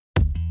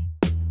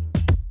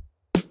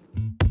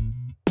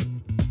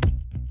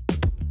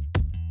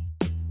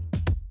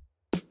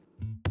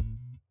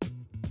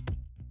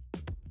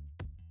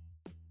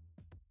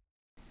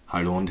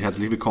Hallo und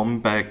herzlich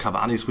willkommen bei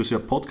Cavanis Friseur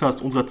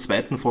Podcast, unserer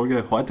zweiten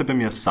Folge. Heute bei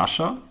mir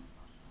Sascha.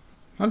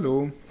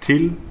 Hallo.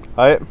 Till.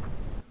 Hi.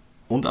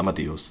 Und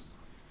Amadeus.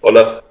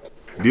 Hola.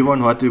 Wir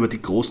wollen heute über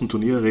die großen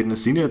Turniere reden.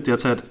 Es sind ja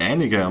derzeit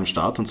einige am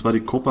Start, und zwar die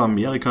Copa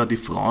America, die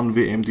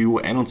Frauen-WM, die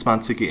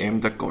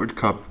U21-EM, der Gold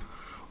Cup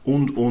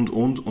und.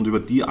 Und über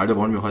die alle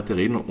wollen wir heute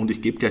reden, und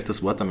ich gebe gleich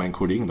das Wort an meinen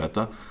Kollegen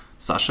weiter.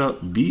 Sascha,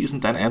 wie ist denn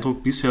dein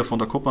Eindruck bisher von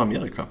der Copa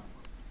America?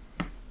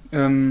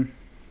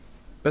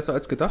 Besser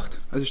als gedacht.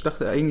 Also ich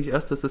dachte eigentlich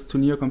erst, dass das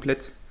Turnier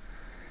komplett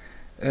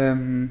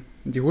in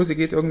die Hose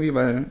geht irgendwie,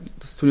 weil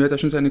das Turnier hat ja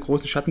schon seine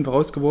großen Schatten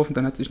vorausgeworfen.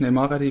 Dann hat sich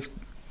Neymar relativ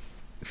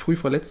früh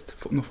verletzt,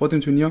 noch vor dem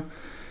Turnier.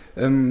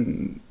 Da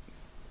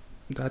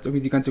hat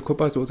irgendwie die ganze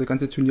Copa, so das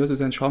ganze Turnier so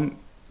seinen Charme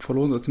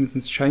verloren, oder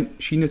zumindest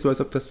schien es so,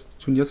 als ob das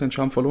Turnier seinen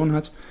Charme verloren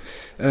hat.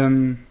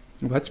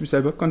 Aber hat es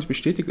bisher überhaupt gar nicht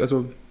bestätigt.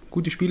 Also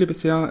gute Spiele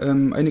bisher,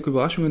 einige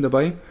Überraschungen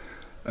dabei.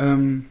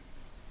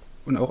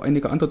 Und auch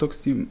einige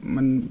Underdogs, die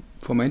man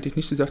vermeintlich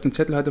nicht so sehr auf den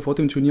Zettel hatte vor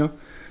dem Turnier,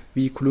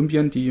 wie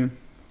Kolumbien, die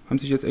haben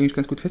sich jetzt eigentlich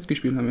ganz gut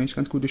festgespielt und haben eigentlich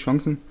ganz gute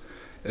Chancen,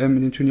 in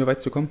dem Turnier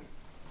weit zu kommen.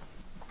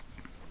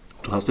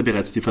 Du hast ja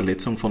bereits die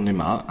Verletzung von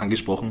Neymar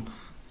angesprochen.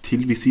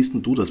 Till, wie siehst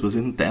denn du das? Was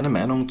ist denn deine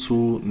Meinung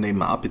zu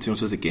Neymar,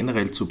 beziehungsweise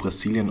generell zu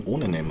Brasilien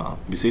ohne Neymar?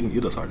 Wie seht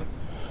ihr das alle?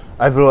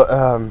 Also,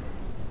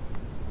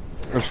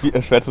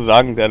 schwer zu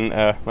sagen, denn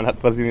man hat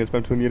Brasilien jetzt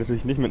beim Turnier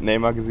natürlich nicht mit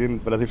Neymar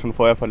gesehen, weil er sich schon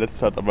vorher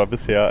verletzt hat, aber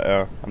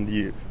bisher haben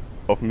die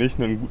auf mich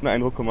einen guten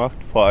Eindruck gemacht,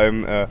 vor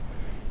allem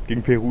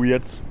gegen Peru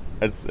jetzt,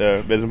 als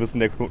wäre so ein bisschen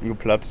der Knoten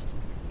geplatzt,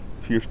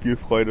 viel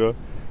Spielfreude,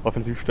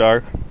 offensiv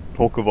stark,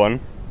 hoch gewonnen.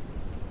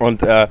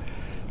 Und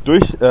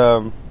durch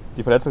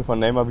die Verletzung von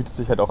Neymar bietet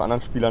sich halt auch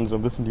anderen Spielern so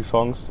ein bisschen die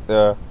Chance,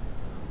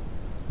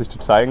 sich zu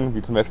zeigen,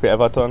 wie zum Beispiel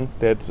Everton,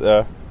 der jetzt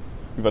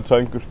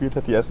überzeugend gespielt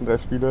hat, die ersten 3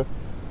 Spiele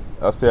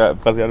aus der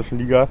brasilianischen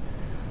Liga,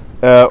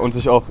 und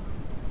sich auch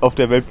auf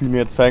der Weltbühne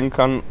jetzt zeigen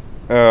kann.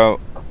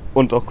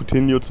 Und auch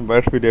Coutinho zum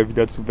Beispiel, der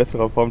wieder zu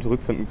besserer Form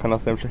zurückfinden kann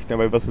nach seinem schlechten Jahr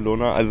bei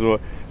Barcelona. Also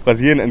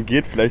Brasilien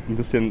entgeht vielleicht ein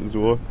bisschen,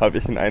 so habe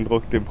ich den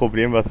Eindruck, dem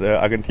Problem, was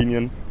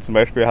Argentinien zum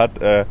Beispiel hat,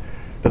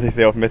 dass sich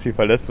sehr auf Messi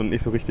verlässt und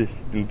nicht so richtig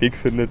den Weg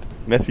findet,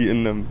 Messi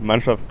in eine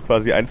Mannschaft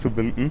quasi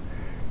einzubinden,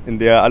 in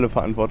der alle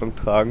Verantwortung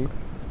tragen.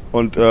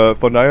 Und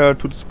von daher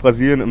tut es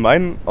Brasilien in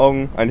meinen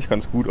Augen eigentlich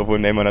ganz gut, obwohl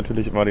Neymar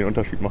natürlich immer den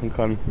Unterschied machen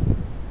kann.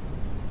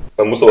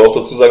 Man muss aber auch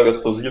dazu sagen,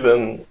 dass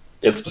Brasilien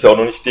jetzt bisher auch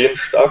noch nicht den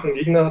starken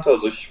Gegner hatte.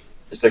 Also ich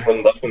denke,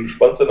 man darf mal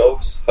gespannt sein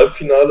aufs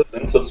Halbfinale,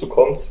 wenn es dazu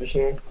kommt, zwischen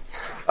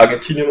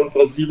Argentinien und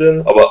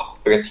Brasilien. Aber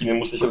Argentinien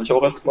muss sicherlich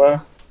auch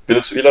erstmal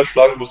Venezuela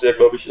schlagen, wo sie ja,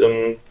 glaube ich,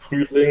 im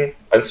Frühling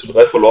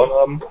 1:3 verloren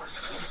haben.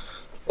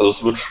 Also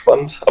es wird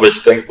spannend. Aber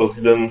ich denke,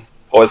 Brasilien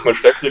braucht erstmal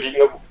stärkere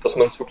Gegner, dass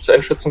man es wirklich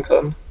einschätzen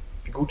kann,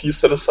 wie gut die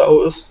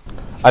Seleção ist.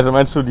 Also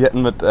meinst du, die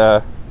hätten mit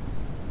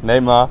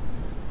Neymar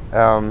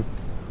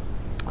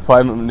vor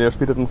allem in der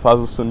späteren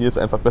Phase des Turniers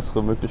einfach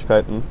bessere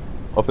Möglichkeiten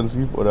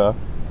offensiv, oder?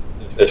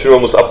 Ich finde,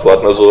 man muss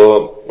abwarten.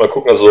 Also mal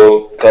gucken,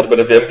 also gerade bei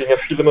der WM ging ja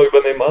viel immer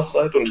über Neymars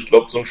Seite, und ich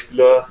glaube, so ein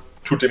Spieler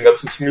tut dem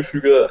ganzen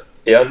Teamgefüge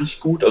eher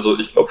nicht gut. Also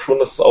ich glaube schon,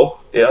 dass es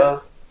auch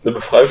eher eine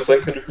Befreiung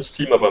sein könnte fürs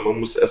Team, aber man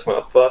muss erstmal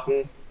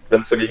abwarten,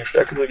 wenn es dagegen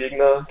stärkere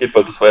Gegner geht,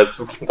 weil das war jetzt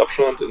wirklich mit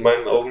Abstand in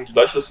meinen Augen die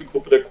leichteste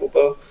Gruppe der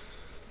Copa.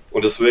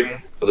 Und deswegen,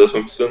 also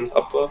erstmal ein bisschen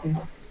abwarten.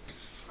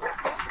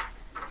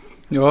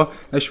 Ja,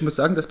 ich muss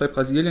sagen, dass bei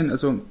Brasilien,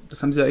 also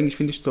das haben sie ja eigentlich,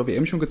 finde ich, zur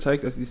WM schon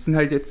gezeigt, also die sind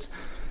halt jetzt,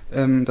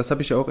 das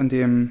habe ich ja auch in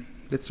dem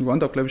letzten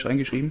Roundup, glaube ich,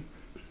 reingeschrieben,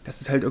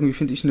 dass es halt irgendwie,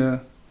 finde ich, eine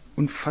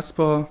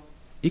unfassbar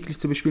eklig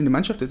zu bespielende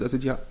Mannschaft ist. Also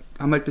die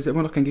haben halt bisher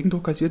immer noch keinen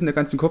Gegendruck kassiert in der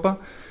ganzen Copa,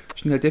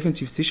 stehen halt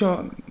defensiv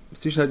sicher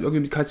halt irgendwie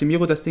mit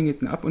Casemiro das Ding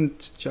hinten ab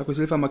und Thiago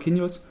Silva,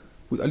 Marquinhos,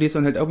 gut,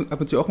 Alisson halt ab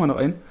und zu auch mal noch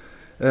ein.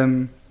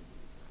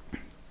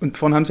 Und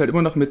vorne haben sie halt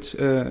immer noch mit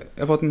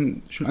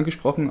Everton schon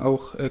angesprochen,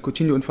 auch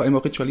Coutinho und vor allem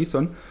auch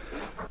Richarlison.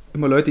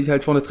 Immer Leute, die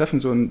halt vorne treffen.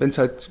 So. Und wenn es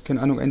halt,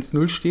 keine Ahnung,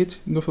 1:0 steht,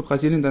 nur für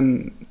Brasilien,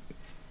 dann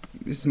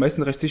ist es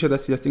meistens recht sicher,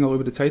 dass sie das Ding auch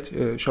über die Zeit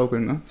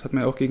schaukeln. Ne? Das hat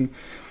man ja auch gegen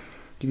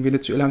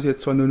Venezuela, haben sie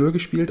jetzt zwar 0:0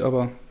 gespielt,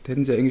 aber da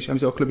hätten sie eigentlich, haben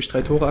sie auch, glaube ich,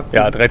 3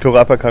 Tore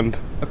aberkannt.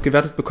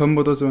 Abgewertet bekommen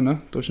oder so, ne?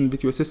 Durch einen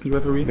Video Assistant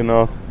Referee.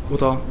 Genau.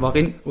 Oder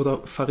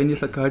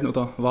Farinius hat gehalten,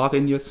 oder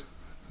Varenius.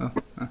 Ja.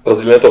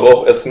 Brasilien hat doch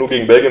auch erst nur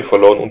gegen Belgien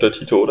verloren unter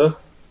Tito, oder?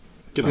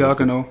 Genau, ja,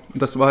 genau.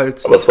 Und das war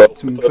halt aber es war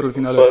zum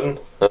Viertelfinale.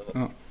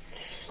 Ja.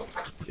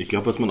 Ich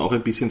glaube, was man auch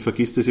ein bisschen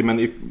vergisst, ist, ich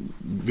meine,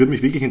 würde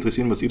mich wirklich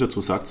interessieren, was ihr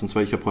dazu sagt, und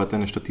zwar, ich habe heute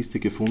eine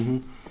Statistik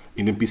gefunden,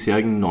 in den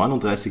bisherigen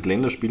 39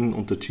 Länderspielen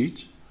unter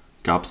Tite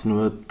gab es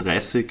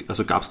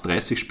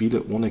 30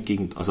 Spiele ohne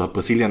Gegentor, also hat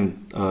Brasilien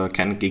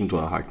kein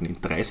Gegentor erhalten, in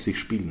 30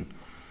 Spielen.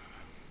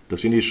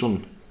 Das finde ich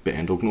schon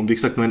beeindruckend. Und wie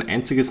gesagt, nur ein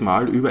einziges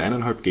Mal über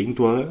 1,5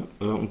 Gegentore,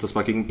 und das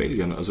war gegen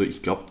Belgien. Also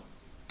ich glaube,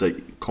 da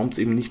kommt es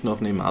eben nicht nur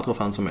auf Neymar drauf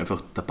an, sondern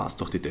einfach, da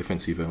passt doch die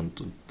Defensive,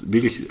 und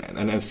wirklich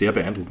eine sehr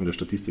beeindruckende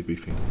Statistik, wie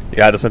ich finde.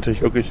 Ja, das ist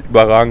natürlich wirklich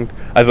überragend.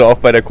 Also auch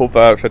bei der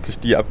Copa schätze ich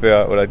die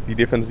Abwehr oder die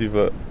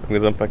Defensive im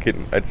Gesamtpaket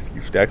als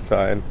die stärkste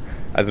ein.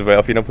 Also weil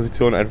auf jeder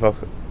Position einfach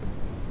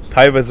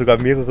teilweise sogar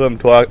mehrere. Im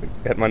Tor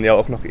hat man ja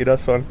auch noch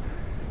Ederson.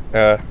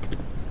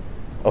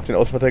 auf den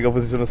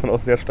Außenverteidigerpositionen ist man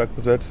auch sehr stark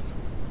besetzt.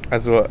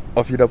 Also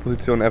auf jeder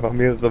Position einfach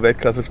mehrere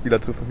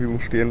Weltklasse-Spieler zur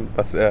Verfügung stehen,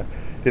 was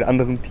den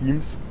anderen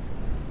Teams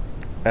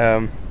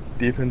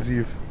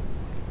defensiv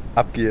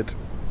abgeht.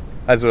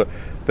 Also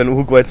wenn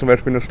Uruguay zum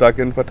Beispiel eine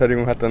starke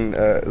Innenverteidigung hat, dann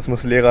ist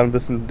Muslera ein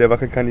bisschen der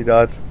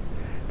Wackelkandidat.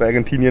 Bei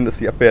Argentinien ist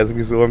die Abwehr ja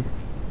sowieso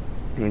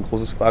ein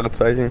großes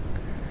Fragezeichen.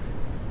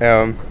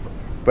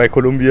 Bei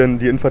Kolumbien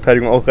die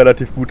Innenverteidigung auch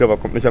relativ gut, aber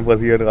kommt nicht an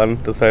Brasilien ran.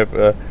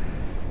 Deshalb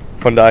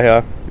von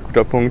daher,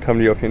 guter Punkt, haben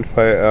die auf jeden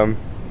Fall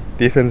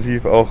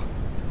defensiv auch,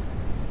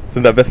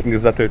 sind am besten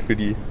gesattelt für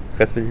die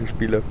restlichen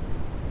Spiele.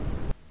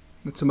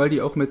 Zumal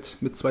die auch mit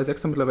 2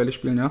 Sechser mittlerweile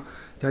spielen, ja.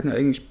 Die hatten ja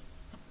eigentlich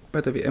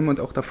bei der WM und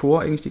auch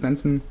davor eigentlich die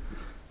ganzen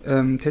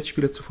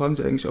Testspiele zuvor haben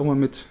sie eigentlich auch mal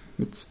mit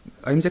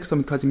einem Sechser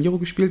mit Casemiro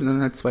gespielt und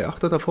dann halt 2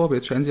 Achter davor, aber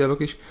jetzt scheinen sie ja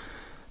wirklich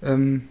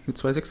mit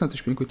 2 Sechsern zu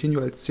spielen. Coutinho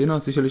als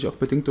Zehner, sicherlich auch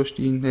bedingt durch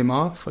die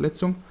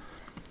Neymar-Verletzung,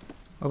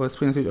 aber es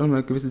bringt natürlich auch noch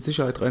eine gewisse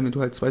Sicherheit rein, wenn du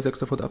halt 2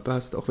 Sechser vor der Abwehr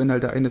hast, auch wenn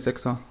halt der eine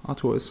Sechser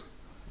Arthur ist.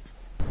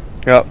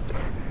 Ja,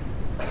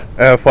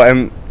 vor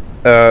allem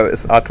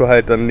ist Arthur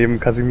halt dann neben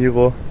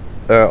Casemiro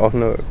auch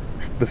eine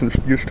bisschen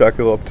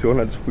spielstärkere Option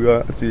als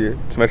früher, als die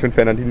zum Beispiel in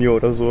Fernandinho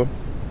oder so.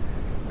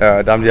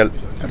 Da haben die ja,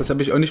 das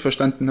habe ich auch nicht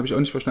verstanden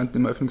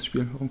im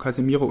Eröffnungsspiel, warum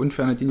Casemiro und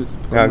Fernandinho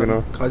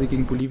genau. Gerade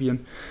gegen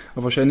Bolivien.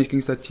 Aber wahrscheinlich ging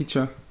es da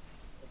Teacher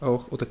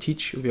auch, oder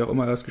Teach, wie auch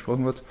immer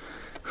ausgesprochen wird,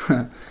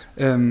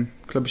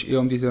 glaube ich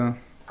eher um diese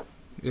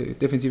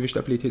defensive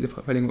Stabilität,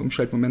 vor allem im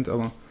Umschaltmoment,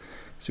 aber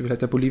so viel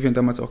hat der Bolivien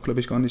damals auch, glaube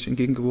ich, gar nicht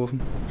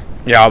entgegengeworfen.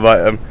 Ja,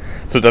 aber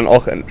es wird dann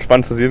auch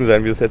spannend zu sehen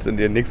sein, wie es jetzt in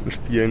den nächsten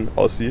Spielen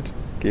aussieht,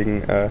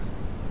 gegen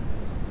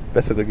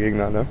bessere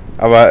Gegner, ne?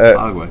 Aber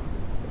Paraguay.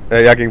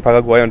 Ja, gegen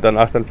Paraguay und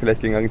danach dann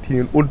vielleicht gegen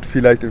Argentinien und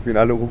vielleicht im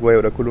Finale Uruguay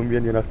oder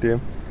Kolumbien, je nachdem.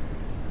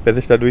 Wer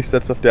sich da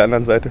durchsetzt auf der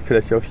anderen Seite,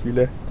 vielleicht auch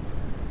Chile.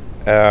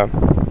 Oder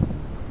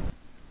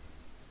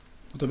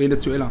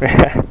Venezuela.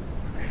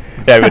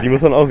 Ja, über die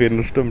muss man auch reden,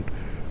 das stimmt.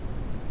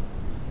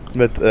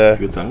 Mit ich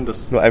würde sagen,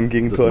 nur einem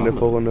Gegentor in der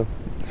Vorrunde.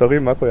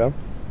 Sorry, Marco, ja?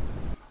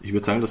 Ich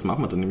würde sagen, das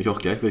machen wir dann nämlich auch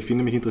gleich, weil ich finde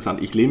nämlich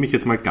interessant. Ich lehne mich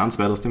jetzt mal ganz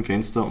weit aus dem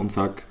Fenster und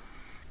sage,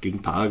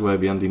 gegen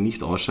Paraguay werden die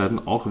nicht ausscheiden.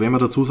 Auch wenn man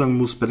dazu sagen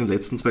muss, bei den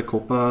letzten 2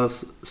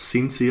 Copas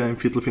sind sie ja im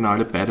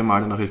Viertelfinale beide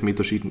Male nach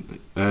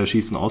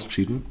Elfmeterschießen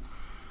ausgeschieden.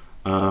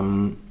 Aber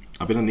in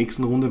der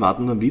nächsten Runde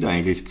warten dann wieder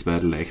eigentlich 2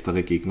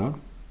 leichtere Gegner.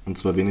 Und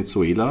zwar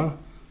Venezuela,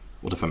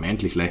 oder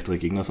vermeintlich leichtere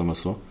Gegner, sagen wir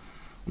so.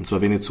 Und zwar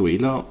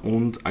Venezuela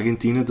und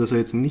Argentinien, das ja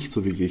jetzt nicht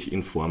so wirklich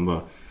in Form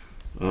war.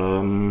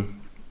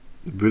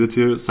 Würdet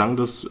ihr sagen,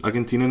 dass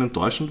Argentinien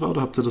enttäuschend war oder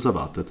habt ihr das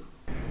erwartet?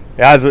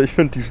 Ja, also ich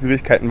finde, die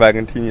Schwierigkeiten bei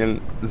Argentinien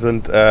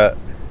sind ja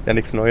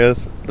nichts Neues.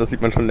 Das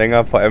sieht man schon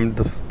länger. Vor allem,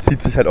 das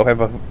zieht sich halt auch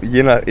einfach,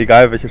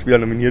 egal welche Spieler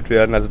nominiert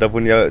werden. Also da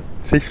wurden ja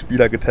zig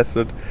Spieler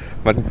getestet.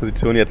 Manche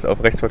Positionen jetzt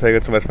auf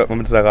Rechtsverteidiger, zum Beispiel hat man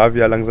mit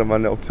Sarabia langsam mal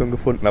eine Option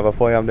gefunden. Aber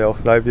vorher haben ja auch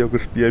Salvio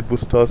gespielt,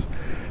 Bustos,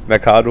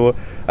 Mercado.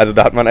 Also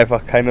da hat man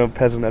einfach keine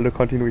personelle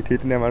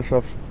Kontinuität in der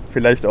Mannschaft.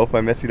 Vielleicht auch,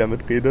 weil Messi da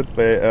mitredet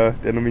bei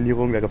der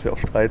Nominierung. Da gab es ja auch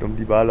Streit um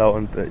Dybala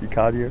und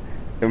Icardi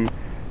in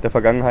der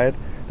Vergangenheit.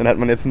 Dann hat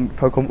man jetzt einen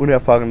vollkommen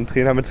unerfahrenen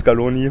Trainer mit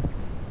Scaloni,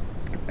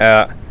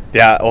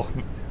 der auch,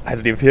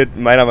 also dem fehlt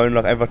meiner Meinung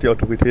nach einfach die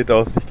Autorität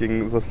aus, sich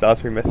gegen so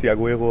Stars wie Messi,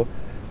 Aguero,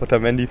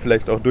 Otamendi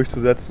vielleicht auch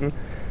durchzusetzen.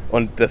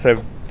 Und deshalb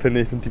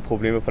finde ich, sind die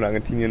Probleme von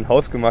Argentinien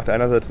hausgemacht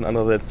einerseits und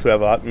andererseits zu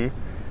erwarten.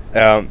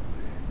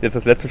 Jetzt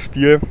das letzte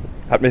Spiel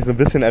hat mich so ein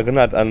bisschen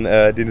erinnert an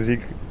den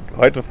Sieg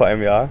heute vor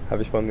einem Jahr,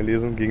 habe ich vorhin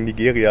gelesen, gegen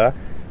Nigeria,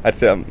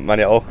 als man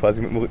ja auch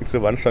quasi mit dem Rücken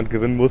zur Wand stand,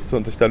 gewinnen musste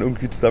und sich dann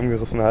irgendwie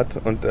zusammengerissen hat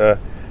und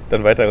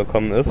dann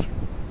weitergekommen ist.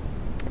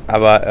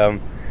 Aber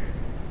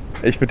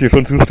ich würde dir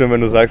schon zustimmen,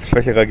 wenn du sagst,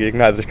 schwächerer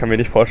Gegner. Also ich kann mir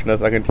nicht vorstellen,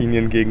 dass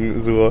Argentinien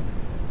gegen so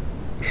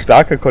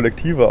starke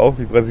Kollektive, auch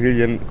wie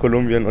Brasilien,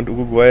 Kolumbien und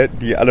Uruguay,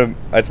 die alle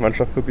als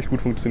Mannschaft wirklich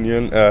gut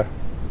funktionieren,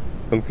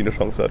 irgendwie eine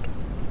Chance hat.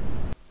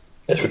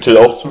 Ja, ich würde dir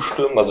auch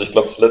zustimmen. Also ich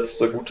glaube, das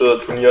letzte gute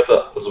Turnier,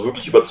 also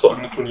wirklich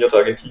überzeugende Turnier hatte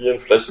Argentinien,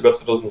 vielleicht sogar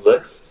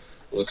 2006.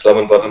 Also klar,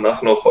 man war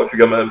danach noch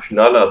häufiger mal im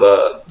Finale,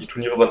 aber die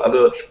Turniere waren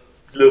alle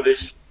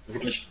spielerisch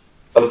wirklich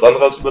alles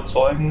andere als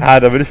überzeugend.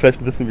 Da würde ich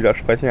vielleicht ein bisschen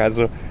widersprechen.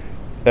 Also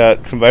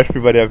zum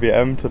Beispiel bei der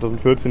WM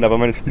 2014, da war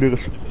man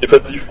spielerisch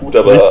defensiv gut,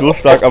 aber nicht so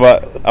stark,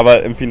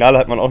 aber im Finale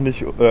hat man auch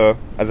nicht,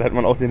 also hat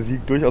man auch den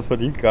Sieg durchaus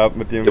verdient gehabt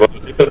mit dem. Ja,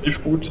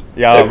 defensiv gut.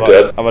 Ja,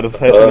 aber das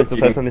heißt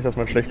ja nicht, dass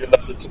man schlecht.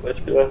 Zum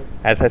Beispiel. Ja,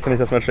 das heißt ja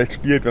nicht, dass man schlecht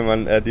spielt, wenn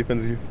man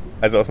defensiv,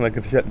 also aus einer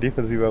gesicherten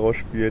Defensive heraus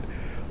spielt.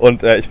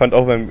 Und ich fand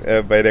auch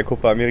bei der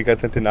Copa America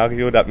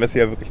Centenario, da hat Messi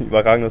ja wirklich ein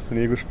überragendes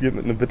Turnier gespielt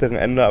mit einem bitteren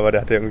Ende, aber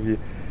der hat ja irgendwie,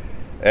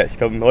 ich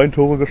glaube, 9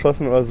 Tore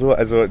geschossen oder so.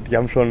 Also die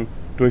haben schon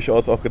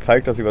durchaus auch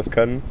gezeigt, dass sie was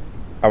können.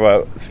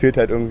 Aber es fehlt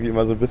halt irgendwie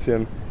immer so ein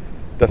bisschen,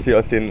 dass sie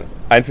aus den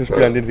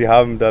Einzelspielern, den sie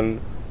haben, dann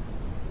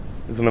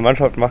so eine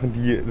Mannschaft machen,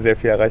 die sehr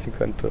viel erreichen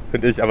könnte,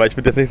 finde ich. Aber ich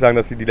würde jetzt nicht sagen,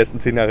 dass sie die letzten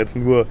 10 Jahre jetzt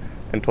nur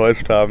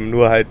enttäuscht haben.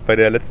 Nur halt bei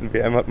der letzten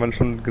WM hat man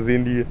schon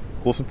gesehen, die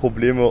großen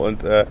Probleme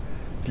und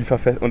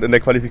und in der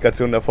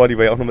Qualifikation davor, die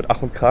war ja auch nur mit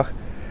Ach und Krach.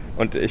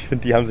 Und ich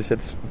finde, die haben sich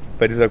jetzt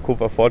bei dieser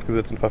Copa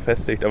fortgesetzt und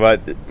verfestigt. Aber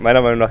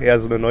meiner Meinung nach eher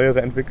so eine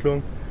neuere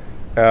Entwicklung.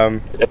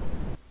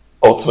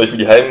 auch zum Beispiel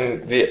die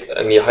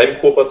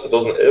Heimcopa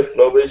 2011,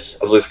 glaube ich.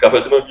 Also es gab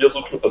halt immer wieder so,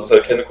 also es ist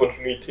halt keine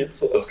Kontinuität,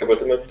 also es gab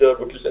halt immer wieder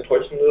wirklich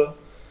enttäuschende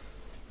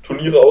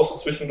Turniere aus und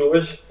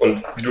zwischendurch.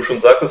 Und wie du schon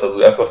sagtest,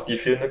 also einfach die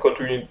fehlende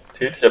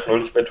Kontinuität. Ich habe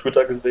neulich bei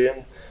Twitter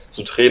gesehen,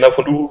 so Trainer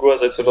von Uruguay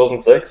seit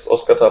 2006,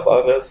 Oscar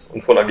Tabares,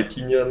 und von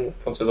Argentinien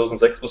von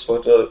 2006 bis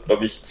heute,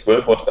 glaube ich,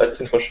 12 oder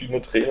 13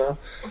 verschiedene Trainer.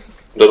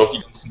 Und dann noch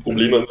die ganzen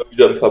Probleme immer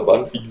wieder im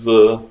Verband, wie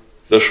dieser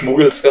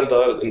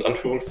Schmuggelskandal in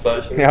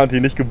Anführungszeichen. Ja, und die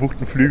nicht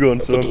gebuchten Flüge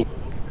und so.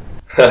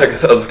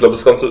 Also ich glaube,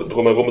 das Ganze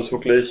drumherum ist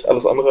wirklich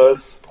alles andere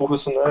als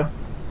professionell.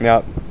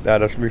 Ja,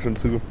 da stimme ich schon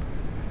zu.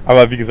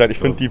 Aber wie gesagt, ich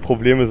finde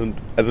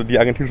die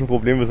argentinischen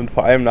Probleme sind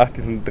vor allem nach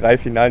diesen 3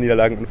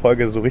 Finalniederlagen in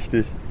Folge so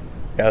richtig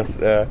erst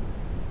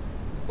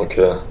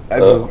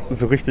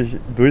so richtig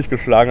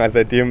durchgeschlagen. Also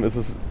seitdem ist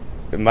es,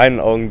 in meinen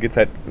Augen geht es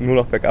halt nur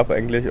noch bergab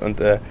eigentlich, und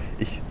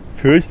ich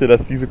fürchte,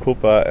 dass diese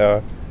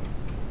Copa,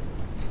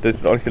 das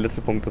ist auch nicht der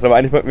letzte Punkt. Aber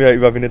eigentlich wollten wir ja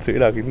über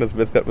Venezuela reden, das ist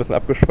jetzt gerade ein bisschen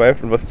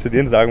abgeschweift, und was ich zu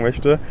denen sagen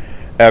möchte,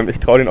 ich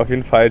traue denen auf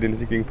jeden Fall den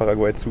Sieg gegen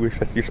Paraguay zu, ich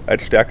schätze die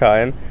als stärker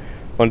ein,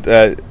 und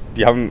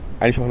die haben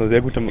eigentlich auch eine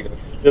sehr gute...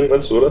 Argentinien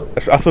meinst du, oder?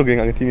 Achso, gegen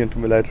Argentinien, tut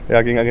mir leid.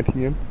 Ja, gegen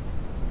Argentinien.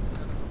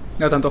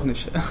 Ja, dann doch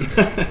nicht.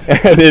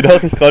 Nee,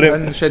 doch, ich traue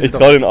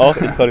den auch,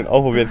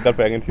 wo wir jetzt gerade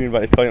bei Argentinien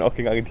waren, ich traue den auch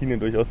gegen Argentinien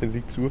durchaus den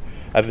Sieg zu.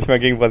 Also ich meine,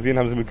 gegen Brasilien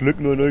haben sie mit Glück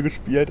 0-0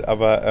 gespielt,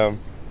 aber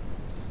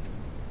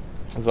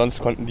sonst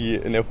konnten die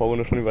in der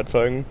Vorrunde schon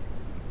überzeugen.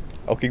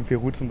 Auch gegen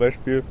Peru zum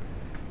Beispiel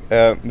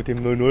mit dem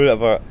 0-0,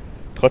 aber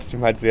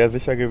trotzdem halt sehr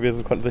sicher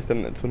gewesen, konnten sich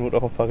dann zur Not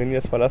auch auf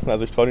Fariñas verlassen.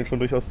 Also ich traue denen schon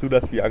durchaus zu,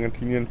 dass die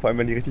Argentinien, vor allem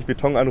wenn die richtig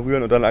Beton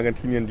anrühren und dann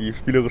Argentinien die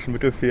spielerischen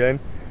Mittel fehlen,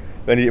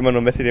 wenn die immer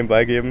nur Messi den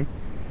Ball geben,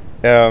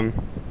 traue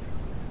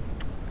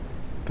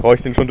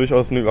ich denen schon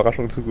durchaus eine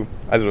Überraschung zu.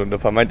 Also eine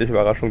vermeintliche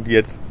Überraschung, die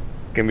jetzt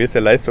gemäß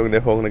der Leistung in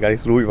der Vorrunde gar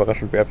nicht so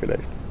überraschend wäre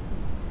vielleicht.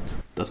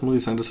 Das muss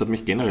ich sagen, das hat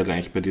mich generell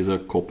eigentlich bei dieser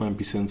Copa ein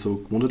bisschen so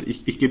gewundert.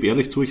 Ich gebe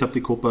ehrlich zu, ich habe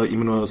die Copa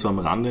immer nur so am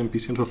Rande ein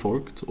bisschen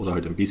verfolgt, oder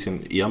halt ein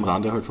bisschen eher am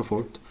Rande halt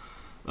verfolgt.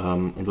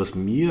 Und was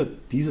mir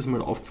dieses Mal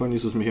aufgefallen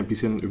ist, was mich ein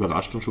bisschen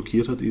überrascht und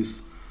schockiert hat,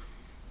 ist,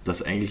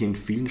 dass eigentlich in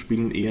vielen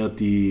Spielen eher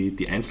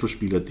die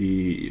Einzelspieler,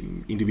 die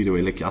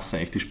individuelle Klasse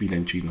eigentlich die Spiele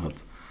entschieden hat.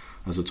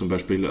 Also zum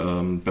Beispiel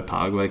bei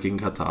Paraguay gegen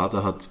Katar,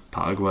 da hat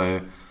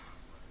Paraguay,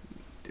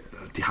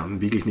 die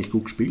haben wirklich nicht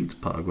gut gespielt,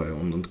 Paraguay.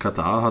 Und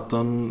Katar hat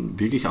dann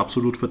wirklich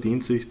absolut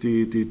verdient sich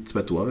die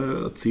 2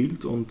 Tore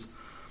erzielt, und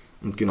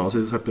genauso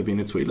ist es halt bei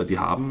Venezuela. Die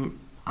haben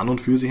an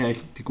und für sich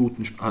eigentlich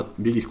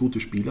wirklich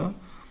gute Spieler,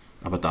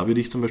 aber da würde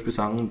ich zum Beispiel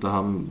sagen,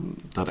 da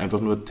hat einfach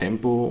nur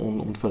Tempo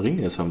und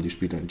Fariñas haben die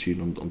Spieler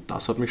entschieden, und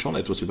das hat mich schon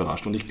etwas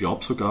überrascht, und ich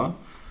glaube sogar,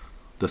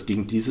 dass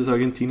gegen dieses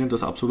Argentinien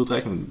das absolut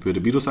reichen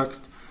würde. Wie du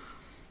sagst,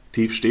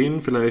 tief stehen,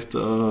 vielleicht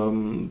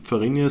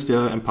Fariñas,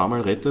 der ein paar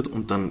Mal rettet,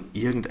 und dann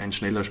irgendein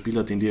schneller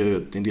Spieler, den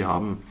die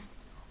haben,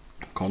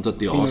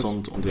 kontert die aus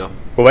und ja.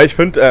 Wobei ich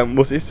finde,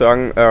 muss ich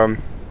sagen,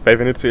 bei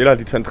Venezuela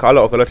die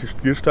Zentrale auch relativ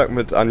spielstark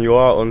mit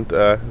Añor und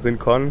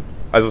Rincón.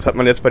 Also das hat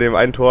man jetzt bei dem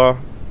einen Tor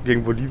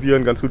gegen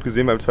Bolivien ganz gut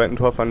gesehen. Beim zweiten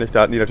Tor fand ich,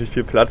 da hatten die natürlich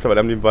viel Platz, aber da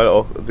haben die den Ball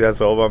auch sehr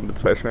sauber mit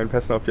 2 schnellen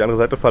Pässen auf die andere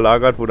Seite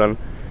verlagert, wo dann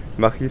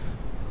Machis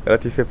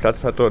relativ viel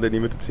Platz hatte und in die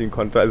Mitte ziehen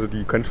konnte. Also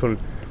die können schon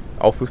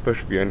auch Fußball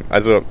spielen.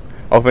 Also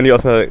auch wenn die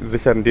aus einer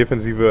sicheren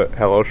Defensive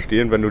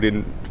herausstehen, wenn du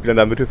den Spielern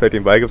da im Mittelfeld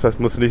den Ball gibst,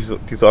 musst du nicht so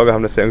die Sorge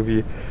haben, dass der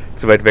irgendwie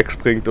zu weit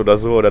wegspringt oder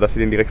so, oder dass sie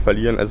den direkt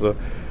verlieren. Also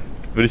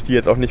würde ich die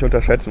jetzt auch nicht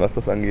unterschätzen, was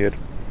das angeht.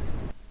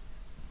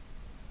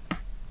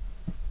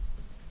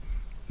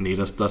 Nee,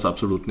 das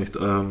absolut nicht.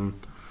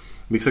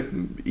 Wie gesagt,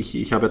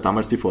 ich habe ja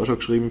damals die Vorschau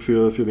geschrieben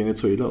für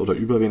Venezuela oder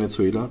über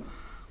Venezuela,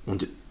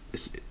 und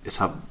es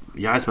war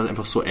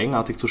einfach so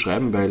eigenartig zu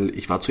schreiben, weil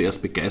ich war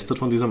zuerst begeistert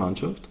von dieser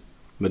Mannschaft,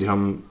 weil die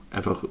haben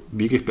einfach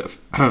wirklich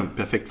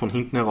perfekt von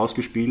hinten heraus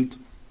gespielt,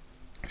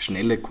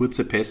 schnelle,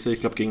 kurze Pässe. Ich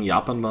glaube, gegen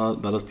Japan war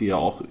das, die ja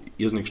auch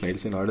irrsinnig schnell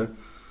sind alle,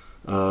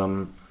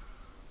 und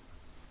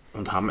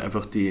haben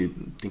einfach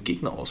den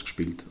Gegner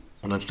ausgespielt.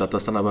 Und anstatt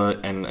dass dann aber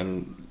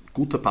ein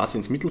guter Pass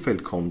ins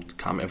Mittelfeld kommt,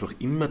 kam einfach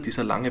immer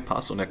dieser lange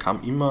Pass, und er kam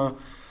immer,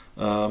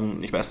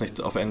 ich weiß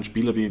nicht, auf einen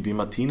Spieler wie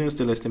Martinez,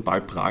 der lässt den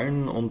Ball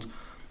prallen, und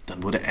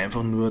dann wurde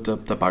einfach nur der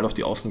Ball auf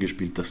die Außen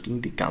gespielt. Das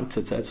ging die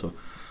ganze Zeit so.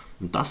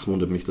 Und das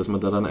wundert mich, dass man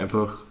da dann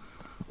einfach,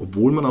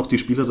 obwohl man auch die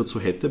Spieler dazu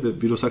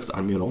hätte, wie du sagst,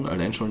 Almiron,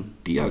 allein schon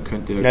der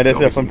könnte, ja, der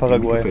ist ja von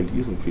Paraguay. Mittelfeld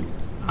irrsinnig viel.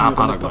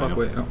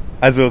 Paraguay, ja.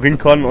 Also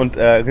Rincón und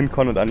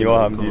Añor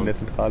haben die in der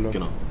Zentrale.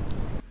 Genau.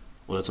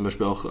 Oder zum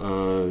Beispiel auch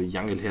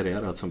Yangel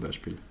Herrera zum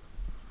Beispiel.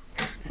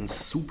 Ein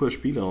super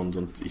Spieler, und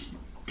ich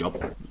glaube,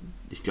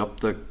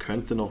 da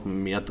könnte noch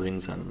mehr drin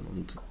sein.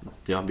 Und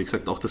ja, wie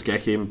gesagt, auch das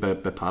gleiche eben bei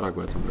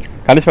Paraguay zum Beispiel.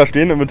 Kann ich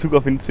verstehen in Bezug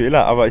auf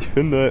Venezuela, aber ich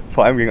finde,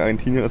 vor allem gegen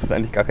Argentinien ist es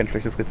eigentlich gar kein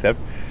schlechtes Rezept,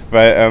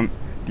 weil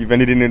wenn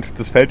die denen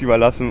das Feld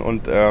überlassen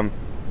und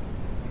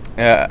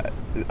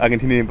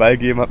Argentinien den Ball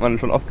geben, hat man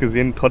schon oft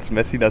gesehen, trotz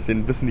Messi, dass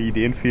ihnen ein bisschen die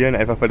Ideen fehlen,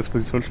 einfach weil das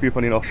Positionsspiel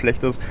von denen auch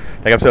schlecht ist.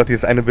 Da gab es ja auch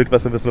dieses eine Bild,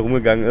 was ein bisschen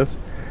rumgegangen ist,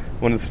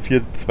 wo man das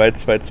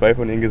 4-2-2-2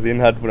 von ihnen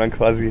gesehen hat, wo dann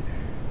quasi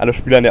alle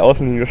Spieler an der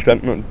Außenlinie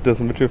standen und das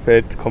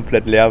Mittelfeld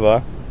komplett leer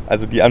war.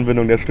 Also die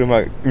Anbindung der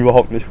Stürmer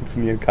überhaupt nicht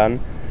funktionieren kann.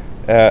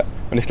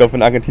 Und ich glaube,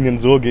 wenn Argentinien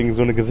so gegen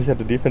so eine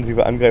gesicherte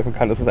Defensive angreifen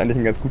kann, ist es eigentlich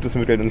ein ganz gutes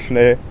Mittel, dann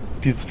schnell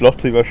dieses Loch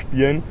zu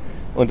überspielen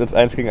und ins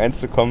 1 gegen 1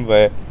 zu kommen,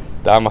 weil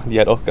da machen die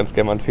halt auch ganz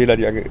gerne mal einen Fehler,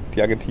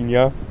 die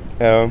Argentinier.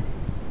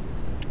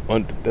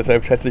 Und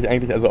deshalb schätze ich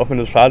eigentlich, also auch wenn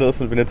es schade ist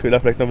und Venezuela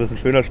vielleicht noch ein bisschen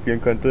schöner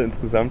spielen könnte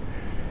insgesamt,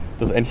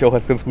 das eigentlich auch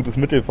als ganz gutes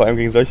Mittel, vor allem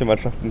gegen solche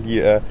Mannschaften,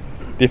 die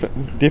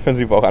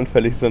defensiv auch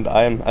anfällig sind,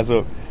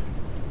 also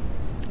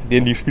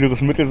denen die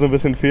spielerischen Mittel so ein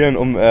bisschen fehlen,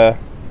 um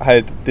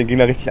halt den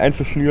Gegner richtig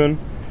einzuschnüren,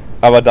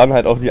 aber dann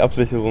halt auch die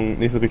Absicherung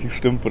nicht so richtig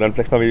stimmt, wo dann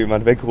vielleicht mal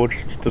jemand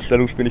wegrutscht, das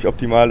Stellungsspiel nicht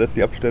optimal ist,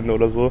 die Abstände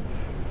oder so.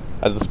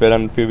 Also das wäre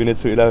dann für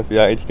Venezuela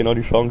ja eigentlich genau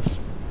die Chance.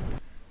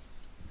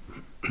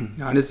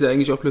 Ja, und das ist ja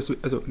eigentlich auch bloß,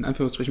 also in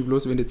Anführungsstrichen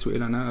bloß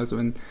Venezuela, ne? Also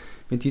wenn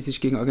die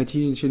sich gegen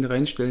Argentinien nicht hinten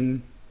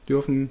reinstellen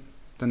dürfen,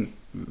 dann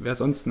wer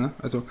sonst, ne?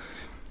 Also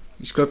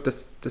ich glaube,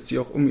 dass sie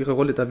auch um ihre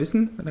Rolle da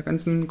wissen bei der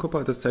ganzen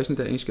Copa. Das zeichnet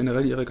ja eigentlich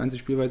generell ihre ganze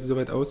Spielweise so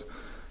weit aus,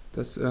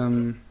 dass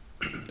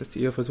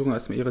sie eher versuchen,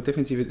 erstmal ihre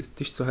Defensive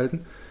dicht zu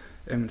halten.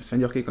 Das werden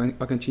die auch gegen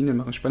Argentinien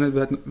machen. Spannend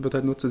wird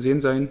halt nur zu sehen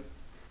sein,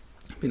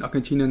 wenn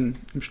Argentinien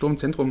im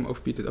Sturmzentrum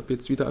aufbietet. Ob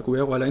jetzt wieder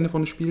Aguero alleine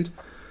vorne spielt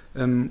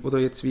oder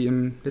jetzt wie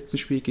im letzten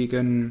Spiel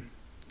gegen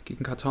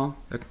Katar.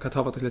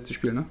 Katar war das letzte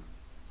Spiel, ne?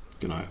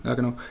 Genau. Ja,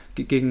 genau.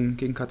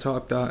 Gegen Katar,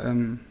 ob da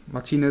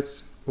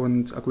Martinez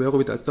und Aguero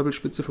wieder als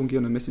Doppelspitze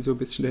fungieren und Messi so ein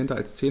bisschen dahinter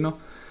als Zehner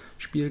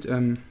spielt.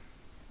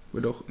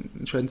 Wird auch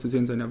entscheidend zu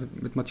sehen sein. Ja,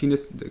 mit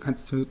Martinez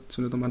kannst du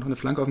zu noch eine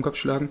Flanke auf den Kopf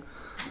schlagen.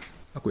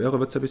 Aguero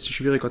wird es ein bisschen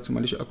schwieriger,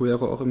 zumal ich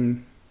Aguero auch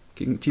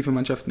gegen tiefe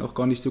Mannschaften auch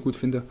gar nicht so gut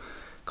finde.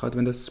 Gerade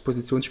wenn das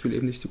Positionsspiel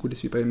eben nicht so gut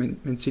ist wie bei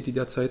Man City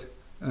derzeit.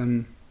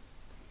 Finde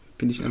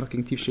ich einfach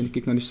gegen tiefstehende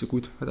Gegner nicht so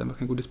gut. Hat einfach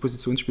kein gutes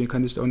Positionsspiel,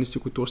 kann sich da auch nicht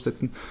so gut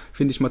durchsetzen.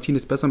 Finde ich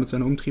Martinez besser mit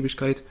seiner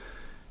Umtriebigkeit,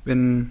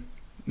 wenn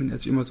er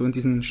sich immer so in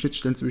diesen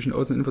Schnittstellen zwischen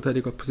Außen- und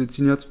Innenverteidiger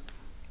positioniert.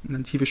 Und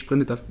dann tiefe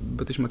Sprinte, da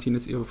würde ich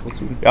Martinez eher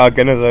bevorzugen. Ja,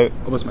 generell.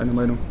 Aber das ist meine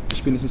Meinung.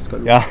 Ich bin nicht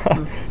Skalo. Ja,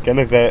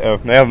 generell.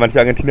 Manche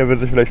Argentinier würden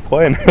sich vielleicht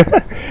freuen.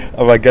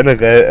 Aber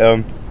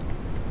generell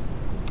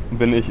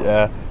bin ich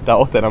da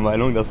auch deiner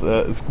Meinung, dass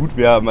es gut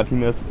wäre,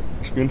 Martinez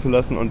spielen zu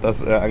lassen und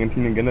dass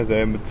Argentinien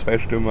generell mit 2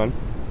 Stürmern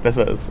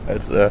besser ist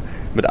als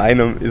mit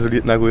einem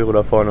isolierten Aguero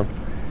da vorne.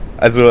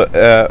 Also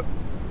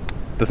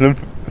das nimmt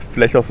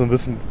vielleicht auch so ein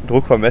bisschen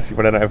Druck von Messi,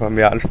 weil er dann einfach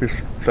mehr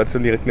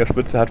Anspielstationen direkt in der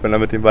Spitze hat, wenn er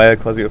mit dem Ball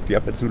quasi auf die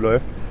Abwehr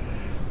zuläuft.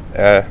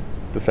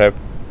 Deshalb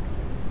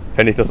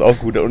fände ich das auch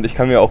gut und ich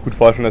kann mir auch gut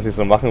vorstellen, dass sie es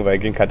so machen, weil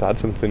gegen Katar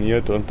es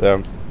funktioniert und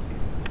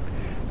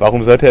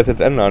warum sollte er es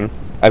jetzt ändern?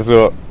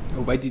 Also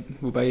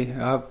Wobei,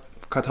 ja,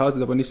 Katar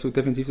ist aber nicht so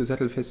defensiv so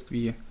sattelfest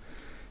wie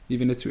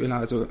Venezuela.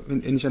 Also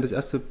wenn ich an das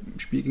erste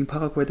Spiel gegen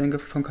Paraguay denke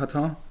von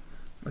Katar,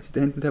 was sie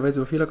da hinten teilweise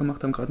über Fehler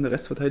gemacht haben, gerade in der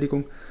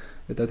Restverteidigung,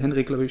 da hat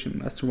Henry, glaube ich, im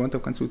ersten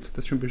Roundup ganz gut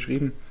das schon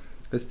beschrieben,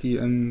 dass die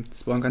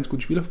zwar einen ganz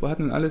guten Spielaufbau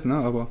hatten und alles, ne,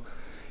 aber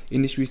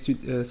ähnlich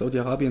wie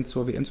Saudi-Arabien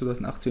zur WM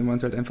 2018 waren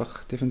sie halt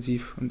einfach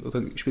defensiv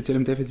oder speziell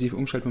im defensiven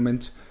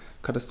Umschaltmoment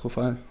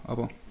katastrophal,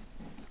 aber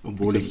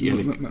obwohl ich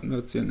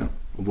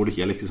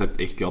ehrlich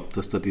gesagt echt glaube,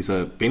 dass da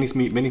wenn ich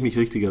mich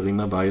richtig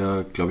erinnere, war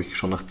ja, glaube ich,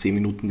 schon nach 10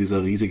 Minuten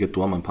dieser riesige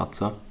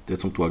Tormann-Patzer, der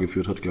zum Tor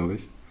geführt hat, glaube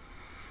ich.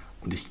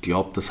 Und ich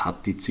glaube, das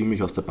hat die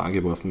ziemlich aus der Bahn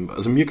geworfen.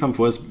 Also mir kam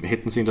vor, als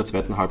hätten sie in der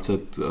zweiten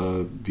Halbzeit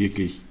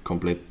wirklich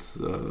komplett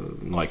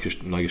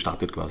neu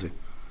gestartet quasi.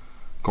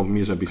 Kommt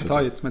mir so ein bisschen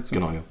Katar jetzt, meinst du?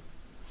 Genau, ja.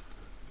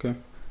 Okay,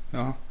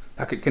 ja.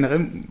 Ja,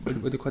 generell,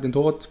 weil du gerade den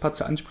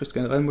Torwartpatzer ansprichst,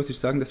 generell muss ich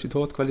sagen, dass die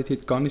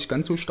Torwartqualität gar nicht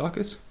ganz so stark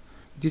ist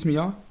in diesem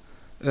Jahr.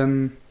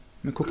 Man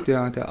guckt,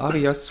 der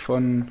Arias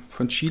von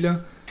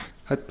Chile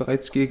hat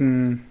bereits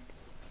gegen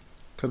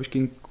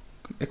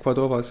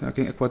Ecuador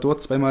gegen Ecuador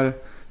zweimal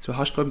so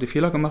haarsträubende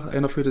Fehler gemacht.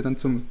 Einer führte dann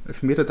zum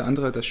Elfmeter, der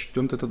andere, das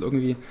stürmte dort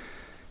irgendwie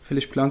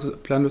völlig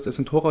planlos aus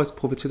dem Tor raus,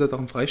 provozierte dort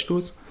einen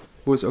Freistoß,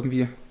 wo es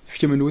irgendwie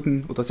 4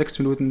 Minuten oder 6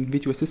 Minuten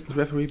Video Assistant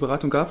Referee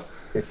Beratung gab.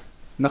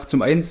 Nachts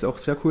um 1, auch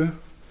sehr cool.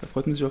 Da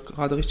freut man sich auch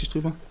gerade richtig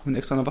drüber, wenn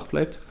extra noch wach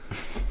bleibt.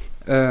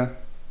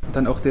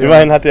 Dann auch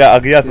Immerhin hat der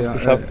Arias es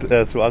geschafft,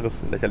 Suarez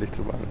lächerlich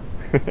zu machen.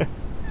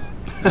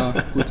 Ja,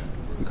 gut.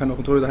 Man kann auch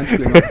ein Tor wieder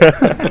einspielen.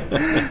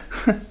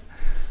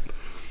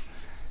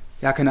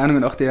 Ja, keine Ahnung.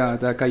 Und auch der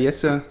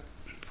Gallese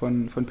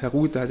von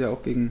Peru, der hat ja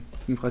auch gegen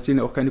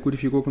Brasilien auch keine gute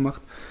Figur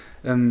gemacht.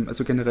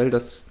 Also generell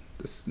das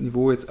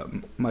Niveau jetzt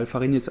mal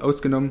Fariñez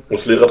ausgenommen.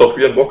 Muslera hat auch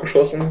wieder einen Bock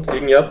geschossen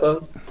gegen Japan.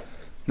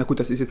 Na gut,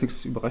 das ist jetzt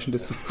nichts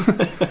Überraschendes.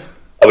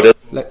 Aber der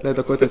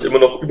leider Gottes ist immer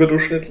noch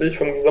überdurchschnittlich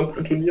vom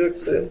gesamten Turnier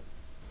gesehen.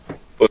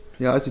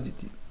 Ja, also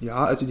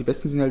die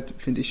besten sind halt,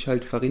 finde ich,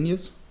 halt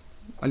Fariñez.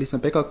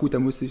 Alisson Becker, gut, da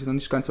musste sich noch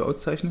nicht ganz so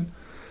auszeichnen.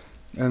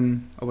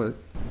 Aber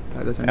da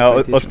hat er seine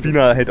Qualität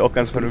Ospina hält auch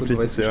ganz vernünftig.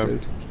 Ja.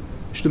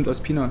 Stimmt,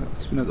 Ospina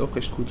ist auch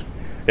recht gut.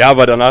 Ja,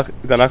 aber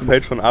danach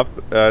fällt schon ab,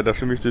 da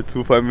stimme ich dir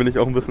zu. Vor allem bin ich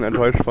auch ein bisschen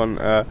enttäuscht von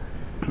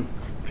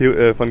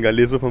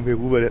Gallese von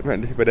Peru, weil der hat mir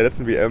eigentlich bei der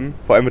letzten WM,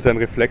 vor allem mit seinen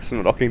Reflexen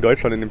und auch gegen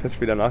Deutschland in dem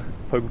Testspiel danach,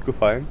 voll gut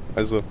gefallen.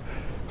 Also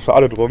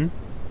schade drum.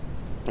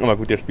 Aber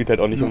gut, der spielt halt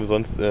auch nicht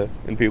umsonst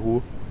in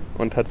Peru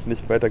und hat es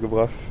nicht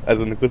weitergebracht.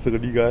 Also eine größere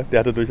Liga, der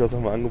hatte durchaus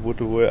noch mal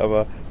Angebote wohl,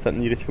 aber es hat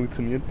nie richtig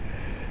funktioniert.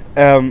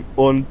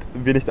 Und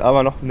wen ich da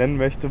aber noch nennen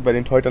möchte bei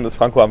den Torhütern ist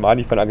Franco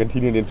Armani von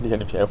Argentinien, den finde ich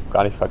eigentlich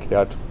gar nicht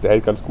verkehrt. Der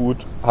hält ganz gut,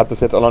 hat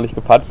bis jetzt auch noch nicht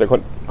gepatzt, der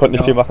konnte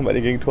nicht viel machen bei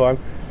den Gegentoren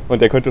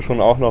und der könnte schon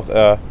auch noch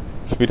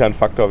später ein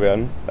Faktor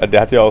werden.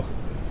 Der hat ja auch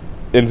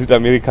in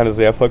Südamerika eine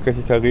sehr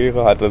erfolgreiche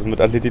Karriere, hat also mit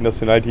Athletic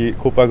Nacional die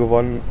Copa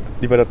gewonnen,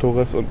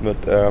 Libertadores, und mit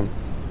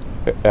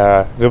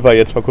River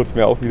jetzt vor kurzem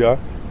ja auch wieder.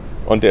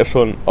 Und der ist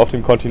schon auf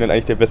dem Kontinent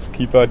eigentlich der beste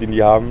Keeper, den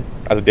die haben,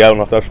 also der auch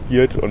noch da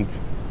spielt und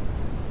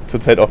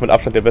zurzeit auch mit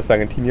Abstand der beste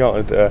Argentinier,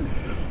 und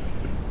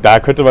da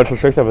könnte man schon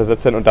schlechter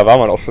besetzt sein und da war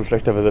man auch schon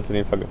schlechter besetzt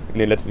in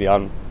den letzten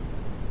Jahren.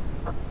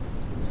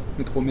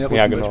 Mit Romero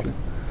ja, zum genau. Beispiel.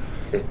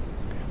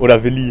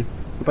 Oder Willi.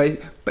 Wobei,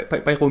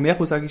 bei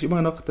Romero sage ich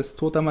immer noch, das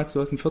Tor damals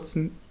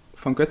 2014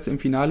 von Götze im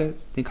Finale,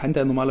 den kann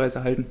der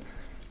normalerweise halten.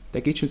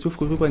 Der geht schon so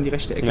früh rüber in die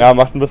rechte Ecke. Ja,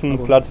 macht ein bisschen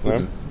aber Platz, gut,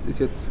 ne? Das ist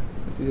jetzt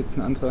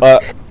eine andere...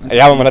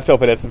 Ja, aber man hat es ja auch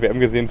bei der letzten WM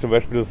gesehen, zum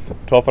Beispiel das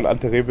Tor von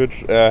Ante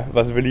Rebic,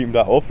 was Willi ihm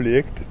da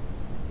auflegt.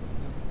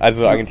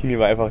 Also Argentinien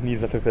war einfach nie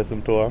sattelfest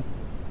im Tor.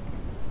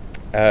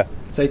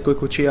 Seit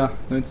Goicoechea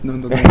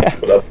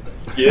 1990. Oder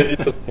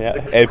ja,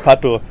 El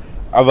Pato.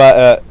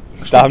 Aber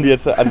da haben die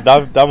jetzt, also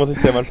da muss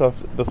ich der Mannschaft,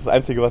 das ist das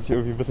Einzige, was sich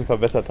irgendwie ein bisschen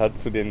verbessert hat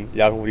zu den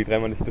Jahren, wo die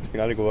dreimal nicht das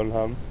Finale gewonnen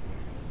haben,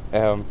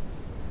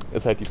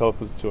 ist halt die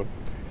Torposition.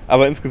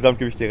 Aber insgesamt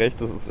gebe ich dir recht,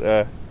 das ist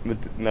mit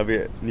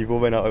einem Niveau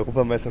bei einer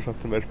Europameisterschaft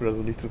zum Beispiel oder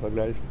so nicht zu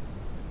vergleichen.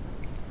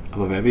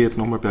 Aber weil wir jetzt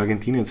nochmal bei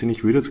Argentinien sind,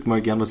 ich würde jetzt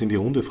mal gern was in die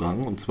Runde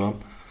fragen, und zwar,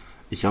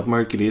 ich habe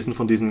mal gelesen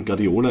von diesem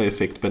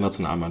Guardiola-Effekt bei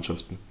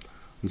Nationalmannschaften.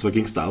 Und zwar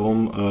ging es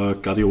darum,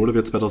 Guardiola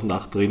wird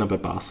 2008 Trainer bei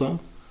Barca,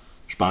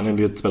 Spanien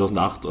wird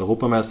 2008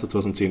 Europameister,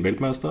 2010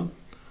 Weltmeister.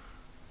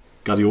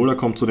 Guardiola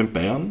kommt zu den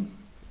Bayern,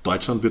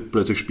 Deutschland wird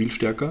plötzlich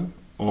spielstärker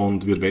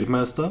und wird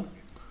Weltmeister.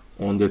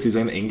 Und jetzt ist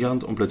er in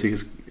England und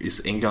plötzlich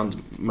ist England,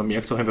 man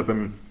merkt es auch einfach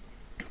beim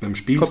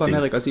Spielstil. Copa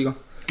America-Sieger.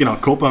 Genau,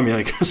 Copa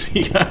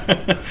America-Sieger.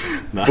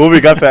 Wo wir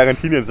gerade bei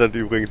Argentinien sind,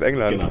 übrigens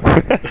England. Genau.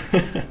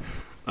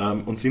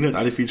 Und sind halt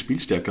alle viel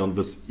spielstärker. Und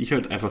was ich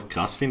halt einfach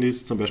krass finde,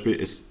 ist zum Beispiel,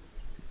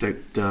 der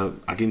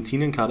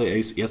Argentinien-Kader, er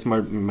ist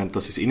erstmal, ich meine,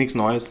 das ist eh nichts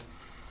Neues,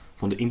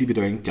 von der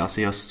individuellen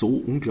Klasse her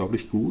so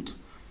unglaublich gut,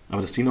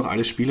 aber das sind auch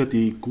alle Spieler,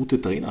 die gute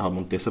Trainer haben,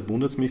 und deshalb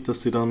wundert es mich,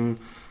 dass sie dann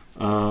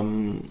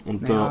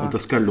unter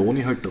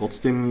Scaloni halt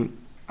trotzdem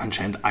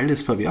anscheinend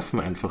alles verwerfen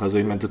einfach. Also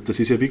ich meine, das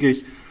ist ja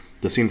wirklich,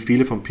 da sind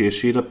viele von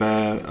PSG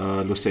dabei,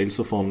 Lo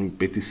Celso von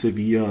Betis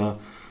Sevilla,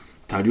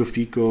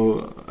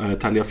 Tagliafico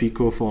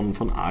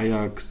von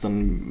Ajax,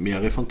 dann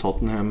mehrere von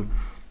Tottenham.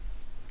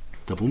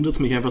 Da wundert es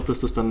mich einfach, dass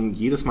das dann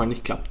jedes Mal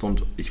nicht klappt,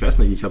 und ich weiß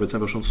nicht, ich habe jetzt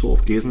einfach schon so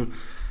oft gelesen,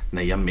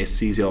 naja,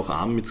 Messi ist ja auch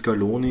arm mit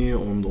Scaloni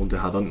und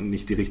er hat dann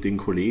nicht die richtigen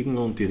Kollegen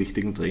und die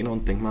richtigen Trainer,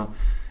 und denke mal,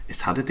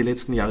 es hatte die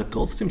letzten Jahre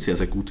trotzdem sehr,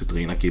 sehr gute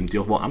Trainer gegeben, die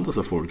auch woanders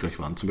erfolgreich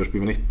waren. Zum Beispiel,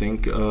 wenn ich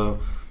denke,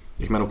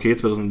 ich meine, okay,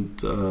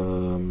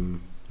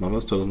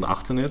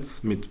 2018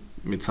 jetzt mit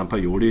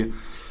Sampaoli,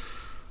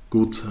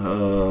 gut,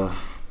 da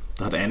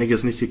hat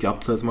einiges nicht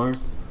geklappt, sag ich mal.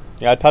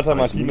 Ja, Tata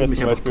Martinez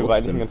zum Beispiel war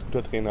eigentlich ein ganz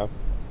guter Trainer.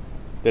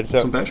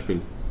 Zum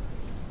Beispiel.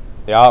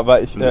 Ja,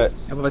 aber ich...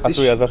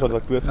 Achso, ja, Sascha,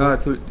 sag du erst mal.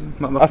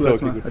 Mach du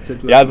erst mal. Erzähl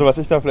du ja, also was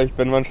ich da vielleicht,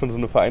 wenn man schon so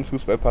eine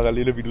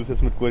Vereinsfußball-Parallele, wie du es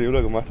jetzt mit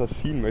Guardiola gemacht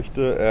hast, ziehen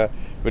möchte,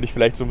 würde ich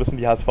vielleicht so ein bisschen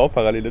die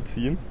HSV-Parallele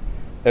ziehen.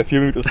 4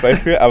 Minuten ist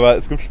Beispiel, aber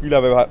es gibt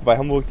Spieler bei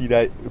Hamburg, die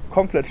da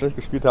komplett schlecht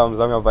gespielt haben,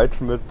 sagen wir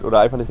Waldschmidt, oder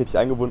einfach nicht richtig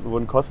eingebunden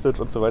wurden, Kostic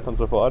und so weiter und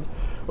so fort.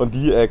 Und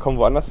die kommen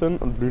woanders hin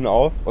und blühen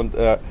auf, und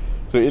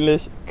so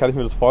ähnlich kann ich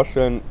mir das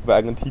vorstellen bei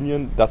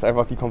Argentinien, dass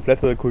einfach die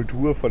komplette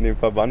Kultur von dem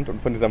Verband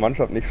und von dieser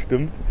Mannschaft nicht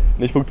stimmt,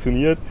 nicht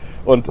funktioniert,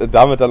 und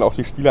damit dann auch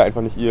die Spieler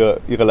einfach nicht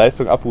ihre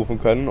Leistung abrufen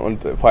können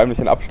und vor allem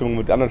nicht in Abstimmung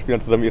mit anderen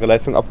Spielern zusammen ihre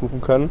Leistung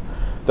abrufen können.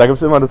 Da gibt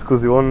es immer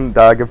Diskussionen,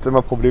 da gibt es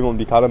immer Probleme um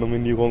die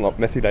Kadernominierung, ob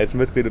Messi da jetzt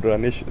mitredet oder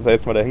nicht, sei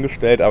jetzt mal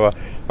dahingestellt, aber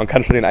man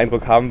kann schon den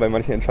Eindruck haben bei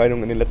manchen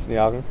Entscheidungen in den letzten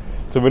Jahren.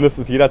 Zumindest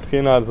ist jeder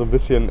Trainer so ein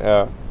bisschen,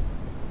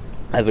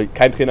 also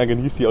kein Trainer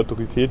genießt die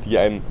Autorität, die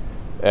ein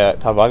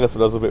Tavares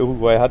oder so bei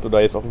Uruguay hat,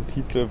 oder jetzt auch einen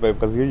Titel bei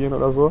Brasilien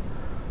oder so.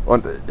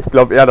 Und ich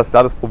glaube eher, dass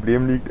da das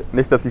Problem liegt,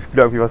 nicht, dass die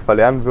Spieler irgendwie was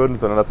verlernen würden,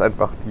 sondern dass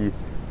einfach die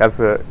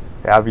ganze,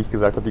 ja, wie ich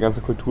gesagt habe, die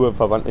ganze Kultur im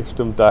Verband nicht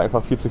stimmt, da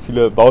einfach viel zu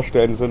viele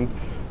Baustellen sind,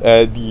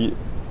 die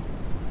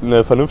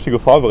eine vernünftige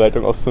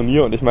Vorbereitung aufs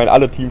Turnier, und ich meine,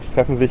 alle Teams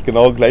treffen sich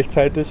genau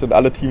gleichzeitig und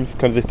alle Teams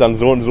können sich dann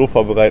so und so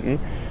vorbereiten,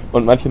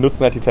 und manche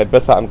nutzen halt die Zeit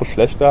besser, andere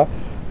schlechter.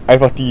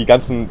 Einfach die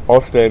ganzen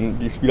Baustellen,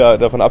 die Spieler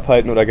davon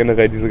abhalten, oder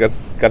generell diese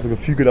ganze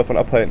Gefüge davon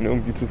abhalten,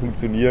 irgendwie zu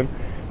funktionieren,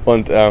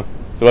 und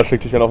sowas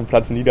schlägt sich dann auf dem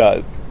Platz nieder.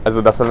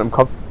 Also dass dann im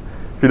Kopf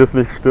vieles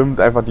nicht stimmt,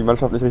 einfach die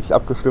Mannschaft nicht richtig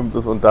abgestimmt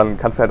ist, und dann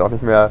kannst du halt auch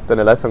nicht mehr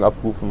deine Leistung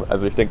abrufen.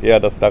 Also ich denke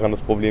eher, dass daran das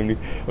Problem liegt.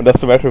 Und das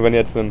zum Beispiel, wenn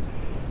jetzt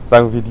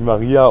sagen wir Di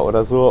Maria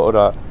oder so,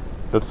 oder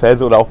Lo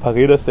Celso oder auch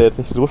Paredes, der jetzt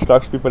nicht so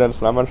stark spielt bei der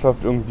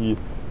Nationalmannschaft, irgendwie,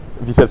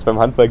 wie es jetzt beim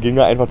Handball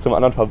ginge, einfach zum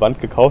anderen Verband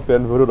gekauft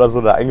werden würde oder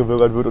so, da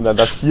eingebürgert wird und dann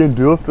da spielen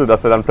dürfte,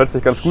 dass er dann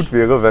plötzlich ganz gut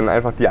wäre, wenn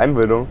einfach die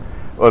Einbildung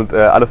und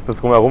alles das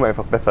drumherum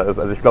einfach besser ist.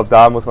 Also ich glaube,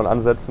 da muss man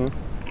ansetzen,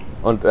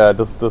 und das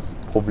ist das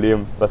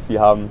Problem, was die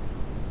haben.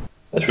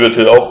 Ich würde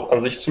Till auch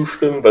an sich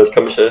zustimmen, weil ich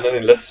kann mich erinnern,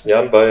 in den letzten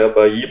Jahren war ja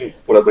bei jedem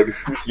oder bei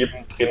gefühlt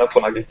jedem Trainer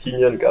von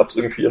Argentinien gab es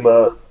irgendwie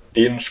immer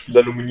den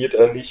Spieler nominiert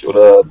er nicht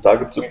oder da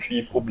gibt es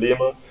irgendwie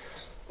Probleme.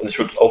 Und ich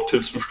würde auch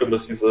Till zustimmen,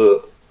 dass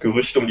diese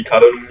Gerüchte um die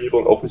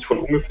Kadernominierung auch nicht von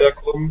ungefähr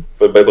kommen,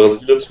 weil bei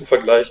Brasilien zum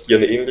Vergleich, die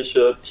eine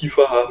ähnliche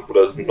Tiefe haben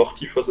oder noch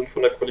tiefer sind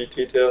von der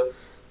Qualität her,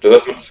 da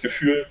hört man das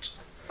Gefühl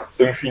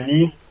irgendwie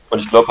nie. Und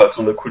ich glaube halt,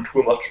 so eine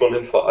Kultur macht schon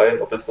den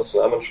Verein, ob jetzt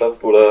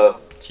Nationalmannschaft oder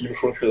Team,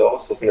 schon viel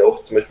aus. Das man ja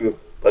auch zum Beispiel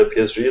bei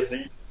PSG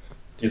sieht,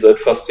 die seit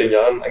fast 10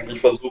 Jahren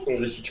eigentlich versuchen,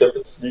 sich die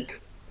Champions League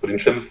oder den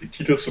Champions League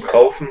Titel zu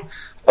kaufen.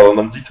 Aber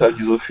man sieht halt,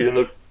 diese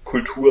fehlende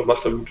Kultur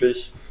macht da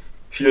wirklich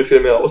viel,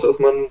 viel mehr aus, als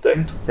man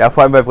denkt. Ja,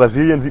 vor allem bei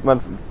Brasilien sieht man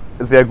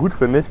es sehr gut,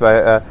 finde ich,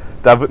 weil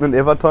da wird ein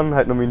Everton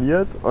halt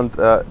nominiert und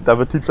da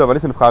wird Tite aber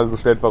nicht in Frage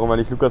gestellt, warum er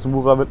nicht Lucas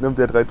Moura mitnimmt,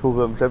 der 3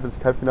 Tore im Champions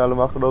League Halbfinale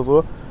macht oder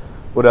so.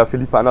 Oder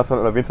Felipe Anderson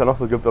oder wen es da noch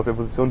so gibt auf der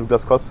Position,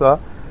 Douglas Costa.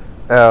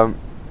 Da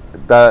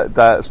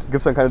gibt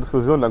es dann keine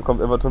Diskussion, dann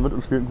kommt Everton mit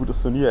und spielt ein gutes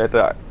Turnier.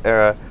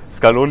 Hätte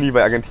Scaloni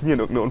bei Argentinien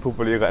irgendeine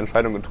unpopuläre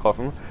Entscheidung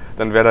getroffen,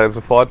 dann wäre da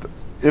sofort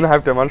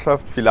innerhalb der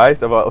Mannschaft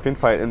vielleicht, aber auf jeden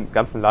Fall im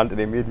ganzen Land, in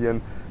den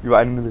Medien, über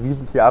ein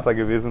Riesentheater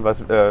gewesen, was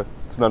zu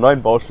einer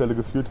neuen Baustelle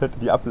geführt hätte,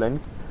 die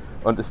ablenkt.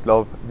 Und ich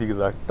glaube, wie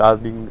gesagt, da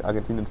liegen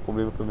Argentiniens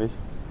Probleme für mich.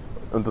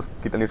 Und das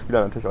geht an den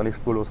Spielern natürlich auch nicht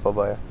spurlos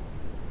vorbei.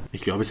 Ich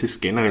glaube, es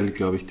ist generell,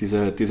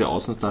 diese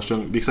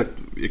Außendarstellung, wie gesagt,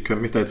 ihr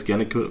könnt mich da jetzt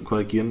gerne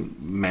korrigieren,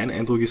 mein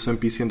Eindruck ist so ein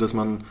bisschen, dass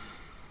man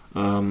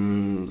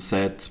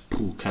seit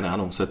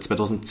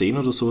 2010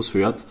 oder sowas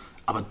hört,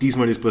 aber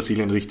diesmal ist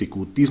Brasilien richtig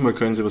gut, diesmal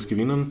können sie was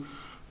gewinnen.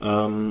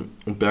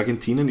 Und bei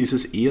Argentinien ist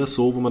es eher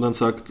so, wo man dann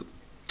sagt,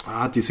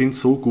 die sind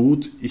so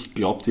gut, ich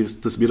glaube,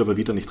 das wird aber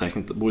wieder nicht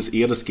reichen, wo es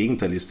eher das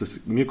Gegenteil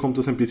ist. Mir kommt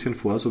das ein bisschen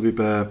vor, so wie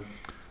bei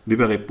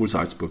Red Bull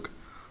Salzburg,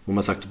 wo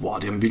man sagt, wow,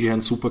 die haben wirklich einen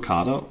super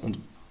Kader und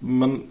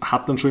man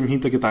hat dann schon im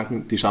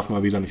Hintergedanken, die schaffen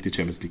wir wieder nicht die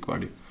Champions League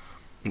Quali.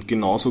 Und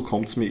genauso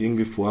kommt es mir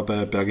irgendwie vor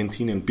bei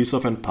Argentinien. Bis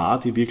auf ein paar,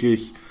 die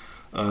wirklich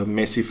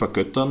Messi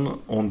vergöttern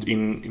und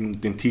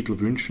ihn den Titel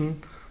wünschen,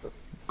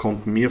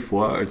 kommt mir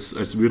vor,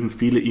 als würden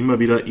viele immer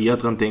wieder eher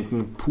dran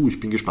denken, ich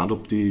bin gespannt,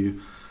 ob die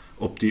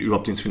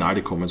überhaupt ins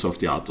Finale kommen, so auf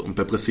die Art. Und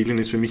bei Brasilien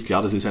ist für mich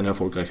klar, das ist eine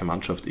erfolgreiche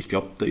Mannschaft. Ich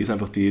glaube, da ist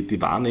einfach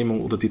die Wahrnehmung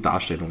oder die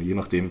Darstellung, je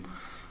nachdem,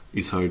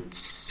 ist halt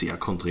sehr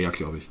konträr,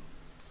 glaube ich.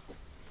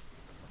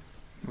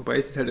 Wobei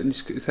es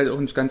ist halt auch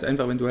nicht ganz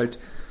einfach, wenn du halt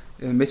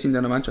Messi in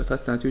deiner Mannschaft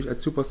hast, der natürlich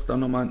als Superstar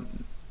nochmal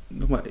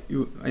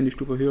eine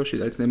Stufe höher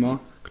steht als Neymar,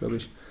 glaube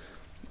ich.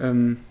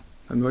 Man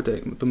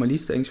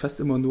liest eigentlich fast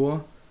immer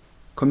nur,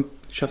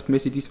 schafft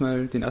Messi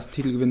diesmal den ersten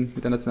Titelgewinn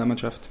mit der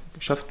Nationalmannschaft,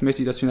 schafft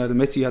Messi das Finale,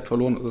 Messi hat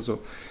verloren oder so.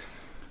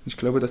 Ich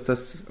glaube, dass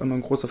das auch noch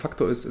ein großer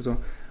Faktor ist. Also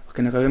auch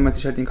generell, wenn man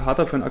sich halt den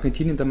Kader von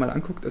Argentinien dann mal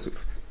anguckt, also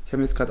ich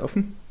habe ihn jetzt gerade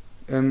offen,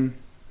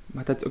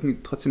 man hat halt irgendwie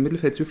trotzdem im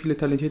Mittelfeld so viele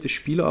talentierte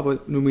Spieler, aber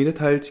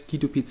nominiert halt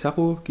Guido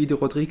Pizarro, Guido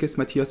Rodriguez,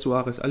 Matías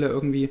Suárez, alle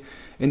irgendwie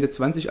Ende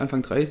 20,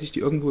 Anfang 30, die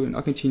irgendwo in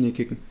Argentinien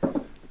kicken.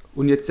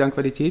 Und jetzt deren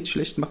Qualität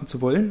schlecht machen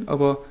zu wollen,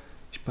 aber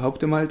ich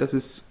behaupte mal, dass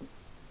es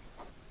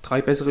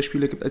 3 bessere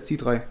Spieler gibt als die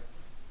 3,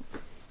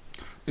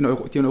 die in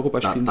Europa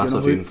spielen,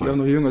 die auch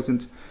noch jünger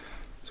sind.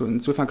 So,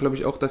 insofern glaube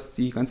ich auch, dass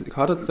die ganze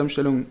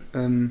Kaderzusammenstellung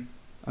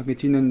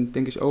Argentinien,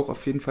 denke ich auch,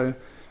 auf jeden Fall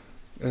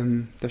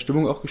der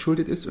Stimmung auch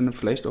geschuldet ist und dann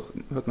vielleicht auch,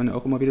 hört man ja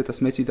auch immer wieder, dass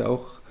Messi da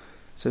auch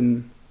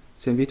sein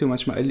Veto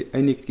manchmal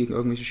einlegt gegen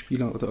irgendwelche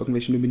Spieler oder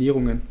irgendwelche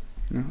Nominierungen.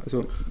 Ja,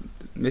 also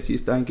Messi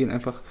ist dahingehend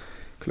einfach,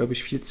 glaube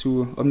ich, viel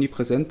zu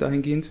omnipräsent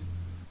dahingehend.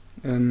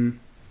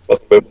 Was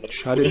man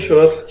bei nicht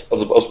hört,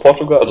 also aus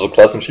Portugal, also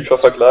klar ist ein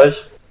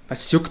FIFA-Vergleich.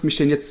 Was juckt mich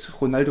denn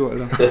jetzt Ronaldo,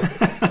 Alter?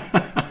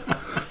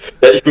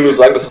 Ja, ich will nur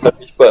sagen, dass es halt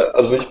nicht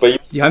bei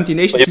jedem... Die haben die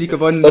Nations League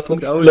gewonnen,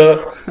 Punkt aus.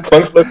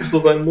 Zwangsläufig so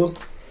sein muss.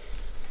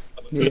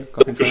 Nee,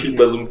 verschieden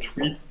bei so einem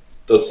Tweet,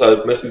 dass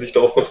halt Messi sich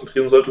darauf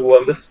konzentrieren sollte, wo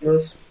er am besten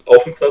ist,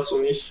 auf dem Platz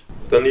und nicht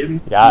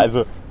daneben. Ja,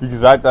 also wie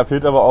gesagt, da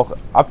fehlt aber auch,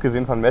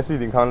 abgesehen von Messi,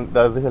 den kann man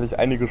da sicherlich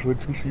einige Schuld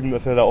zuschieben,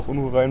 dass er da auch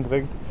Unruhe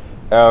reinbringt.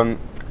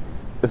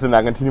 Ist in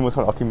Argentinien, muss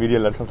man auch die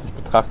Medienlandschaft sich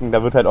betrachten,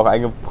 da wird halt auch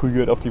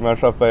eingeprügelt auf die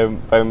Mannschaft,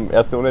 beim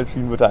ersten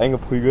Unentschieden wird er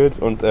eingeprügelt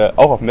und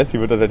auch auf Messi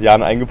wird er seit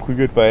Jahren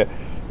eingeprügelt, weil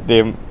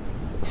dem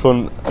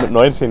schon mit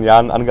 19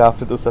 Jahren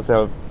angehaftet ist, dass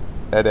er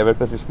der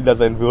weltbeste Spieler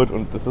sein wird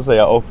und das ist er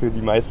ja auch für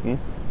die meisten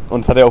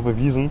und das hat er auch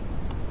bewiesen,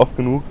 oft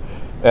genug,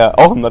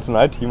 auch im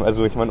Nationalteam,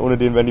 also ich meine, ohne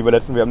den wären die bei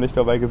letzten WM nicht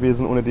dabei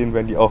gewesen, ohne den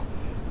wären die auch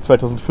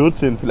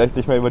 2014 vielleicht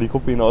nicht mehr über die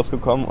Gruppe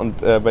hinausgekommen und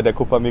bei der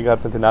Copa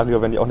America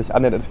Centenario wären die auch nicht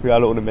annähernd ins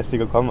Finale ohne Messi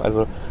gekommen,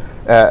 also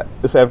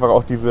ist einfach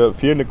auch diese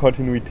fehlende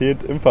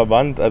Kontinuität im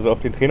Verband, also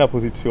auf den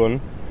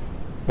Trainerpositionen,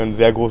 ein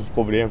sehr großes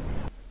Problem.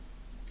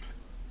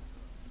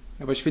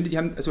 Aber ich finde, die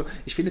haben jetzt auch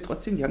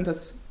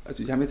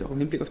im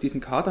Hinblick auf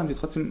diesen Kader, haben die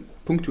trotzdem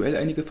punktuell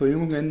einige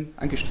Verjüngungen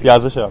angestrebt. Ja,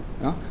 sicher.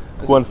 Ja?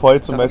 Juan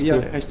Foyth zum Beispiel. Ja,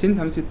 rechts hinten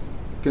haben sie jetzt,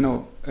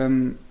 genau.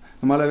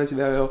 Normalerweise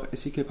wäre ja auch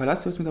Ezequiel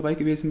Palacios mit dabei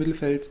gewesen im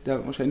Mittelfeld,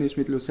 der wahrscheinlich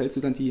mit Lo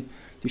Celso dann die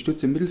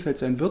Stütze im Mittelfeld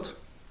sein wird,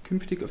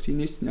 künftig auf die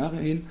nächsten Jahre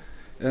hin.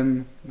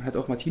 Man hat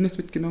auch Martinez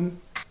mitgenommen,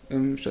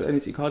 statt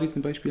eines Icardi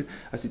zum Beispiel.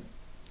 Also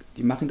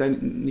die machen da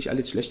nicht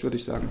alles schlecht, würde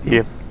ich sagen.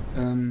 Nee.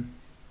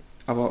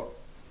 Aber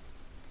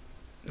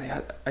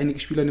naja, einige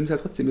Spieler nehmen es ja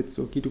trotzdem mit,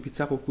 so Guido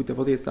Pizarro, gut, der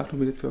wurde jetzt auch noch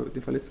mit für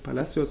den verletzten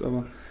Palacios,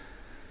 aber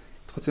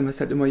trotzdem hast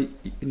du halt immer in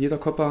jeder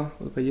Copa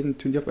oder bei jedem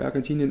Turnier bei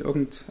Argentinien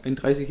irgendeinen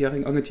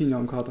 30-jährigen Argentinier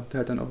im Kader, der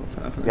halt dann auch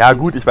von Anfang an Ja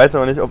spielt. gut, ich weiß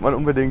aber nicht, ob man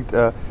unbedingt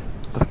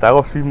das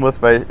darauf schieben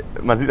muss, weil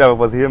man sieht aber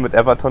Brasilien mit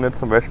Everton jetzt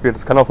zum Beispiel,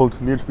 das kann auch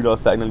funktionieren, Spieler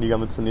aus der eigenen Liga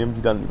mitzunehmen,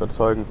 die dann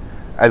überzeugen.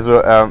 Also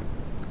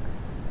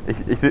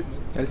ich sehe...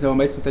 Ja, das sind aber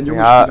meistens dann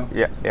junge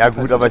Spieler. Ja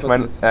gut, aber ich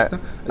meine,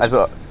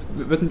 also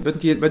würden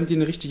die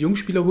einen richtig jungen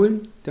Spieler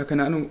holen, der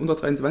keine Ahnung unter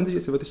 23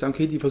 ist, dann würde ich sagen,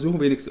 okay, die versuchen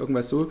wenigstens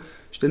irgendwas so,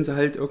 stellen sie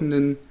halt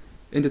irgendeinen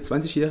Ende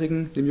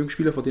 20-Jährigen, dem jungen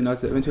Spieler vor die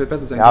Nase, eventuell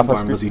besser sein kann. Vor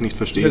allem, was ich nicht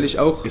verstehe, natürlich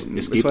auch,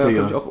 es gibt war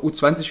ja auch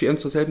U20 WM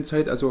zur selben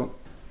Zeit, also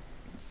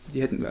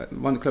die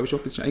waren glaube ich auch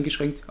ein bisschen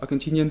eingeschränkt,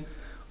 Argentinien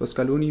oder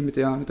Scaloni mit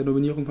der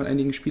Nominierung von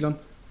einigen Spielern,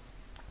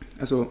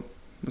 also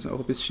muss man auch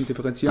ein bisschen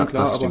differenzieren,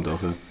 klar. Das stimmt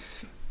auch, ja.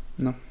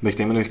 Na. Ich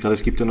denke mir nämlich gerade,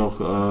 es gibt ja noch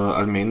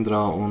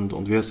Almendra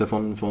und wie heißt der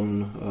von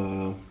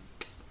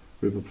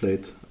River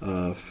Plate?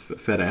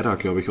 Ferreira,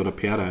 glaube ich, oder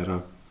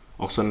Pereira,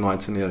 auch so ein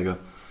 19-Jähriger,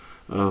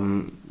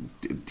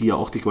 die ja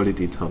auch die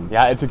Qualität haben.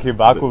 Ja, LTK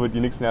Baku wird die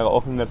nächsten Jahre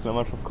auch in die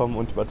Nationalmannschaft kommen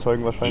und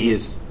überzeugen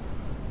wahrscheinlich.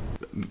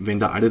 Wenn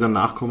da alle dann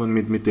nachkommen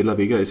mit De La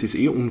Vega, es ist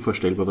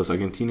unvorstellbar, was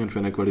Argentinien für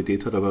eine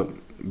Qualität hat, aber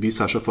wie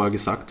Sascha vorher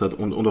gesagt hat,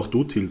 und auch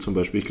du, Till, zum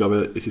Beispiel, ich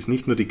glaube, es ist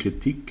nicht nur die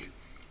Kritik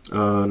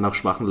nach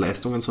schwachen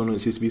Leistungen, sondern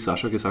es ist, wie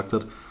Sascha gesagt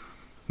hat,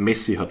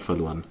 Messi hat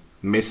verloren,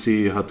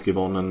 Messi hat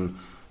gewonnen,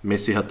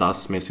 Messi hat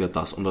das.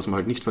 Und was man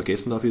halt nicht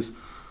vergessen darf ist,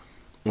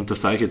 und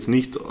das sage ich jetzt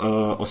nicht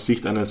aus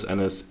Sicht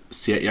eines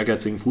sehr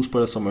ehrgeizigen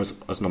Fußballers, sondern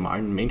als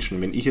normalen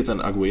Menschen. Wenn ich jetzt ein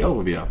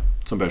Aguero wäre,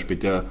 zum Beispiel,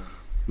 der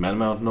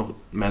meiner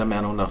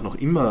Meinung nach noch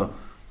immer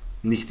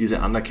nicht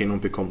diese Anerkennung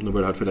bekommt, nur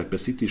weil er halt vielleicht bei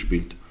City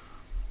spielt,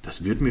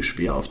 das würde mir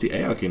schwer auf die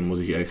Eier gehen, muss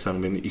ich ehrlich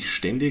sagen. Wenn ich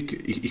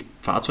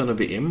fahre zu einer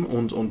WM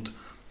und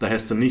da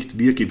heißt es dann nicht,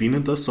 wir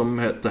gewinnen das,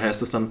 sondern da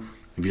heißt es dann,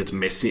 wird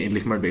Messi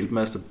endlich mal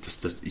Weltmeister.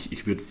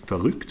 Ich würde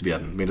verrückt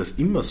werden, wenn das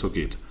immer so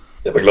geht.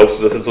 Ja, aber glaubst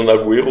du, dass jetzt so ein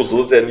Aguero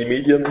so sehr in die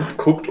Medien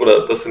guckt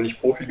oder dass er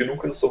nicht Profi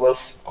genug ist,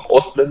 sowas auch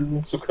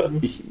ausblenden zu können?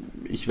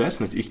 Ich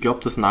weiß nicht. Ich glaube,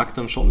 das nagt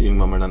dann schon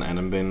irgendwann mal an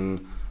einem,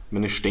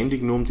 wenn es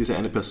ständig nur um diese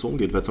eine Person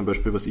geht. Weil zum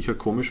Beispiel, was ich halt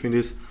komisch finde,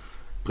 ist,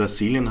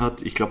 Brasilien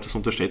hat, ich glaube, das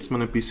unterschätzt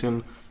man ein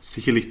bisschen,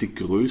 sicherlich die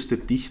größte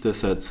Dichte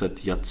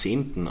seit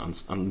Jahrzehnten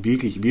an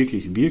wirklich,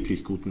 wirklich,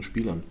 wirklich guten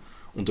Spielern.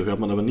 Und da hört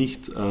man aber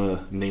nicht,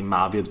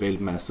 Neymar wird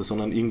Weltmeister,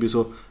 sondern irgendwie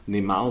so,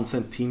 Neymar und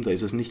sein Team, da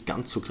ist es nicht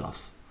ganz so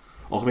krass.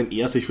 Auch wenn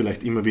er sich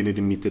vielleicht immer wieder in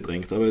die Mitte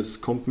drängt. Aber es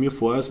kommt mir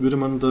vor, als würde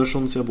man da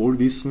schon sehr wohl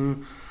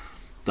wissen,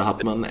 da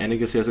hat man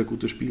einige sehr, sehr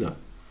gute Spieler.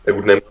 Ja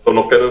gut, Neymar hat auch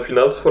noch keine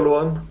Finals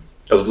verloren.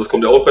 Also das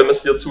kommt ja auch bei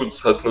Messi dazu. Das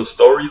ist halt eine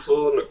Story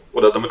so,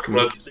 oder damit kann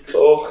man halt Tricks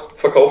auch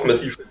verkaufen.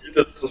 Messi verliert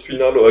jetzt das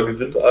Finale oder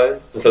gewinnt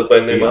eins. Das ist halt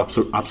bei Neymar.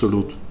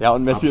 Absolut. Ja,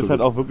 und Messi ist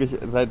halt auch wirklich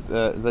seit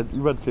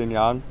über 10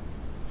 Jahren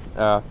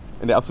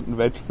in der absoluten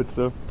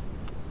Weltspitze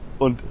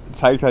und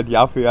zeigt halt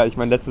Jahr für Jahr, ich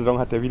meine, letzte Saison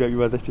hat er wieder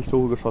über 60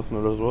 Tore geschossen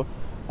oder so.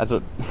 Also,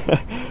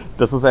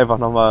 das ist einfach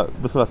nochmal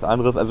ein bisschen was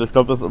anderes. Also, ich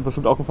glaube, das ist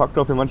bestimmt auch ein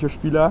Faktor für manche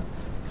Spieler.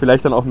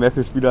 Vielleicht dann auch mehr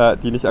für Spieler,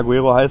 die nicht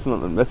Aguero heißen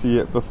und mit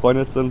Messi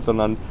befreundet sind,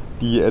 sondern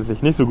die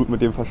sich nicht so gut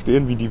mit dem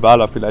verstehen, wie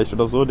Dybala vielleicht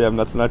oder so, der im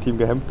Nationalteam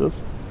gehemmt ist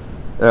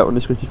und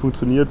nicht richtig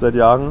funktioniert seit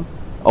Jahren.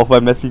 Auch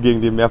weil Messi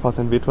gegen den mehrfach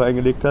sein Veto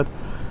eingelegt hat.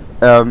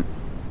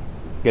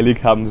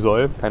 Gelegt haben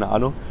soll, keine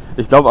Ahnung.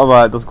 Ich glaube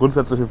aber, das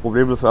grundsätzliche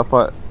Problem, das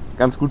war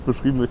ganz gut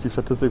beschrieben durch die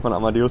Statistik von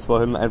Amadeus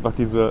vorhin, einfach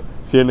diese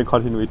fehlende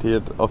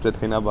Kontinuität auf der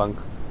Trainerbank.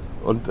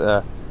 Und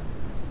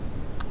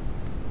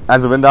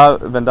also wenn da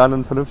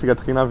ein vernünftiger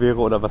Trainer wäre,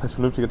 oder was heißt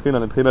vernünftiger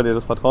Trainer, ein Trainer, der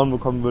das Vertrauen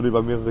bekommen würde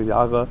über mehrere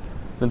Jahre,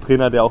 ein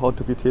Trainer, der auch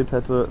Autorität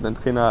hätte, ein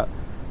Trainer,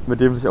 mit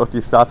dem sich auch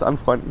die Stars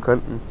anfreunden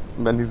könnten.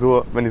 Und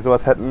wenn die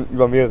sowas hätten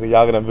über mehrere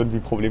Jahre, dann würden die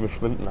Probleme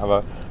schwinden.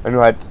 Aber wenn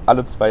du halt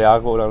alle 2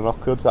 Jahre oder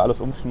noch kürzer alles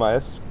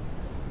umschmeißt,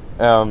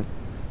 dann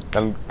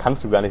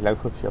kannst du gar nicht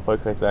langfristig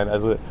erfolgreich sein.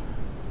 Also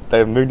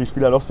da mögen die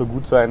Spieler noch so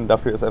gut sein,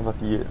 dafür ist einfach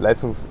die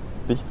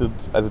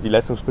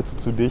Leistungsspitze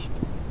zu dicht.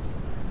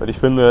 Und ich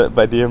finde,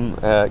 bei dem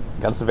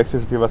ganzen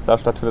Wechselspiel, was da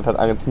stattfindet, hat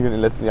Argentinien in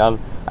den letzten Jahren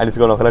eigentlich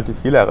sogar noch relativ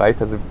viel erreicht.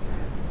 Also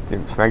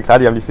ich meine, klar,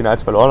 die haben die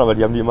Finals verloren, aber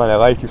die haben die immer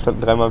erreicht. Die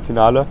standen 3-mal im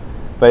Finale.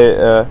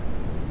 Bei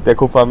der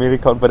Copa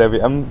America und bei der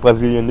WM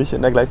Brasilien nicht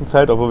in der gleichen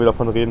Zeit, obwohl wir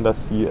davon reden, dass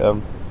sie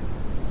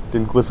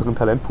den größeren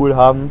Talentpool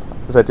haben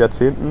seit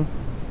Jahrzehnten.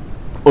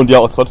 Und ja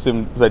auch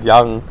trotzdem seit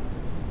Jahren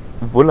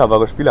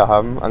wunderbare Spieler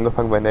haben,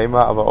 angefangen bei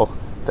Neymar, aber auch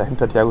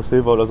dahinter Thiago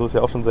Silva oder so ist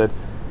ja auch schon seit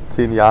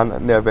 10 Jahren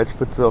an der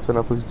Weltspitze auf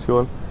seiner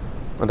Position.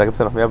 Und da gibt es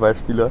ja noch mehr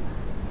Beispiele.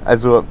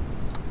 Also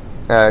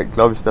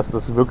glaube ich, dass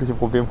das wirkliche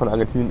Problem von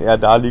Argentinien eher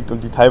da liegt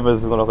und die teilweise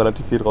sogar noch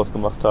relativ viel draus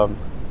gemacht haben.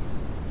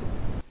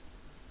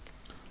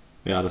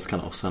 Ja, das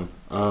kann auch sein.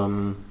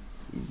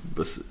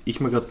 Was ich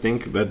mir gerade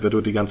denke, weil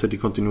du die ganze Zeit die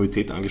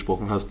Kontinuität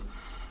angesprochen hast,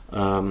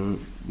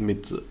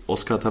 mit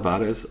Oscar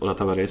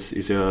Tavares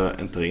ist ja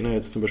ein Trainer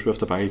jetzt zum Beispiel auf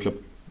der Bank,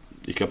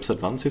 ich glaube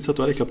seit wann sitzt er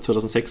dort? Ich glaube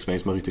 2006, wenn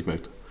ich es mal richtig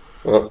merke.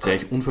 Ja. Das ist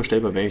eigentlich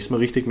unvorstellbar. Wenn ich es mal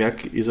richtig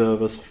merke, ist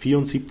er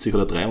 74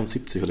 oder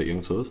 73 oder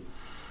irgend sowas.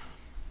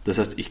 Das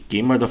heißt, ich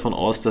gehe mal davon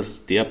aus,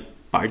 dass der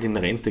bald in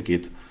Rente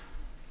geht.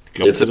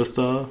 Glaubt ihr, dass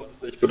da...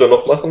 Ich würde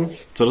noch machen.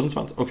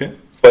 2020, okay.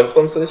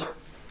 22.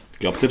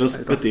 Glaubt ihr,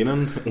 dass bei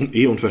denen...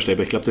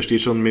 unvorstellbar, ich glaube, der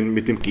steht schon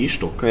mit dem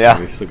Gehstock, ja.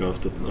 Ich, sogar auf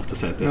der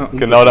Seite. Ja.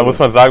 Genau, da muss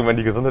man sagen, wenn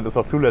die Gesundheit es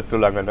auch zulässt so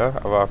lange, ne?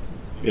 Aber...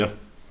 Ja.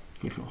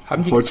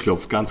 Haben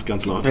Holzklopf, ganz,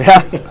 ganz laut.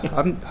 Ja.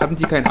 haben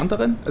die keinen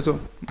anderen? Also,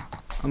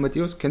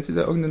 Amadeus, kennst du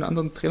da irgendeinen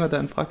anderen Trainer, der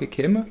in Frage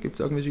käme? Gibt es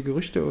irgendwelche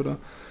Gerüchte, oder...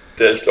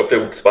 Ich glaube,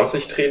 der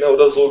U20-Trainer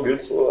oder so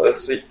gilt so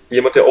als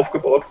jemand, der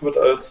aufgebaut wird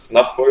als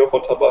Nachfolger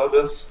von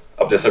Tavares.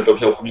 Aber der ist halt, glaube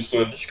ich, auch nicht so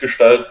eine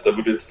Lichtgestalt. Da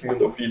würde jetzt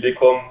niemand auf die Idee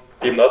kommen,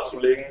 dem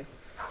nahezulegen,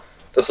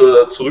 dass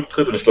er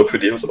zurücktritt. Und ich glaube, für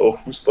den ist auch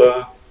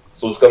Fußball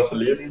so das ganze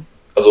Leben.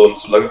 Also, und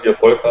solange sie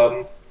Erfolg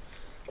haben.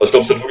 Also, ich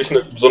glaube, es ist halt wirklich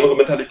eine besondere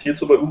Mentalität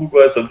so bei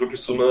Uruguay. Es ist halt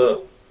wirklich so eine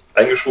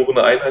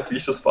eingeschworene Einheit, wie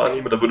ich das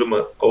wahrnehme. Da würde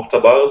man auch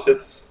Tavares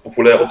jetzt,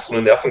 obwohl er auch so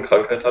eine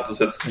Nervenkrankheit hat, ist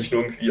jetzt nicht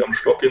nur irgendwie am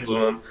Stock gehen,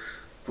 sondern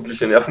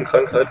wirkliche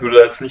Nervenkrankheit, würde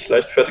er jetzt nicht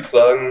leichtfertig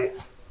sagen,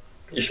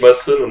 ich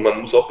schmeiß hin. Und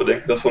man muss auch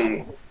bedenken, dass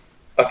vom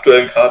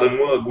aktuellen Kader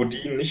nur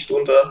Godin nicht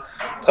unter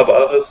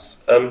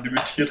Tavares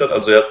debütiert hat.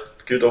 Also er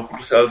gilt auch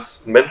wirklich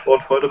als Mentor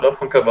und Förderer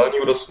von Cavani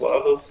oder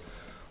Suarez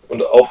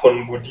und auch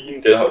von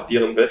Godin, der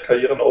deren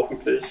Weltkarrieren auch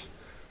wirklich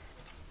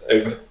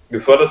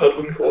gefördert hat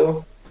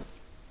irgendwo.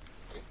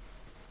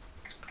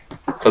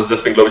 Also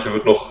deswegen glaube ich, er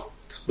wird noch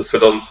bis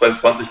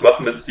 2022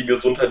 machen, wenn es die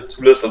Gesundheit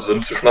zulässt. Also da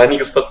müsste schon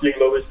einiges passieren,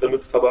 glaube ich,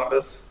 damit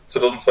Tavares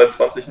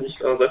 2022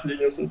 nicht an der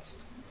Seitenlinie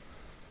sitzt.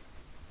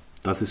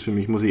 Das ist für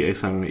mich, muss ich ehrlich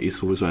sagen,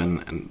 sowieso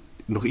ein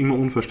noch immer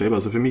unvorstellbar.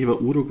 Also für mich war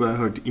Uruguay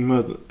halt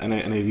immer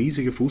eine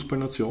riesige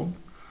Fußballnation.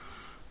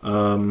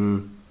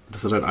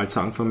 Das hat halt alles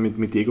angefangen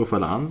mit Diego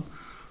Forlán.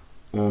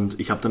 Und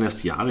ich habe dann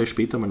erst Jahre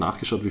später mal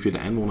nachgeschaut, wie viele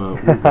Einwohner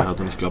Uruguay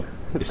hat. Und ich glaube,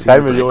 es sind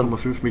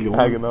 3,5 Millionen.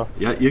 Ja, genau.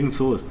 Ja, irgend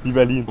sowas. Wie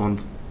Berlin.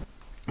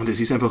 Und es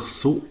ist einfach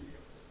so...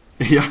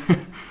 Ja,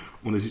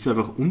 und es ist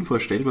einfach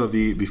unvorstellbar,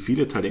 wie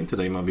viele Talente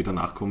da immer wieder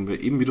nachkommen.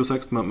 Weil eben, wie du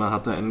sagst, man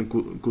hatte einen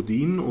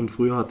Godin und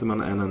früher hatte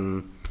man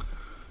einen...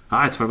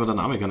 jetzt fällt mir der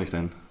Name gar nicht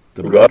ein.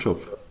 Der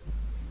Blutschopf.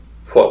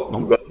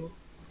 Lugano.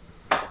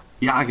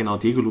 Ja, genau,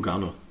 Diego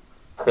Lugano.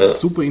 Ja.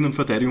 Super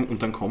Innenverteidigung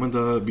und dann kommen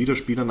da wieder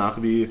Spieler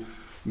nach wie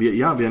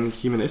ein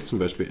Jimenez zum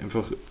Beispiel.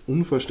 Einfach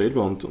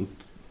unvorstellbar und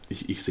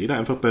ich sehe da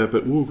einfach bei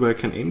Uruguay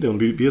kein Ende. Und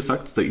wie ihr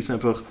sagt, da ist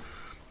einfach,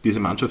 diese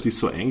Mannschaft ist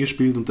so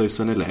eingespielt und da ist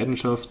so eine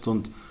Leidenschaft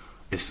und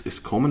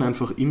es kommen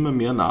einfach immer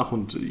mehr nach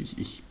und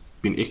ich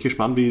bin echt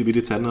gespannt, wie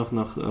die Zeit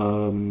nach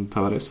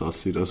Tavares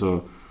aussieht.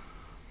 Also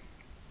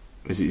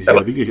es ist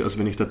ja wirklich, also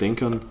wenn ich da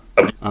denke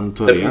an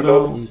Torreira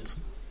und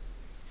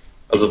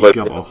also ich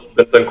glaube auch.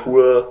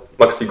 Bentancur,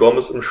 Maxi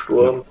Gomez im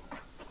Sturm. Ja.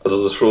 Also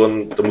das ist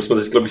schon, da muss man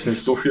sich, glaube ich,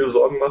 nicht so viel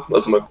Sorgen machen.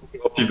 Also mal gucken,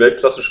 ob die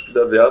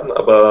Weltklasse-Spieler werden,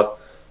 aber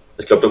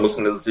ich glaube, da muss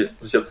man sich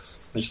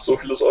jetzt nicht so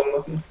viele Sorgen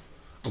machen.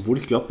 Obwohl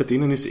ich glaube, bei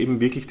denen ist eben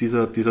wirklich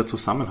dieser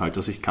Zusammenhalt.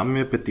 Also ich kann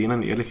mir bei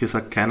denen ehrlich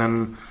gesagt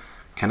keinen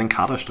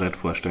Kaderstreit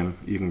vorstellen,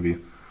 irgendwie.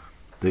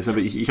 Da ist aber,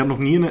 ich habe noch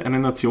nie eine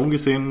Nation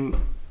gesehen,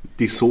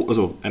 die so,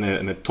 also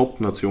eine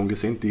Top-Nation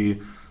gesehen,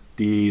 die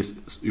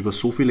über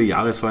so viele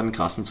Jahre so einen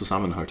krassen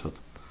Zusammenhalt hat.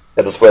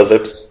 Ja, das war ja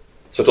selbst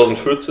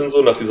 2014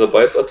 so, nach dieser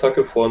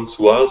Beißattacke von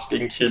Suarez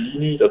gegen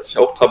Chiellini, da hat sich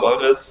auch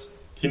Tavares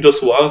hinter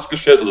Suarez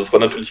gestellt. Also es war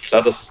natürlich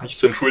klar, dass es nicht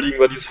zu entschuldigen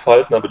war, dieses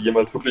Verhalten, aber die haben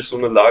halt wirklich so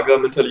eine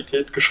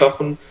Lagermentalität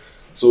geschaffen,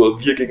 so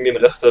wir gegen den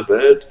Rest der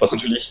Welt, was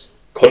natürlich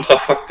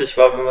kontrafaktisch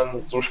war, wenn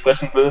man so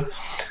sprechen will.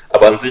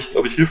 Aber an sich,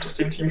 glaube ich, hilft es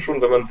dem Team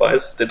schon, wenn man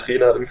weiß, der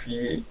Trainer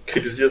irgendwie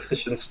kritisiert jetzt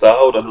nicht den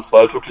Star oder das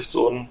war halt wirklich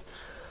so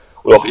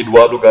oder auch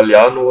Eduardo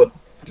Galeano,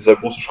 dieser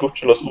große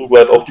Schriftsteller aus Uruguay,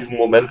 hat auch diesen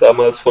Moment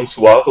damals von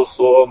Suarez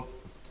so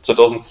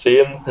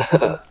 2010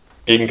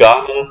 gegen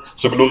Ghana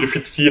so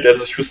glorifiziert, er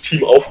hat sich fürs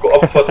Team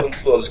aufgeopfert und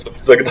so. Also ich glaube,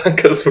 dieser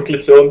Gedanke ist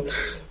wirklich schon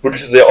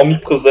wirklich sehr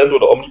omnipräsent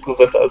oder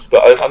omnipräsenter als bei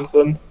allen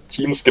anderen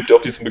Teams. Es gibt ja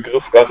auch diesen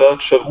Begriff Garra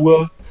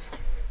Charrua,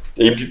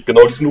 der eben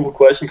genau diesen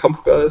uruguayischen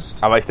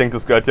Kampfgeist. Aber ich denke,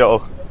 das gehört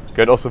auch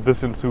so ein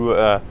bisschen zu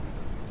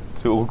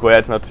Uruguay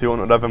als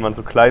Nation, oder? Wenn man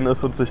so klein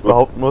ist und sich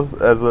behaupten muss,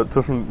 also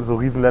zwischen so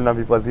Riesenländern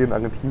wie Brasilien,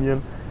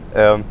 Argentinien,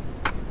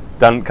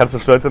 dann kannst du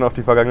stolz sein auf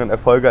die vergangenen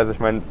Erfolge. Also ich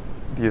meine,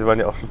 die waren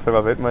ja auch schon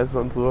zweimal Weltmeister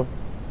und so.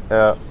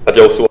 Hat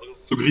ja auch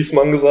Suarez zu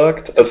Griezmann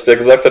gesagt, als der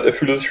gesagt hat, er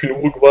fühle sich wie ein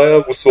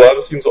Uruguayer, wo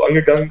Suarez ihn so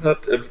angegangen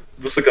hat. Er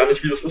wüsste gar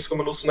nicht, wie das ist, wenn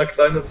man aus so einer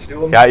kleinen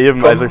Nation Ja,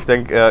 eben. kommt. Also ich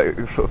denke,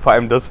 vor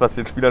allem das, was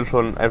den Spielern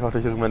schon einfach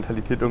durch ihre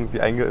Mentalität irgendwie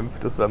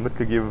eingeimpft ist oder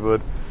mitgegeben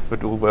wird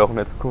Uruguay auch in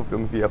der Zukunft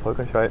irgendwie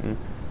erfolgreich halten.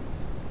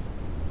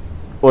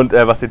 Und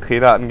was den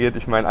Trainer angeht,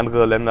 ich meine,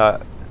 andere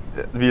Länder,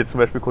 wie jetzt zum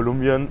Beispiel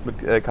Kolumbien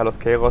mit Carlos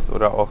Queiroz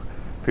oder auch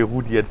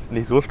Peru, die jetzt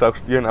nicht so stark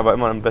spielen, aber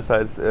immer noch besser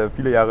als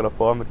viele Jahre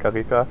davor mit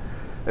Gareca,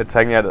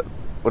 zeigen ja,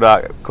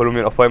 oder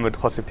Kolumbien auch vorher mit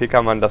José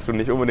Pekerman, dass du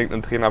nicht unbedingt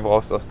einen Trainer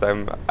brauchst aus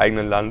deinem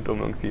eigenen Land, um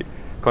irgendwie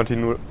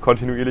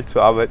kontinuierlich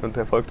zu arbeiten und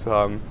Erfolg zu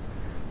haben.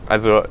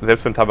 Also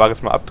selbst wenn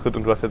Tavares mal abtritt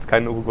und du hast jetzt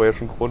keinen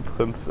uruguayischen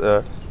Kronprinz,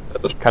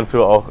 kannst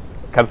du auch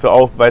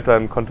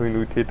weiterhin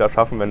Kontinuität da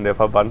schaffen, wenn der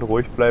Verband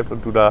ruhig bleibt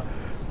und du da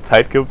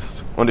Zeit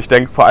gibst. Und ich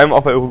denke, vor allem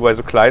auch weil Uruguay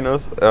so klein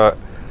ist,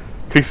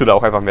 kriegst du da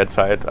auch einfach mehr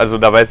Zeit. Also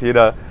da weiß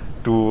jeder,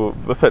 du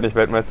wirst halt nicht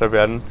Weltmeister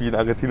werden, wie in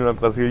Argentinien oder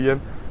Brasilien.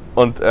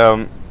 Und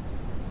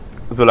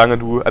solange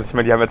du, also ich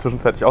meine, die haben ja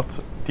zwischenzeitlich auch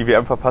die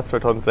WM verpasst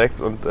 2006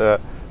 und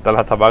dann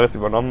hat Tavares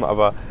übernommen,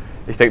 aber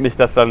ich denke nicht,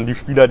 dass dann die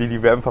Spieler, die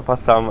die WM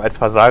verpasst haben, als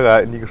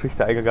Versager in die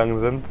Geschichte eingegangen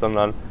sind,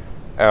 sondern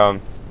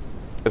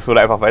es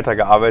wurde einfach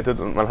weitergearbeitet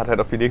und man hat halt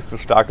auf die nächste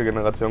starke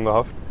Generation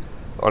gehofft.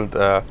 Und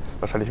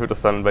wahrscheinlich wird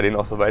es dann bei denen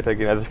auch so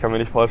weitergehen. Also ich kann mir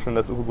nicht vorstellen,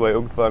 dass Uruguay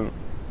irgendwann,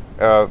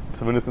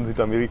 zumindest in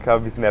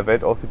Südamerika, wie es in der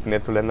Welt aussieht, wenn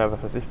jetzt so Länder,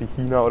 was weiß ich, wie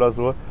China oder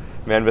so,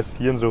 mehr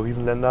investieren, so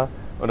Riesenländer,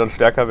 und dann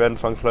stärker werden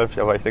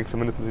zwangsläufig. Aber ich denke,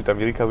 zumindest in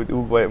Südamerika wird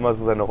Uruguay immer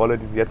so seine Rolle,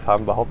 die sie jetzt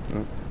haben,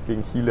 behaupten,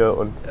 gegen Chile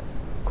und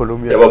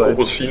Kolumbien. Ja, aber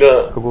apropos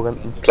China,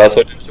 Konkurrenten. klar ist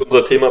heute nicht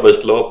unser Thema, aber ich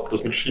glaube,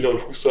 das mit China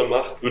und Fußball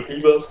macht, wird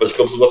nie was, weil ich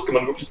glaube, sowas kann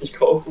man wirklich nicht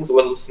kaufen.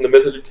 Sowas ist eine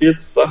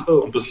Mentalitätssache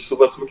und bis sich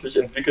sowas wirklich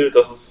entwickelt,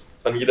 dass es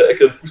an jeder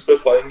Ecke einen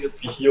Fußballverein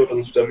gibt, wie hier oder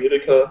in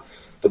Südamerika,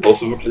 da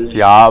brauchst du wirklich,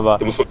 Ja, aber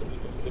da muss man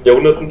in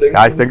Jahrhunderten denken.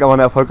 ja, ich denke aber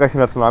eine erfolgreiche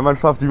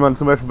Nationalmannschaft, wie man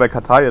zum Beispiel bei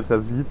Katar jetzt ja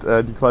sieht,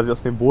 die quasi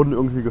aus dem Boden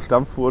irgendwie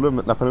gestampft wurde,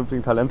 mit einer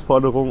vernünftigen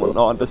Talentforderung und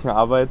einer ordentlichen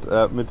Arbeit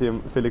mit dem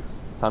Felix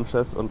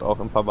Sanchez und auch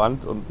im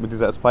Verband und mit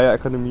dieser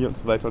Aspire-Akademie und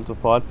so weiter und so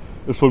fort,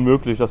 ist schon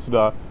möglich, dass du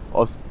da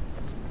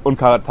und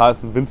Katar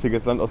ist ein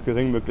winziges Land aus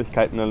geringen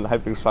Möglichkeiten, eine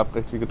halbwegs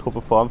schlagkräftige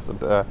Truppe formst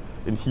und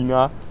in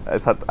China,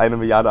 es hat 1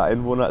 Milliarde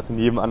Einwohner, ist in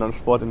jedem anderen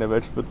Sport in der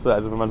Weltspitze,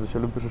 also wenn man sich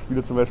Olympische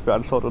Spiele zum Beispiel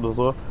anschaut oder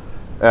so,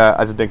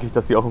 also denke ich,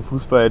 dass sie auch im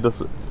Fußball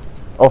das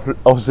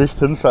auf Sicht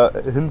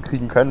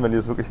hinkriegen können, wenn die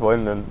es wirklich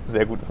wollen, ein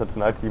sehr gutes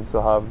Nationalteam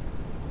zu haben.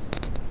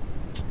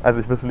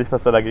 Also ich wüsste nicht,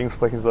 was da dagegen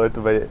sprechen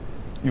sollte, weil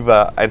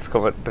über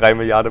 1,3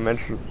 Milliarden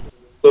Menschen.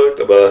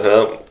 Aber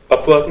ja,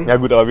 abwarten. Ja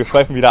gut, aber wir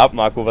schweifen wieder ab,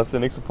 Marco. Was ist der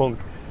nächste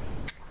Punkt?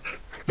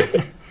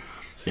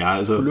 Ja,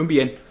 also...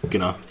 Kolumbien.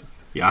 Genau.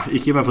 Ja,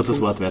 ich gebe einfach das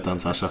Wort weiter an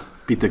Sascha.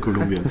 Bitte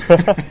Kolumbien.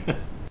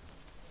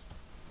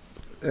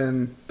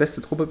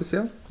 Beste Truppe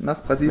bisher,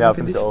 nach Brasilien, Ja,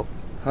 finde ich. auch.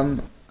 Haben,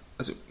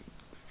 also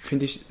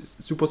finde ich,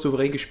 super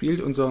souverän gespielt.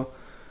 Unser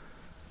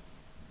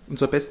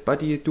Best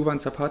Buddy Duvan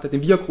Zapata,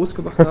 den wir groß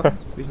gemacht haben,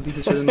 wie ich an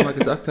dieser Stelle nochmal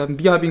gesagt haben.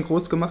 Wir haben ihn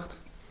groß gemacht.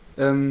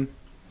 Schon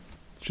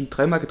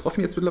 3-mal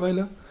getroffen jetzt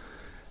mittlerweile.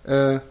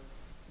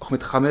 Auch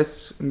mit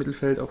James im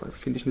Mittelfeld, auch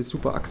finde ich eine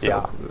super Achse.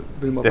 Ja. Auch,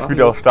 Wilmer Der spielt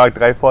ja auch stark,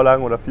 3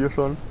 Vorlagen oder 4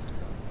 schon.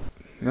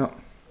 Ja,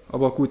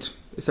 aber gut,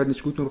 ist halt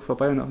nicht gut genug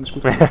vorbei und auch nicht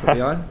gut genug für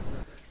Real.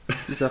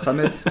 Dieser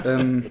James,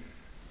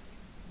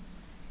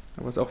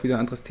 aber ist auch wieder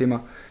ein anderes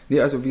Thema.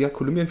 Nee, also wie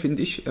Kolumbien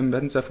finde ich, wir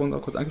hatten es ja vorhin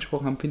auch kurz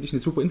angesprochen haben, finde ich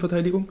eine super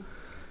Innenverteidigung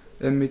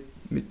mit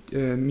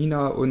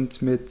Mina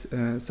und mit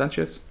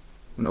Sanchez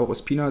und auch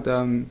Ospina, der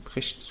ein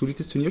recht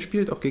solides Turnier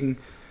spielt, auch gegen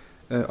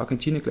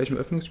Argentinien gleich im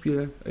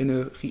Öffnungsspiel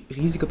eine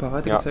riesige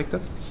Parade gezeigt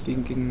hat.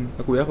 Gegen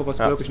Aguero war es,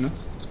 glaube ich, ne?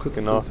 Das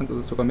kürzeste Genau. Distanz,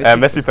 oder sogar Messi.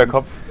 Messi per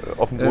Kopf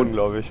auf dem Boden,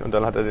 glaube ich, und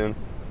dann hat er den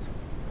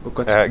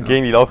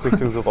gegen die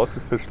Laufrichtung so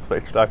rausgefischt, das war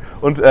echt stark.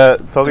 Und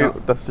sorry,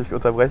 dass ich dich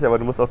unterbreche, aber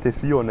du musst auch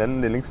Tessio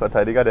nennen, den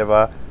Linksverteidiger, der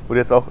wurde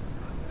jetzt auch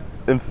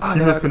ins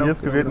Team des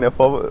Turniers gewählt in der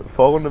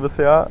Vorrunde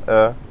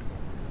bisher.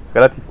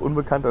 Relativ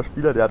unbekannter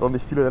Spieler, der hat auch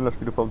nicht viele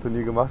Länderspiele vom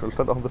Turnier gemacht und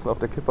stand auch ein bisschen auf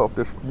der Kippe, ob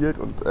der spielt,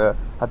 und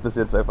hat bis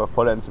jetzt einfach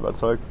vollends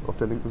überzeugt auf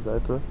der linken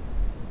Seite.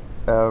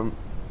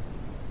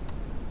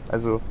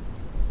 Also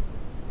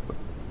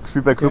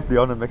spielt bei Club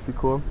Leon in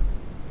Mexiko.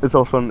 Ist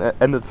auch schon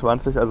Ende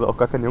 20, also auch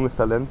gar kein junges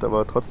Talent,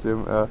 aber trotzdem.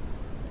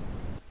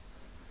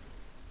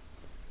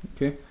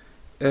 Okay.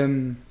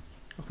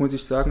 Auch muss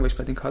ich sagen, weil ich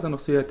gerade den Kader noch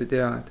sehe,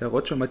 der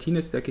Roger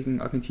Martinez, der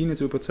gegen Argentinien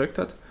so überzeugt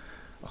hat,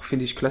 auch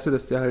finde ich klasse,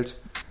 dass der halt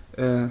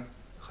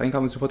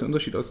reinkam und sofort den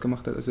Unterschied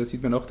ausgemacht hat. Also da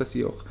sieht man auch, dass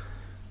sie auch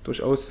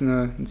durchaus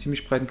einen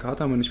ziemlich breiten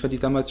Kader haben, und ich fand die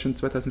damals schon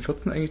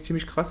 2014 eigentlich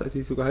ziemlich krass, als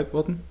sie so gehypt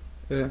wurden,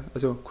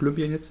 also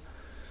Kolumbien jetzt.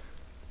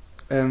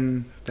 Da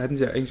hatten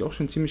sie ja eigentlich auch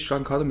schon einen ziemlich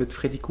starken Kader mit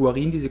Freddy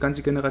Guarín, diese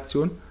ganze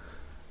Generation,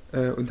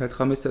 und halt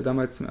Rames, der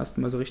damals zum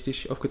ersten Mal so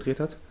richtig aufgedreht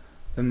hat.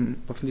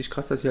 Aber finde ich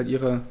krass, dass sie halt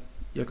ihre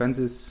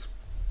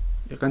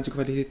ganze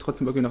Qualität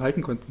trotzdem irgendwie noch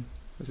halten konnten.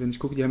 Also wenn ich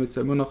gucke, die haben jetzt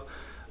ja immer noch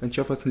einen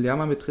Jefferson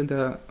Lerma mit drin,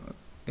 der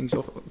eigentlich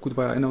auch, gut,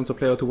 war ja einer unserer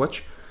Player to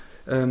watch.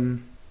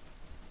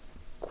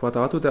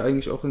 Quadrado, der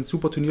eigentlich auch ein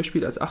super Turnier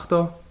spielt als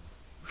Achter,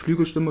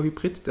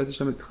 Flügelstürmer-Hybrid, der sich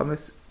damit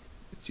Rames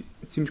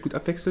ziemlich gut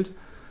abwechselt.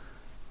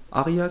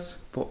 Arias,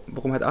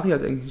 warum hat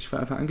Arias eigentlich nicht von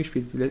Anfang an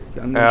gespielt, die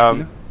anderen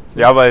Spiele?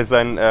 Ja, weil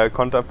sein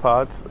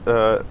Konterpart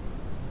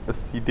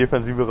ist die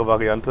defensivere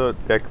Variante,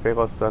 der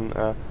Queiroz dann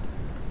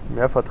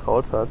mehr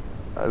vertraut hat.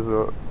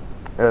 Also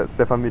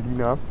Stefan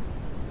Medina.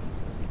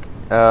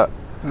 Der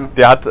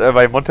hat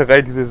bei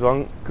Monterrey die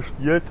Saison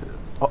gespielt,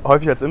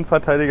 häufig als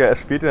Innenverteidiger, er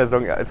spielt in der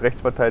Saison als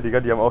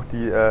Rechtsverteidiger. Die haben auch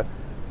die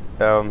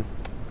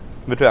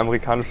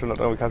mittelamerikanische und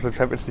nordamerikanische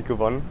Champions League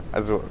gewonnen,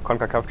 also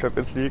CONCACAF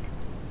Champions League.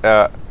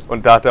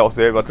 Und da hat er auch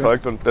sehr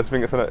überzeugt, und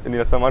deswegen ist er in die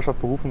Nationalmannschaft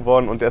berufen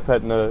worden, und er ist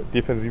halt eine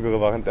defensivere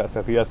Variante als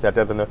Arias.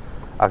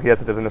 Arias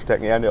hat ja seine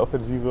Stärken eher in der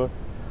Offensive,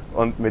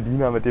 und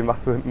Medina, mit dem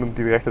machst du hinten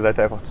die rechte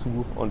Seite einfach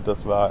zu, und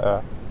das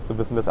war so ein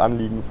bisschen das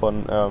Anliegen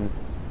von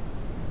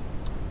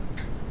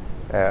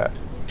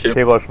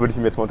Queiroz, würde ich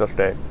ihm jetzt mal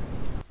unterstellen.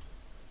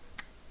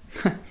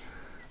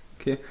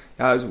 Okay,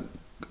 ja, also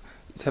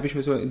das habe ich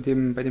mir so bei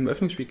dem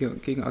Eröffnungsspiel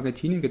gegen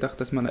Argentinien gedacht,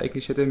 dass man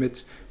eigentlich hätte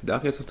mit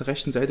Arias auf der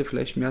rechten Seite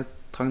vielleicht mehr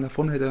Drang nach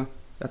vorne hätte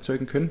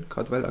erzeugen können,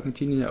 gerade weil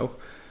Argentinien ja auch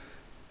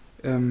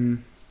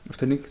auf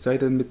der linken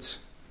Seite mit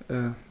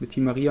Di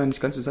Maria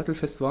nicht ganz so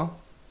sattelfest war,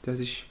 der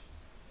sich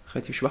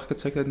relativ schwach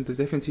gezeigt hat in der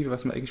Defensive,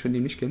 was man eigentlich von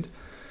dem nicht kennt.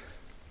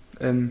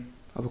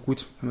 Aber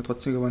gut, haben wir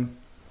trotzdem gewonnen.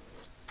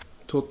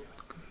 Tor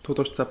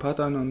durch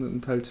Zapata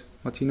und halt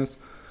Martinez.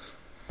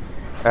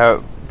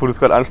 Wo du es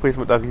gerade ansprichst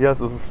mit Arias,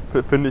 ist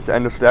es, finde ich,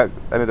 eine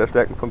der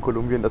Stärken von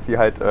Kolumbien, dass sie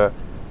halt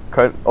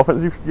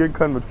offensiv spielen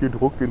können mit viel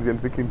Druck, den sie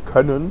entwickeln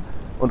können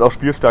und auch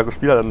spielstarke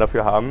Spieler dann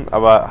dafür haben,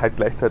 aber halt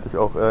gleichzeitig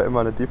auch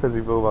immer eine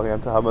defensivere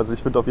Variante haben. Also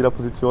ich finde, auf jeder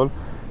Position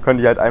können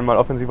die halt einmal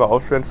offensiver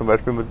aufstellen, zum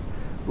Beispiel mit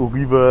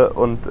Uribe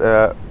und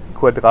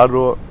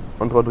Cuadrado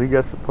und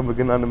Rodriguez von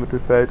Beginn an im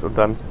Mittelfeld und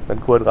dann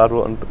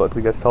Cuadrado und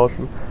Rodriguez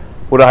tauschen.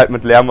 Oder halt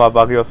mit Lerma,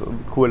 Barrios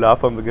und Cuellar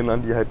von Beginn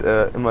an, die halt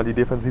immer die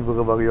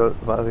defensivere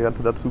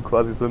Variante dazu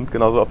quasi sind.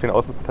 Genauso auf den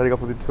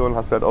Außenverteidigerpositionen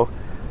hast du halt auch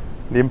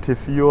neben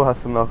Tecillo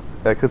hast du noch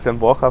Christian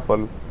Borja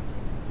von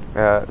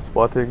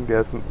Sporting,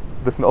 der ist ein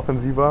bisschen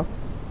offensiver,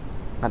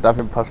 hat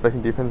dafür ein paar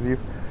Schwächen defensiv.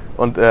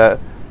 Und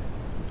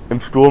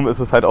im Sturm ist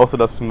es halt auch so,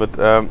 dass du mit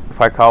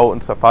Falcao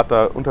und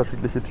Zapata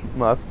unterschiedliche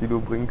Typen hast, die du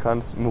bringen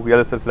kannst. Muriel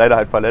ist jetzt leider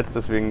halt verletzt,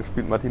 deswegen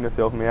spielt Martinez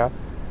ja auch mehr.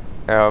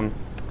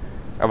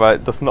 Aber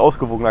das ist ein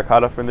ausgewogener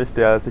Kader, finde ich,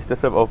 der sich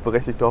deshalb auch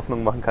berechtigte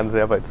Hoffnung machen kann,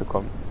 sehr weit zu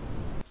kommen.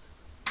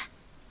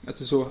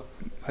 Also so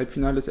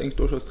Halbfinale ist eigentlich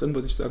durchaus drin,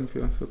 würde ich sagen,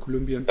 für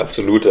Kolumbien.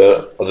 Absolut,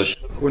 also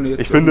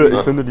ich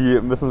finde,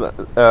 die müssen,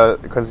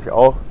 können sich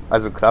auch,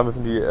 also klar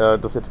müssen die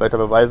das jetzt weiter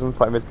beweisen,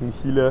 vor allem jetzt gegen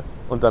Chile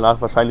und danach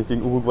wahrscheinlich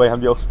gegen Uruguay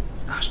haben die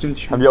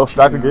auch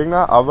starke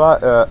Gegner,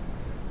 aber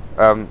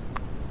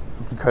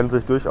die können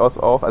sich durchaus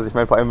auch, also ich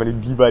meine vor allem,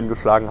 wenn die beiden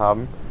geschlagen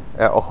haben,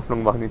 auch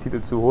Hoffnung machen, den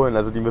Titel zu holen.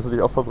 Also die müssen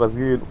sich auch vor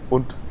Brasilien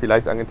und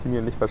vielleicht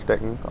Argentinien nicht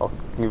verstecken, auch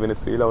gegen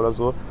Venezuela oder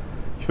so.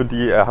 Ich finde,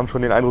 die haben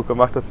schon den Eindruck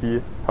gemacht, dass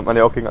sie, hat man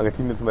ja auch gegen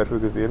Argentinien zum Beispiel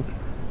gesehen,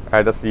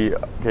 dass sie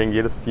gegen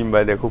jedes Team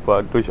bei der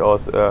Copa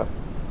durchaus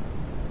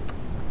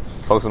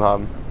Chancen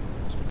haben.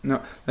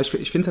 Ja, ich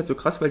finde es halt so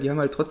krass, weil die haben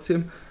halt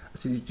trotzdem,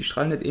 also die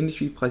strahlen halt ähnlich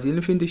wie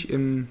Brasilien, finde ich,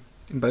 im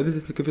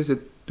Ballbesitz eine gewisse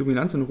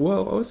Dominanz und Ruhe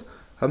auch aus,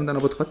 haben dann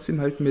aber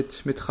trotzdem halt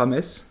mit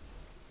James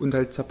und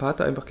halt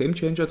Zapata einfach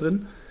Gamechanger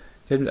drin,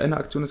 die halt mit einer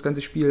Aktion das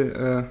ganze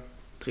Spiel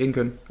drehen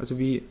können. Also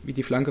wie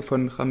die Flanke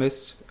von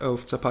James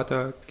auf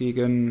Zapata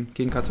gegen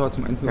Katar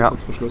zum 1-0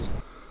 kurz vor Schluss.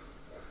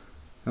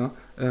 Ja,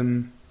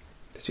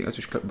 deswegen, also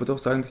ich würde auch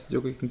sagen, dass die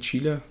gegen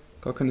Chile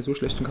gar keine so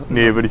schlechten Karten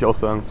haben. Würde ich auch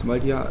sagen.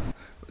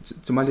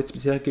 Zumal jetzt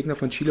bisher Gegner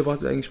von Chile war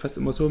es eigentlich fast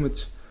immer so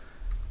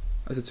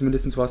also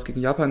zumindest war es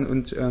gegen Japan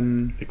und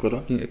gegen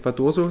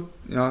Ecuador so,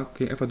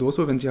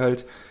 wenn sie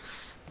halt,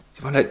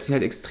 sind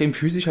halt extrem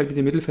physisch, halt mit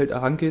dem Mittelfeld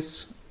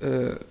Arangues,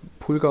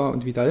 Pulgar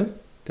und Vidal.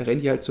 Da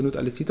rennen die halt zur Not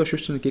alle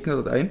schüchterne Gegner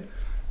dort ein.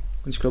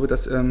 Und ich glaube,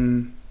 dass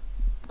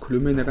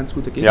Kolumbien eine ganz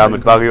gute Gegner ja,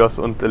 mit Barrios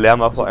und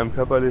Lerma vor allem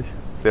körperlich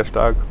sehr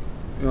stark.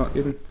 Ja,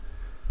 eben.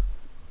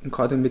 Und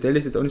gerade Medell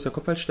ist jetzt auch nicht der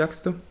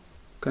Kopfballstärkste.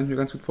 Kann ich mir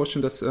ganz gut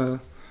vorstellen, dass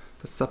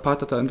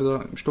Zapata da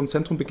entweder im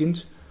Sturmzentrum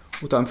beginnt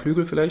oder am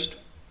Flügel vielleicht,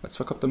 als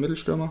verkappter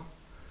Mittelstürmer.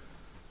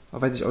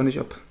 Aber weiß ich auch nicht,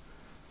 ob...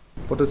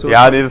 So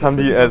das haben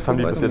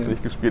die bis jetzt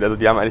nicht gespielt. Also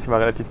die haben eigentlich mal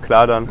relativ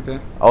klar dann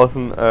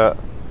außen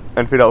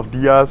entweder auf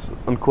Diaz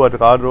und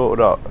Cuadrado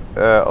oder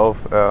auf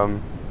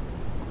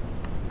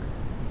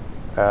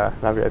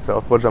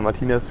auf Roger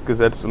Martinez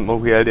gesetzt und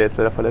Muriel, der jetzt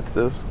leider verletzt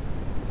ist.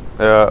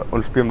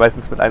 Und spielen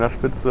meistens mit einer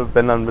Spitze,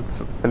 wenn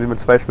sie mit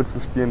zwei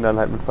Spitzen spielen, dann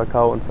halt mit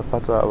Falcao und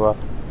Zapata, aber...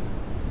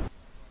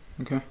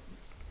 Okay.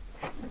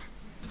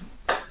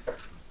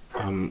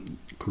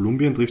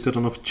 Kolumbien trifft ja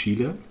dann auf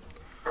Chile.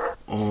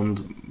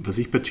 Und was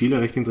ich bei Chile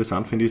recht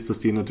interessant finde, ist, dass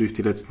die natürlich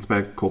die letzten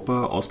 2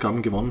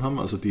 Copa-Ausgaben gewonnen haben,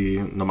 also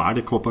die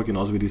normale Copa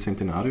genauso wie die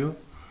Centenario.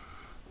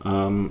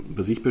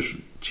 Was ich bei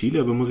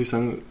Chile aber, muss ich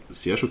sagen,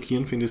 sehr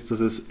schockierend finde, ist,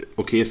 dass es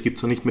gibt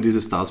zwar nicht mehr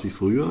diese Stars wie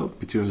früher,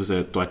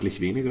 beziehungsweise deutlich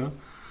weniger,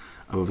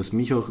 aber was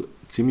mich auch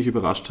ziemlich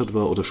überrascht hat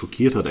oder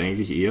schockiert hat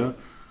eigentlich eher,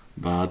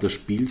 war der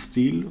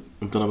Spielstil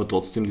und dann aber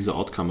trotzdem dieser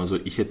Outcome. Also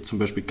ich hätte zum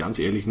Beispiel ganz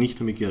ehrlich nicht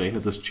damit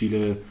gerechnet, dass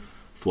Chile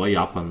vor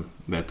Japan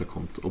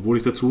weiterkommt. Obwohl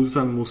ich dazu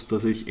sagen muss,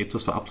 dass ich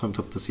etwas verabsäumt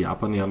habe, dass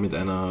Japan ja mit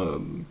einer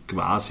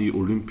quasi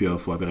mit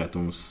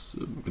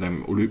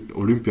einem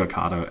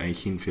Olympiakader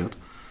eigentlich hinfährt.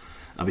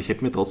 Aber ich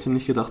hätte mir trotzdem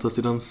nicht gedacht, dass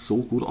die dann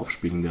so gut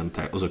aufspielen werden.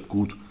 Also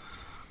gut,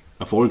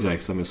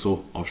 erfolgreich, sagen wir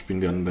so,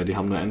 aufspielen werden, weil die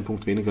haben nur einen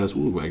Punkt weniger als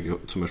Uruguay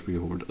zum Beispiel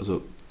geholt.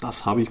 Also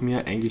das habe ich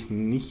mir eigentlich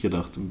nicht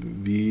gedacht.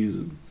 Wie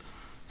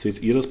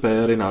seht ihr das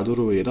bei Reinaldo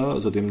Rueda,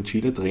 also dem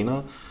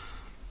Chile-Trainer?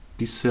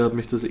 Bisher hat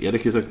mich das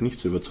ehrlich gesagt nicht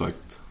so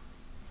überzeugt.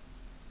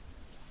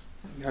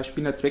 Ja,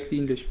 spielen halt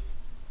zweckdienlich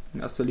in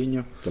erster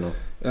Linie. Genau.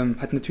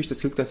 Hatten natürlich das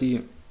Glück, dass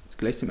sie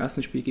gleich zum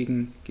ersten Spiel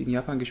gegen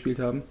Japan gespielt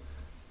haben,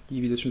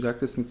 die, wie du schon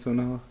sagtest, mit so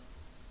einer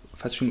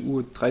fast schon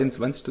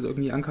U23 dort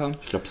irgendwie ankam.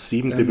 Ich glaube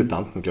 7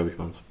 Debütanten, glaube ich,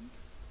 waren es.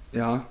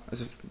 Ja,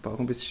 also war auch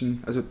ein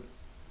bisschen, also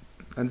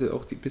hatten sie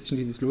auch ein bisschen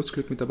dieses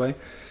Losglück mit dabei.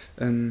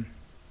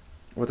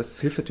 Aber das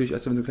hilft natürlich,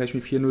 also wenn du gleich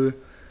mit 4-0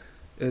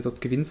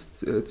 dort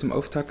gewinnst zum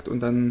Auftakt und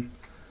dann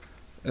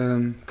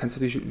kannst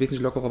du natürlich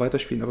wesentlich lockerer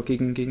weiterspielen. Aber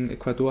gegen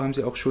Ecuador haben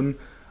sie auch schon,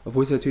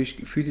 obwohl sie natürlich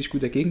physisch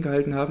gut dagegen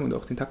gehalten haben und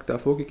auch den Takt da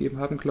vorgegeben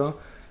haben, klar,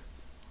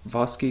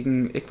 war es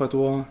gegen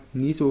Ecuador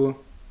nie so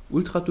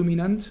ultra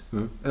dominant,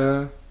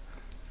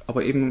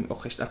 aber eben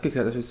auch recht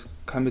abgeklärt. Also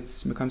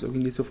mir kam es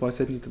irgendwie nicht so vor, als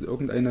hätten die dort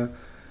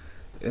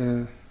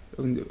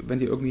wenn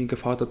die irgendwie in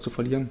Gefahr dort zu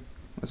verlieren.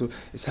 Also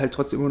es ist halt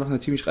trotzdem immer noch eine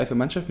ziemlich reife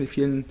Mannschaft mit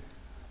vielen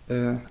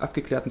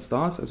abgeklärten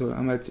Stars. Also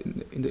haben halt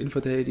in der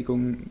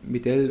Innenverteidigung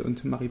Medel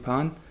und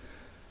Maripan.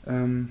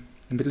 Im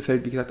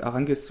Mittelfeld, wie gesagt,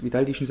 Arangues,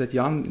 Vidal, die schon seit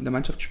Jahren in der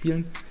Mannschaft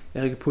spielen.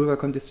 Erike Pulver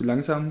kommt jetzt so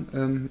langsam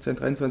mit seinen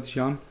 23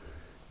 Jahren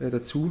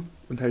dazu.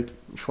 Und halt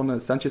vorne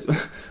Sanchez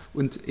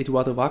und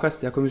Eduardo Vargas,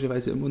 der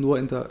komischerweise immer nur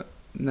in der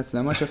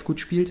Nationalmannschaft gut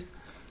spielt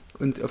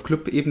und auf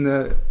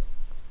Club-Ebene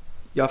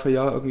Jahr für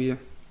Jahr irgendwie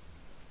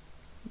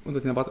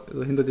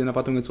hinter den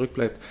Erwartungen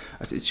zurückbleibt.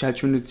 Also ist halt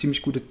schon eine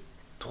ziemlich gute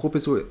Truppe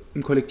so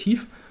im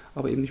Kollektiv,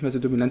 aber eben nicht mehr so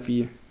dominant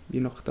wie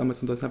noch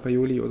damals unter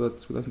Sampaoli oder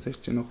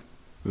 2016 noch.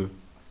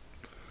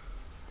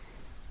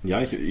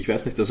 Ja, ich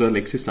weiß nicht, also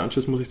Alexis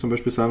Sanchez muss ich zum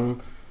Beispiel sagen,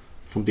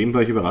 von dem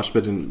war ich überrascht,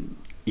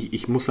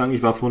 ich muss sagen,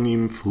 ich war von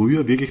ihm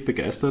früher wirklich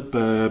begeistert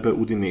bei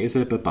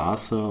Udinese, bei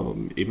Barca,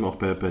 eben auch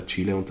bei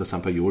Chile unter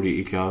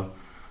Sampaoli, klar,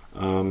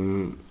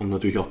 und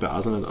natürlich auch bei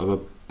Arsenal,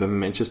 aber bei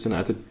Manchester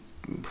United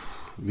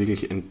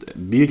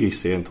wirklich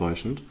sehr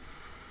enttäuschend.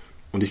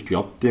 Und ich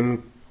glaube, dem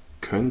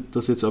könnte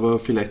das jetzt aber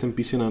vielleicht ein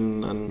bisschen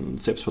einen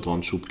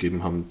Selbstvertrauensschub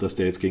geben haben, dass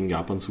der jetzt gegen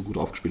Japan so gut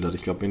aufgespielt hat.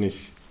 Ich glaube, wenn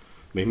ich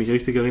mich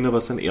richtig erinnere, war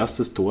es sein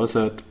erstes Tor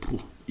seit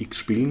x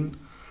Spielen.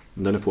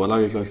 Und eine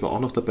Vorlage, glaube ich, war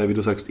auch noch dabei, wie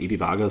du sagst, Edi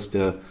Vargas,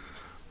 der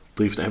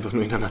trifft einfach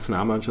nur in der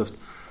Nationalmannschaft.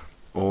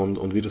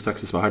 Und wie du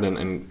sagst, es war halt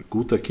ein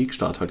guter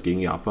Kickstart halt gegen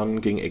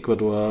Japan, gegen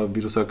Ecuador, wie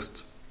du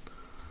sagst,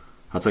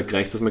 hat es halt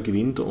gereicht, dass man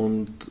gewinnt.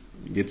 Und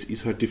jetzt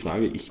ist halt die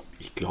Frage, ich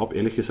glaube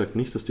ehrlich gesagt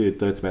nicht, dass die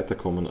da jetzt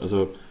weiterkommen.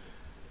 Also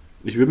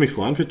ich würde mich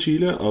freuen für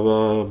Chile,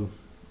 aber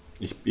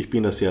ich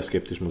bin da sehr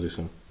skeptisch, muss ich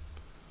sagen.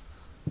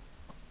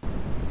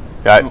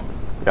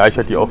 Ja, ich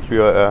hätte die auch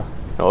für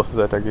eine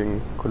Außenseiter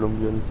gegen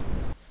Kolumbien.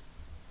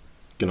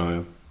 Genau,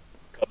 ja.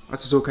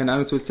 Also so, keine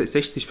Ahnung, so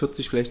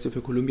 60-40 vielleicht so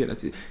für Kolumbien.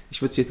 Also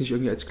ich würde es jetzt nicht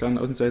irgendwie als klaren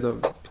Außenseiter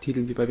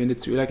betiteln, wie bei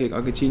Venezuela gegen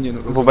Argentinien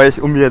oder Wobei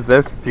ich, um mir jetzt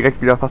selbst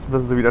direkt wieder fast ein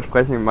bisschen zu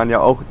widersprechen, man ja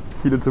auch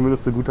Chile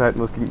zumindest zugute halten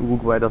muss gegen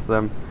Uruguay, dass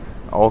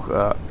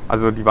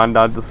also die waren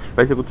da das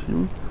schwächere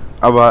Team,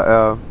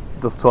 aber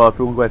das Tor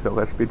für Uruguay ist ja auch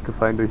erst spät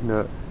gefallen durch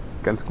eine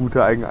ganz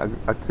gute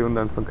Eigenaktion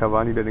dann von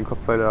Cavani, der den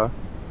Kopfball da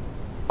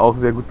auch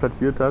sehr gut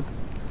platziert hat.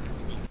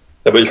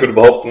 Aber ich würde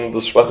behaupten,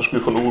 das schwache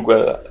Spiel von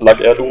Uruguay lag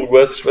eher an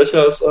Uruguays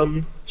Schwäche als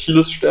an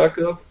Chiles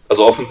Stärke.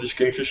 Also offensiv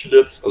ging für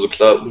Chile jetzt, also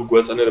klar,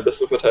 Uruguay ist eine der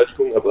besten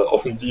Verteidigungen, aber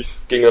offensiv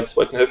ging in der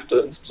zweiten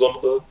Hälfte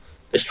insbesondere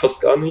echt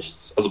fast gar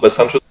nichts. Also bei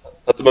Sanchez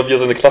hat immer wieder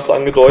seine Klasse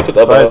angedeutet,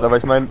 aber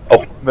ich meine,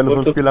 auch wenn du so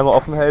ein Spiel lange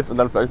offen hältst und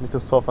dann vielleicht nicht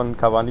das Tor von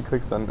Cavani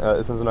kriegst, dann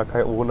ist in so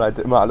einer Runde halt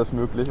immer alles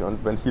möglich.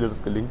 Und wenn Chile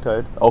das gelingt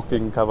halt, auch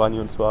gegen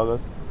Cavani und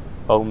Suarez,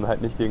 warum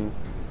halt nicht gegen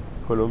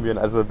Kolumbien?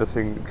 Also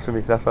deswegen stimme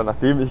ich Sascha,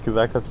 nachdem ich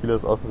gesagt habe, Chile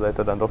ist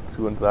Außenseiter, dann doch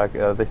zu und sage,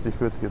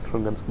 60-40 ist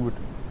schon ganz gut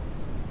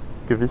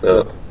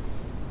gewichtet. Ja.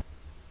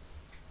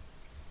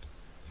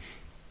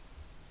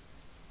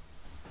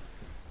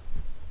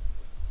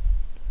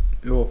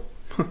 Jo.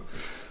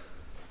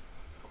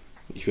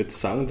 Ich würde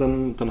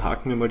sagen, dann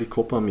haken wir mal die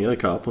Copa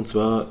America ab. Und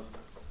zwar,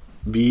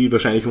 wie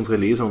wahrscheinlich unsere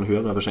Leser und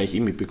Hörer wahrscheinlich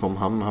mitbekommen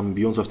haben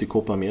wir uns auf die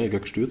Copa America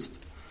gestürzt.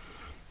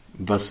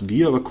 Was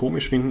wir aber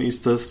komisch finden,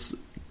 ist, dass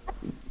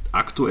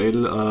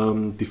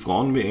aktuell die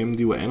Frauen-WM,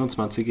 die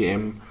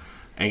U21-EM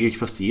eigentlich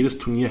fast jedes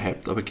Turnier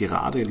hypt, aber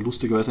gerade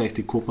lustigerweise eigentlich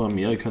die Copa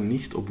America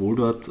nicht, obwohl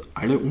dort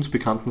alle uns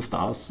bekannten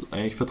Stars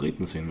eigentlich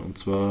vertreten sind. Und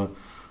zwar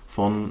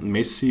von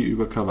Messi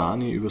über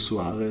Cavani, über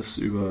Suarez,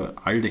 über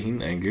all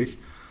dahin eigentlich.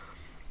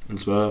 Und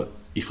zwar,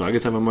 ich frage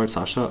jetzt einfach mal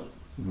Sascha,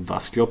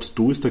 was glaubst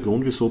du ist der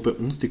Grund, wieso bei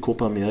uns die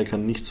Copa America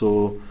nicht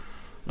so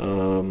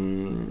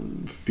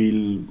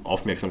viel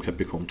Aufmerksamkeit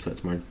bekommt,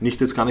 sag mal.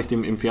 Nicht jetzt gar nicht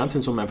im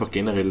Fernsehen, sondern einfach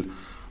generell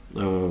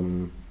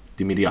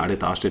die mediale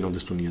Darstellung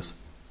des Turniers.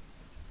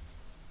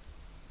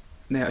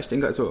 Naja, ich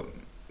denke, also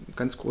ein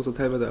ganz großer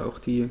Teil wird da auch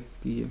die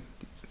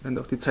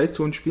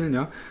Zeitzonen spielen,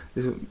 ja.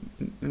 Also,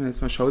 wenn man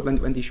jetzt mal schaut,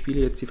 wann die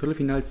Spiele jetzt die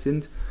Viertelfinals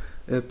sind,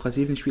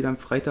 Brasilien spielt am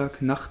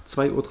Freitag Nacht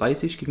 2:30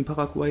 Uhr gegen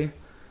Paraguay,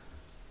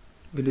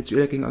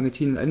 Venezuela gegen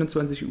Argentinien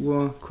 21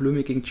 Uhr,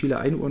 Kolumbien gegen Chile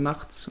 1 Uhr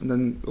nachts und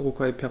dann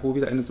Uruguay, Peru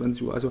wieder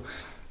 21 Uhr. Also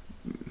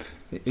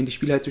wenn die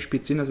Spiele halt so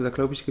spät sind, also da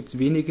glaube ich, gibt es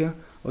wenige,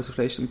 außer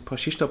vielleicht ein paar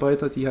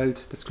Schichtarbeiter, die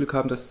halt das Glück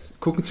haben, das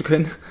gucken zu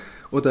können,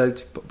 oder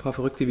halt ein paar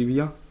Verrückte wie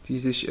wir, die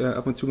sich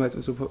ab und zu mal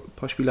so ein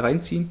paar Spiele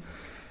reinziehen.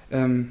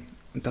 Und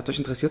dadurch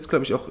interessiert es,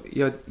 glaube ich, auch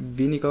eher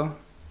weniger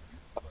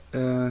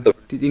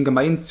den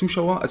gemeinen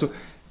Zuschauer. Also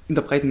in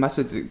der breiten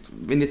Masse,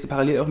 wenn jetzt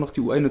parallel auch noch die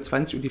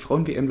U21 und die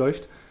Frauen-WM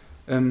läuft,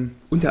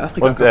 und der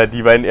Afrika Cup. Und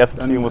die beiden ersten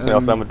Turniere muss man ja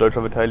auch sagen, mit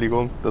deutscher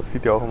Beteiligung, das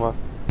sieht ja auch immer.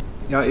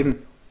 Ja, eben,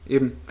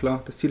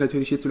 klar. Das zieht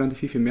natürlich hierzulande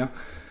viel, viel mehr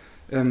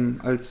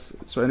als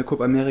so eine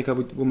Copa America,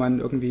 wo man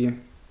irgendwie,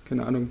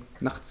 keine Ahnung,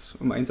 nachts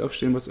um 1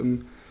 aufstehen muss,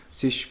 um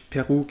sich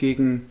Peru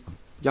gegen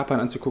Japan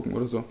anzugucken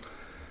oder so.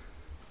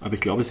 Aber ich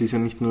glaube, es ist ja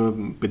nicht nur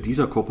bei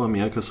dieser Copa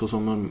America so,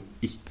 sondern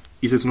ist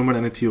jetzt nur mal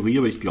eine Theorie,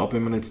 aber ich glaube,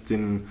 wenn man jetzt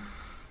den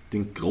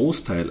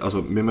Großteil,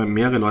 also wenn man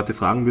mehrere Leute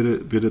fragen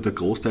würde der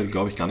Großteil,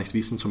 glaube ich, gar nicht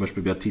wissen, zum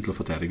Beispiel, wer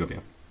Titelverteidiger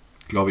wäre.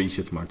 Glaube ich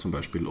jetzt mal zum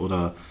Beispiel.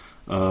 Oder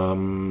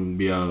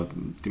wer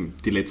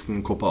die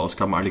letzten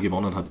Copa-Ausgaben alle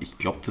gewonnen hat. Ich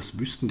glaube, das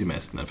wüssten die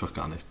meisten einfach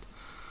gar nicht.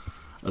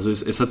 Also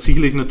es hat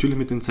sicherlich natürlich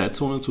mit den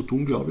Zeitzonen zu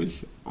tun, glaube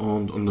ich.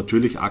 Und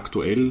natürlich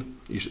aktuell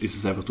ist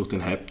es einfach durch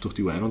den Hype, durch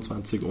die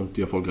U21 und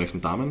die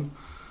erfolgreichen Damen.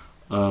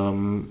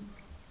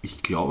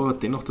 Ich glaube aber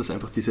dennoch, dass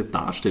einfach diese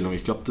Darstellung,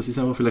 ich glaube, das ist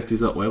einfach vielleicht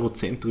dieser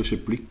eurozentrische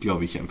Blick,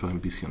 glaube ich, einfach ein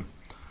bisschen.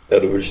 Ja,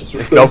 da würde ich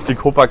zustimmen. Ich glaube, die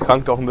Copa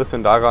krankt auch ein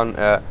bisschen daran,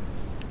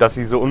 dass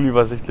sie so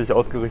unübersichtlich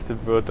ausgerichtet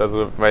wird.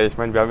 Also, weil ich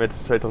meine, wir haben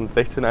jetzt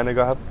 2016 eine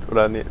gehabt,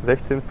 oder nee,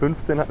 16,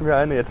 15 hatten wir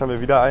eine, jetzt haben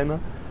wir wieder eine.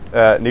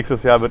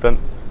 Nächstes Jahr wird dann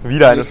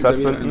wieder eine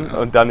stattfinden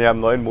und dann ja im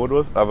neuen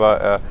Modus,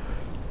 aber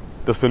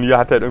das Turnier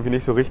hat halt irgendwie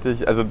nicht so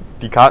richtig, also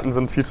die Karten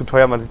sind viel zu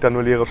teuer, man sieht da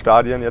nur leere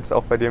Stadien jetzt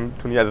auch bei dem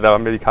Turnier, also da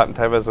haben wir die Karten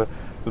teilweise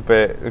so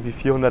bei irgendwie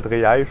 400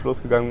 Reais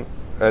losgegangen,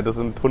 das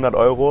sind 100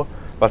 Euro,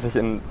 was sich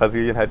in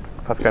Brasilien halt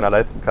fast keiner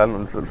leisten kann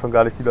und schon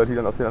gar nicht die Leute, die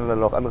dann aus den anderen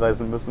noch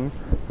anreisen müssen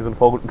für so ein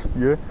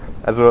Vorrundenspiel.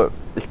 Also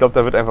ich glaube,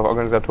 da wird einfach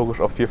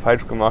organisatorisch auch viel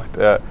falsch gemacht,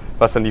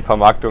 was dann die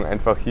Vermarktung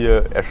einfach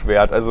hier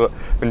erschwert. Also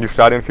wenn die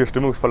Stadien viel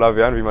stimmungsvoller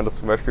wären, wie man das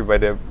zum Beispiel bei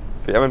der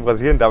WM in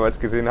Brasilien damals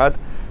gesehen hat,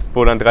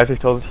 wo dann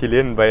 30.000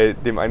 Chilenen bei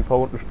dem einen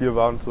Vorrundenspiel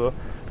waren und so.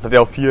 Das hat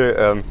ja auch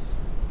viel,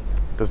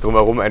 das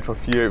Drumherum einfach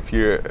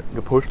viel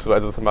gepusht, so.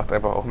 Also das macht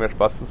einfach auch mehr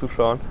Spaß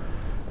zuzuschauen.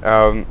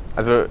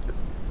 Also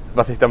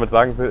was ich damit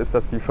sagen will, ist,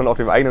 dass die schon auf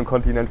dem eigenen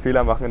Kontinent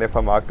Fehler machen in der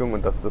Vermarktung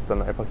und dass das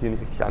dann einfach hier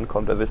nicht richtig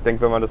ankommt. Also ich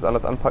denke, wenn man das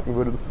anders anpacken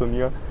würde, das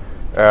Turnier,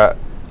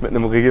 mit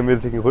einem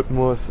regelmäßigen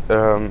Rhythmus,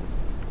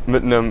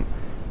 mit einem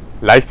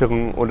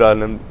leichteren oder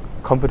einem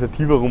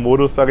kompetitiveren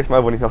Modus, sage ich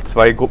mal, wo nicht noch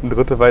 2 Gruppen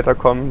Dritte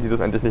weiterkommen, die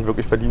das eigentlich nicht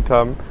wirklich verdient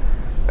haben.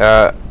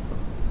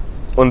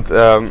 Und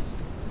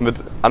mit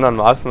anderen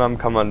Maßnahmen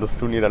kann man das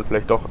Turnier dann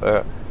vielleicht doch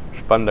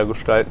spannender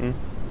gestalten.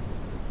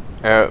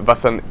 Was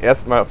dann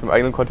erstmal auf dem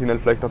eigenen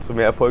Kontinent vielleicht noch zu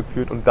mehr Erfolg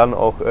führt und dann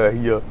auch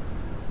hier.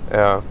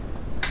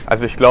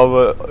 Also ich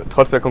glaube,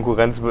 trotz der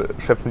Konkurrenz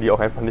schöpfen die auch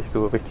einfach nicht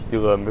so richtig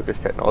ihre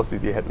Möglichkeiten aus, die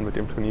die hätten mit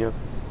dem Turnier.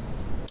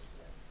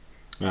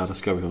 Ja,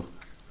 das glaube ich auch.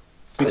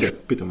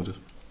 Bitte, Matthias.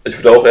 Ich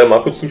würde auch eher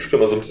Marco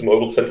zustimmen, also mit diesem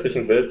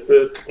eurozentrischen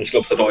Weltbild. Und ich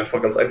glaube, es hat auch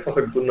einfach ganz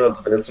einfache Gründe.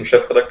 Also wenn jetzt ein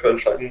Chefredakteur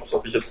entscheiden muss,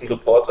 ob ich jetzt einen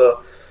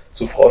Reporter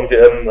zu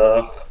Frauen-WM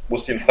nach, wo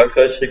ist die in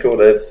Frankreich schicke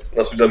oder jetzt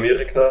nach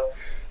Südamerika,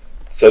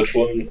 das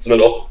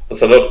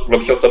hat halt,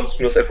 glaube ich, auch damit zu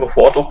tun, dass einfach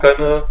vor Ort auch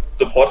keine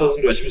Reporter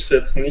sind. Oder ich wüsste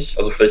jetzt nicht,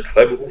 also vielleicht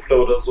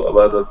Freiberufler oder so,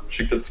 aber da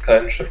schickt jetzt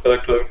kein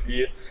Chefredakteur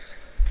irgendwie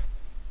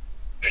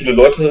viele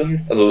Leute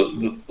hin. Also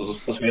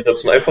das wäre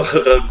jetzt ein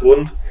einfacherer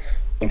Grund.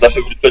 Und Sascha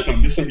würde ich vielleicht noch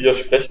ein bisschen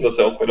widersprechen, dass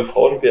ja auch bei der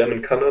Frauen-WM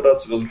in Kanada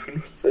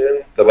 2015,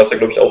 da war es ja,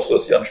 glaube ich, auch so,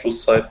 dass die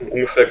Anschlusszeiten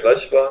ungefähr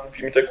gleich waren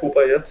wie mit der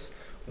Copa jetzt.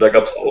 Und da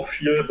gab es auch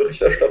viel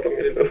Berichterstattung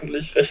in den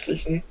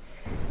Öffentlich-Rechtlichen.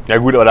 Ja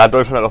gut, aber da hat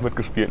Deutschland halt auch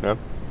mitgespielt, ne?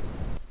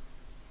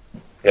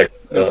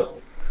 Ja.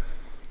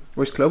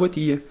 Wo ich glaube,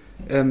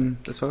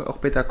 das war auch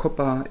bei der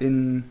Copa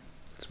in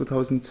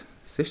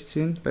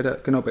 2016, bei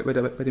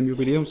dem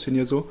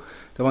Jubiläumsturnier so,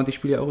 da waren die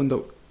Spiele ja auch in der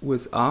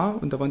USA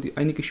und da waren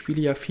einige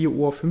Spiele ja 4:05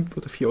 Uhr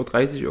oder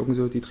 4:30 Uhr irgend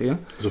so die Dreh.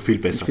 So viel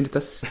besser. Ich finde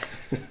das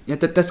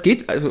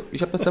geht, also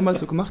ich habe das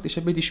damals so gemacht, ich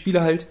habe mir die Spiele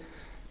halt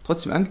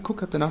trotzdem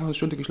angeguckt, habe danach noch eine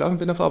Stunde geschlafen und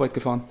bin auf Arbeit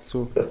gefahren.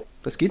 So,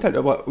 das geht halt,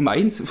 aber um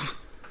 1,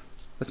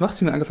 was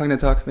machst du mit dem angefangenen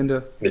Tag, wenn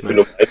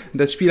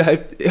das Spiel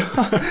halb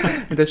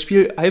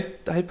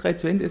 3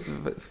 zu Ende ist,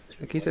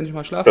 da gehst du ja nicht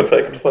mal schlafen.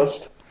 Perfekt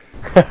fast.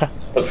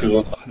 Was für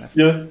so ein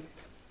Spiel?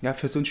 Ja,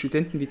 für so einen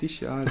Studenten wie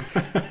dich, ja,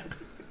 das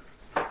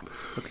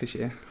wirklich,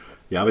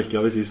 Ja, aber ich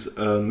glaube, es ist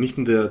nicht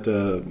nur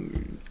der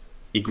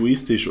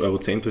egoistisch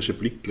eurozentrische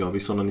Blick, glaube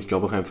ich, sondern ich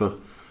glaube auch einfach,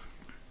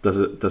 dass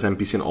er ein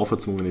bisschen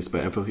auferzwungen ist,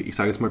 weil einfach, ich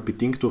sage jetzt mal,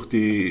 bedingt durch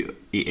die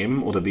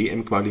EM- oder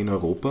WM-Quali in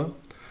Europa,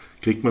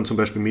 kriegt man zum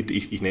Beispiel mit,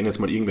 ich nenne jetzt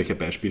mal irgendwelche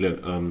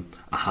Beispiele,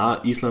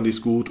 Island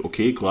ist gut,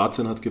 okay,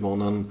 Kroatien hat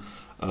gewonnen,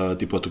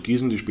 die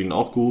Portugiesen, die spielen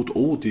auch gut,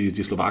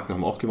 die Slowaken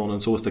haben auch gewonnen,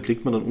 sowas, da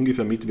kriegt man dann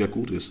ungefähr mit, wer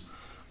gut ist.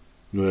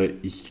 Nur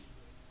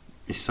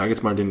ich sage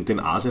jetzt mal, den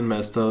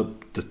Asienmeister,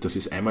 das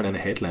ist einmal eine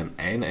Headline,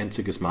 ein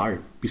einziges Mal,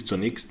 bis zur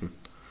nächsten.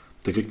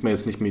 Da kriegt man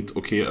jetzt nicht mit,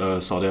 okay,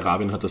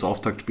 Saudi-Arabien hat das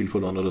Auftaktspiel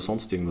verloren oder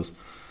sonst irgendwas.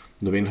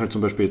 Nur wenn halt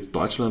zum Beispiel jetzt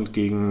Deutschland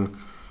gegen,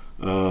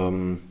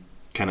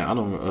 keine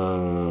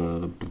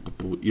Ahnung,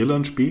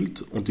 Irland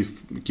spielt und die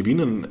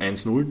gewinnen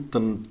 1:0,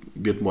 dann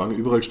wird morgen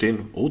überall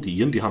stehen, die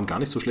Iren, die haben gar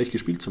nicht so schlecht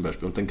gespielt zum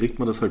Beispiel. Und dann kriegt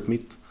man das halt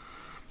mit.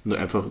 Nur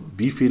einfach,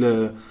 wie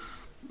viele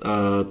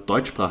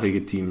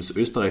deutschsprachige Teams,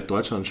 Österreich,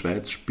 Deutschland,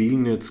 Schweiz,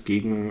 spielen jetzt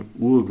gegen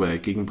Uruguay,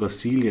 gegen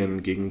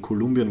Brasilien, gegen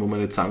Kolumbien, wo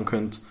man jetzt sagen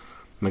könnte,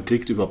 man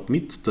kriegt überhaupt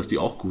mit, dass die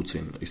auch gut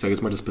sind. Ich sage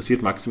jetzt mal, das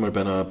passiert maximal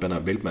bei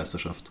einer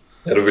Weltmeisterschaft.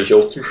 Ja, da will ich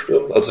auch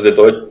zustimmen. Also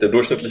der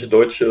durchschnittliche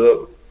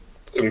deutsche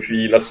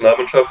irgendwie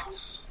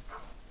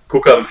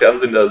Nationalmannschaftsgucker im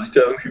Fernsehen, der sieht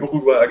ja irgendwie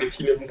Uruguay,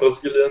 Argentinien und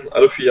Brasilien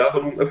alle 4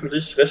 Jahre nur im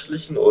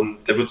Öffentlich-Rechtlichen und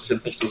der wird sich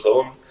jetzt nicht The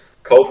Zone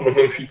kaufen, um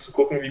irgendwie zu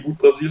gucken, wie gut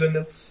Brasilien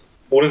jetzt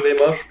ohne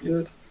Neymar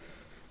spielt.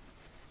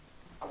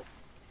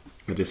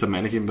 Ja, deshalb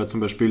meine ich eben, weil zum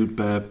Beispiel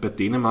bei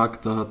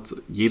Dänemark, da hat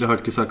jeder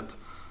halt gesagt,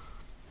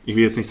 ich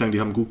will jetzt nicht sagen,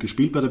 die haben gut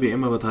gespielt bei der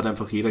WM, aber da hat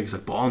einfach jeder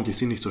gesagt, boah, und die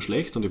sind nicht so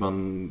schlecht und die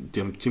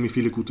haben ziemlich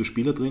viele gute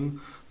Spieler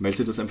drin, weil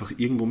sie das einfach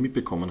irgendwo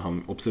mitbekommen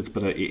haben. Ob es jetzt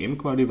bei der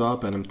EM-Quali war,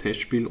 bei einem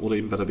Testspiel oder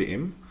eben bei der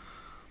WM.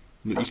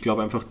 Nur ich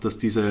glaube einfach, dass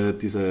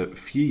diese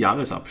 4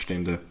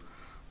 Jahresabstände,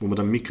 wo man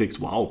dann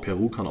mitkriegt, wow,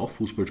 Peru kann auch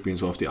Fußball spielen,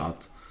 so auf die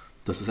Art,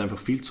 dass es einfach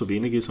viel zu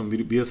wenig ist und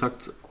wie er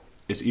sagt,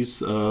 es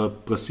ist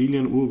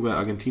Brasilien, Uruguay,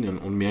 Argentinien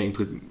und mehr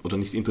oder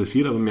nicht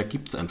interessiert, aber mehr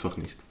gibt es einfach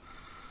nicht.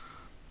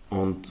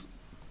 Und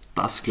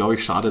das, glaube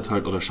ich,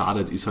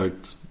 ist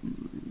halt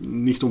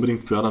nicht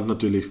unbedingt fördernd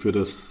natürlich für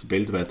das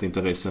weltweite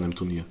Interesse an einem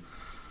Turnier.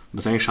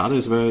 Was eigentlich schade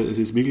ist, weil es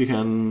ist wirklich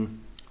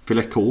ein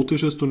vielleicht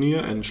chaotisches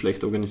Turnier, ein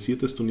schlecht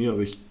organisiertes Turnier,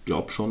 aber ich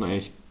glaube schon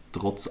eigentlich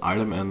trotz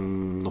allem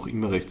ein noch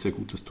immer recht sehr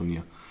gutes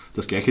Turnier.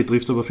 Das gleiche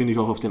trifft aber, finde ich,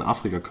 auch auf den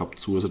Afrika Cup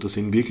zu. Also da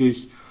sind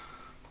wirklich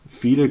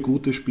viele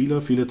gute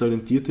Spieler, viele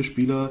talentierte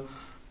Spieler,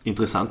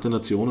 interessante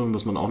Nationen. Und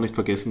was man auch nicht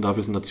vergessen darf,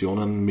 ist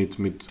Nationen mit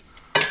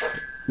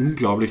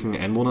unglaublichen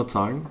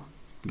Einwohnerzahlen,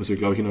 was wir,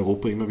 glaube ich, in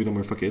Europa immer wieder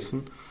mal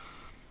vergessen.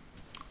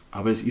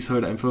 Aber es ist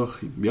halt einfach,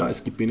 ja,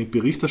 es gibt wenig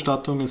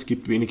Berichterstattung, es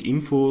gibt wenig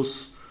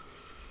Infos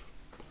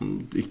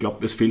und ich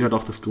glaube, es fehlt halt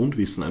auch das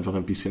Grundwissen einfach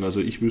ein bisschen.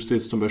 Also ich wüsste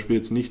jetzt zum Beispiel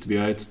jetzt nicht,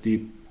 wer jetzt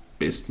die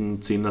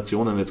besten 10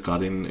 Nationen jetzt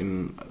gerade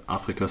in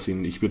Afrika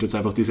sind. Ich würde jetzt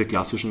einfach diese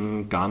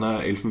klassischen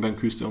Ghana,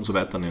 Elfenbeinküste und so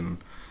weiter nennen.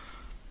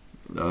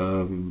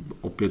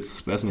 Ob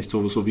jetzt, weiß nicht,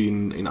 so wie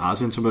in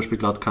Asien zum Beispiel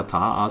gerade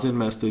Katar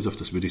Asienmeister ist, auf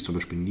das würde ich zum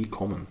Beispiel nie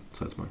kommen,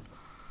 sag's mal.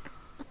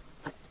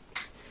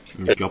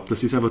 Ich glaube,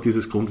 das ist einfach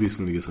dieses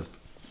Grundwissen, wie gesagt.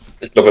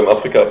 Ich glaube, im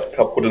Afrika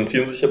Cup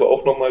potenzieren sich aber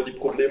auch nochmal die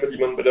Probleme, die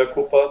man bei der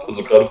Copa hat.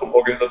 Also gerade vom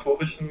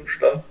organisatorischen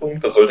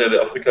Standpunkt. Da sollte ja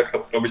der Afrika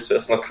Cup, glaube ich,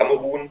 zuerst nach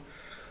Kamerun.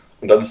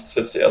 Und dann ist es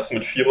jetzt der erste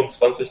mit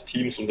 24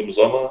 Teams und im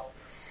Sommer.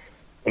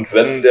 Und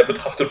wenn der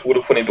betrachtet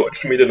wurde von den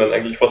deutschen Medien, dann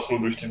eigentlich fast nur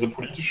durch diese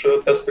politische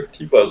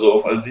Perspektive, also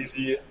auf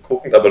Al-Sisi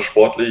guckend, aber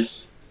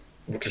sportlich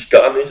wirklich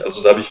gar nicht.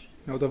 Also da habe ich...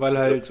 Ja, oder weil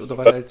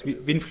halt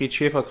Winfried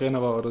Schäfer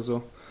Trainer war oder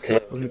so.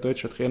 Ja. Irgendein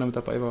deutscher Trainer mit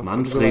dabei war.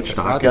 Manfred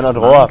Starke.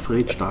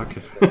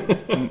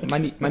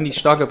 Manni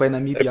Starke bei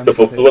Namibia. Auf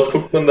sowas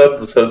guckt man dann,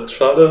 das ist halt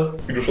schade,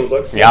 wie du schon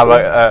sagst. Ja,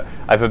 aber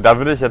also da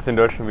würde ich jetzt den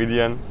deutschen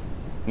Medien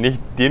nicht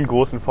den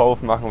großen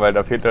Vorwurf machen, weil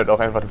da fehlt halt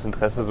auch einfach das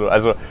Interesse. So.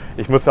 Also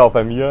ich muss ja auch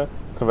bei mir,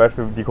 zum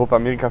Beispiel die Copa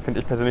America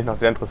finde ich persönlich noch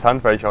sehr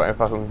interessant, weil ich auch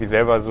einfach irgendwie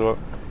selber so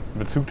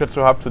einen Bezug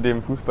dazu habe, zu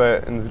dem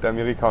Fußball in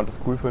Südamerika und das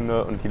cool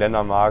finde und die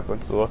Länder mag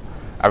und so.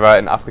 Aber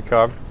in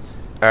Afrika,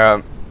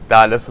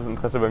 da lässt das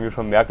Interesse bei mir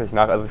schon merklich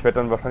nach. Also ich werde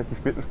dann wahrscheinlich die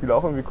späten Spiele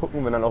auch irgendwie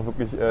gucken, wenn dann auch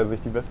wirklich sich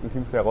die besten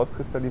Teams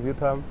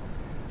herauskristallisiert haben.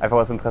 Einfach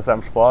aus Interesse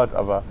am Sport,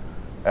 aber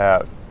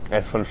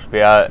es ist schon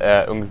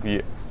schwer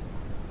irgendwie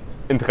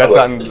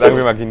Interesse an, sagen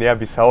wir mal,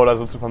 Guinea-Bissau oder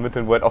so zu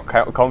vermitteln, wo halt auch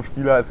kaum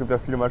Spieler, es gibt ja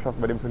viele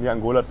Mannschaften bei dem Turnier,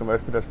 Angola zum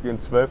Beispiel, da spielen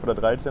 12 oder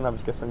 13, habe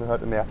ich gestern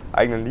gehört, in der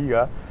eigenen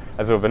Liga.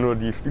 Also wenn du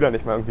die Spieler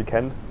nicht mal irgendwie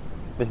kennst,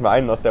 nicht mal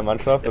einen aus der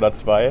Mannschaft oder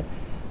 2,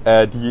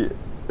 die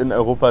in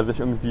Europa sich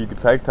irgendwie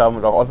gezeigt haben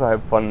und auch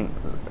außerhalb von,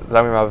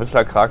 sagen wir mal,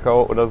 Wisla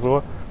Krakau oder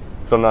so,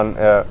 sondern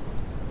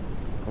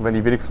wenn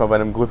die wenigstens mal bei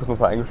einem größeren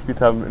Verein gespielt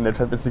haben, in der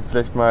Champions League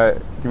vielleicht mal,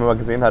 die man mal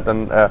gesehen hat,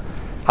 dann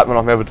hat man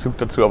noch mehr Bezug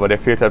dazu, aber der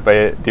fehlt halt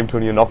bei dem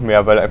Turnier noch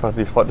mehr, weil einfach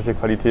die sportliche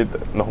Qualität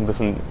noch ein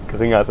bisschen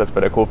geringer ist als bei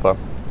der Copa.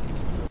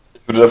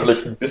 Ich würde da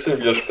vielleicht ein bisschen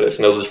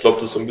widersprechen, also ich glaube,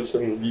 das ist so ein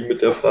bisschen wie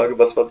mit der Frage,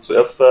 was war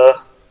zuerst da,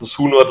 das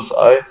Huhn oder das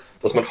Ei,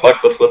 dass man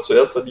fragt, was war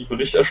zuerst da, die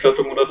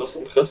Berichterstattung oder das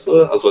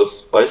Interesse. Also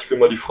als Beispiel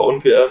mal die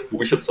Frauen-WM,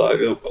 wo ich jetzt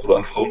sage, oder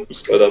an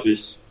Frauenfußball, da habe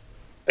ich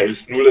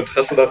eigentlich null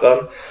Interesse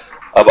daran.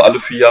 Aber alle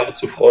 4 Jahre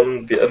zur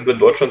Frauen-WM, wenn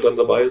Deutschland dann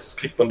dabei ist,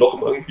 kriegt man doch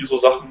immer irgendwie so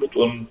Sachen mit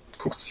und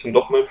guckt sich dann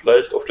doch mal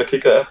vielleicht auf der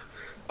Kicker-App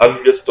an,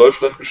 wie jetzt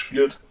Deutschland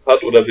gespielt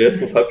hat oder wer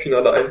jetzt ins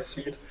Halbfinale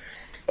einzieht.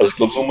 Also ich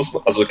glaube, so muss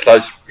man, also klar,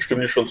 ich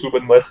stimme dir schon zu bei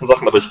den meisten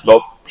Sachen, aber ich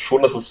glaube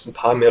schon, dass es ein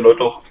paar mehr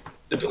Leute auch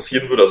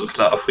interessieren würde. Also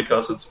klar, Afrika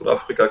ist jetzt, oder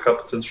Afrika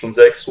Cup ist jetzt schon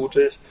sehr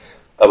exotisch,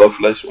 aber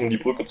vielleicht um die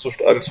Brücke zu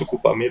schlagen zur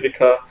Copa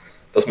America,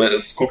 dass man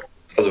es guckt,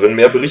 also wenn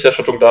mehr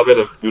Berichterstattung da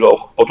wäre, dann würde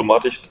auch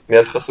automatisch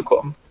mehr Interesse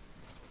kommen.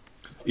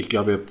 Ich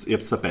glaube, ihr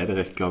habt da beide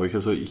recht, glaube ich.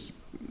 Also ich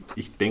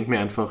denke mir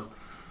einfach,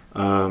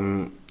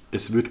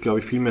 es wird, glaube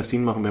ich, viel mehr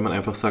Sinn machen, wenn man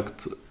einfach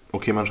sagt,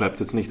 okay, man schreibt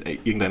jetzt nicht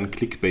irgendeinen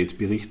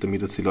Clickbait-Bericht,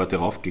 damit jetzt die Leute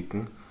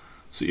raufklicken.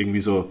 So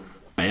irgendwie so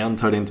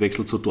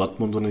Bayern-Talentwechsel zu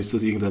Dortmund und dann ist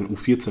das irgendein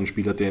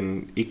U14-Spieler,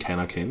 den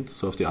keiner kennt,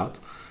 so auf die Art.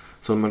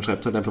 Sondern man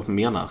schreibt halt einfach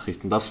mehr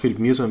Nachrichten. Das fehlt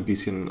mir so ein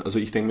bisschen. Also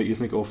ich denke mir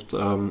irrsinnig oft,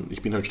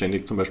 ich bin halt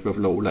ständig zum Beispiel auf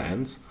Laola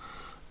 1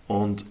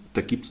 und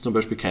da gibt es zum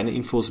Beispiel keine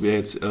Infos, wer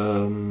jetzt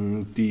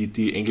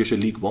die englische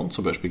League One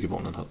zum Beispiel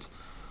gewonnen hat.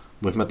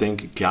 Wo ich mir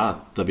denke,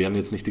 klar, da werden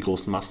jetzt nicht die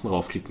großen Massen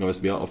raufklicken, aber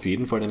es wäre auf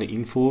jeden Fall eine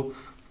Info,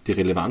 die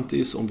relevant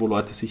ist und wo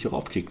Leute sicher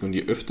raufklicken. Und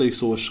je öfter ich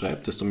sowas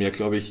schreibe, desto mehr,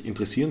 glaube ich,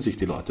 interessieren sich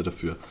die Leute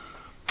dafür.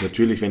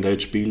 Natürlich, wenn da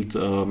jetzt spielt,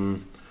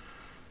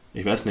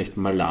 ich weiß nicht,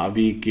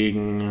 Malawi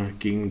gegen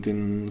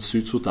den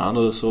Südsudan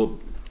oder so,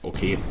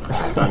 okay,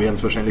 da werden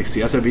es wahrscheinlich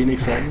sehr, sehr wenig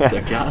sein,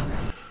 sehr klar.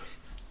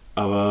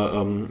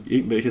 Aber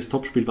welches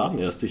Topspiel war denn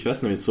erst? Ich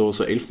weiß nicht, so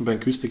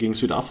Elfenbeinküste gegen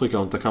Südafrika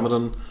und da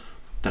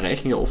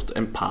reichen ja oft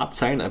ein paar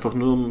Zeilen, einfach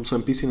nur um so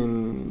ein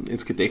bisschen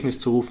ins Gedächtnis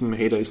zu rufen,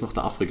 hey, da ist noch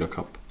der Afrika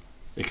Cup.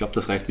 Ich glaube,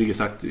 das reicht, wie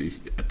gesagt,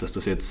 dass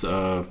das jetzt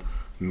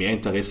mehr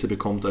Interesse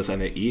bekommt als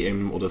eine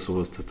EM oder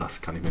sowas,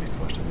 das kann ich mir nicht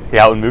vorstellen.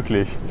 Ja,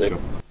 unmöglich.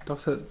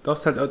 Darfst du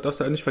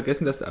auch nicht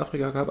vergessen, dass der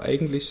Afrika Cup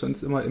eigentlich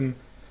sonst immer im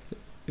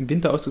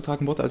Winter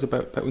ausgetragen wurde, also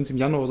bei uns im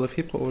Januar oder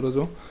Februar oder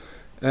so.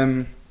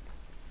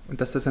 Und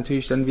dass das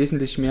natürlich dann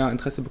wesentlich mehr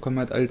Interesse bekommen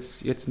hat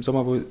als jetzt im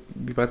Sommer, wo,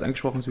 wie bereits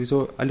angesprochen,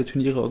 sowieso alle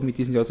Turniere irgendwie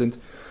diesen Jahr sind.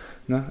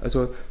 Ne?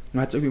 Also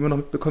man hat es irgendwie immer noch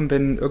mitbekommen,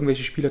 wenn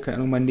irgendwelche Spieler, keine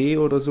Ahnung, Mané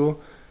oder so,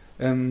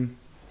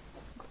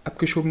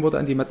 abgeschoben wurde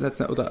an die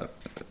oder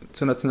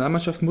zur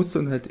Nationalmannschaft musste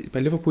und halt bei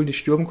Liverpool nicht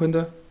stürmen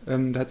konnte.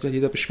 Da hat sich ja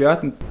jeder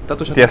beschwert und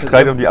dadurch hat der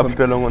Streit um die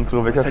Abstellung und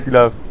so, welcher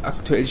Spieler.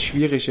 Aktuell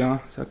schwierig, ja.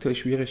 Das ist aktuell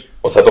schwierig.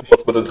 Und es hat auch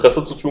was mit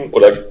Interesse zu tun,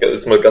 oder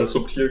ist mal ganz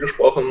subtil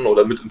gesprochen,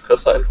 oder mit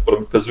Interesse einfach,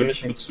 oder mit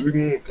persönlichen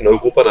Bezügen. In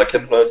Europa, da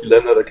kennt man halt die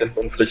Länder, da kennt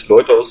man vielleicht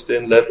Leute aus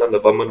den Ländern,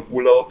 da war man im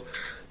Urlaub,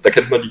 da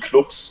kennt man die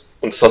Clubs.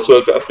 Und das hast du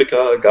halt bei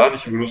Afrika gar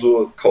nicht. Wenn du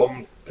so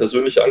kaum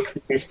persönliche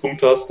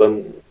Anknüpfungspunkte hast,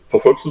 dann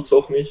verfolgst du es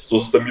auch nicht. So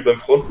ist es bei mir beim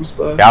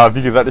Frauenfußball. Ja, aber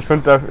wie gesagt, ich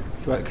finde da...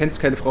 Du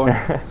kennst keine Frauen.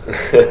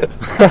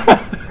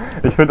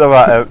 Ich finde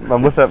aber,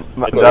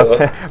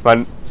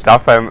 man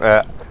darf beim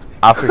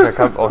Afrika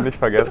Cup auch nicht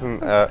vergessen,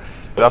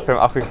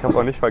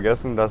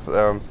 dass,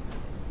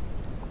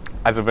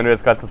 also wenn du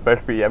jetzt gerade das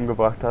Beispiel EM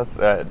gebracht hast,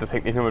 das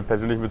hängt nicht nur mit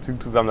persönlichen Bezügen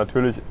zusammen,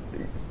 natürlich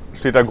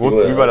steht da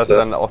groß drüber, dass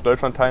dann auch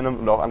Deutschland teilnimmt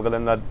und auch andere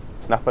Länder,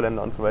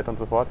 Nachbarländer und so weiter und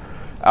so fort,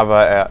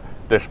 aber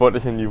der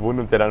sportliche Niveau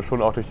nimmt ja dann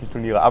schon auch durch die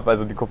Turniere ab,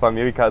 also die Copa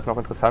America ist noch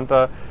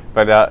interessanter,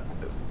 weil der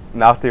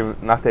nach der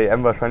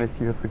EM wahrscheinlich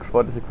die höchste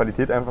sportliche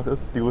Qualität einfach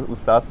ist, die größten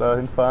Stars da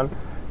hinfahren.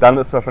 Dann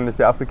ist wahrscheinlich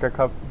der Afrika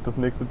Cup das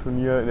nächste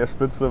Turnier in der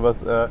Spitze, was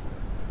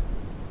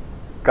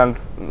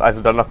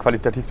also dann noch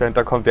qualitativ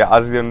dahinter kommt. Der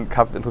Asien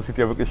Cup interessiert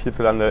ja wirklich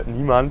hierzulande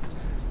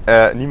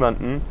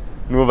niemanden.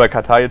 Nur weil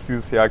Katar jetzt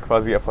dieses Jahr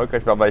quasi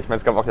erfolgreich war, aber ich meine,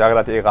 es gab auch Jahre,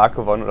 da hat der Irak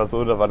gewonnen oder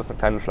so, da war das eine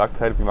kleine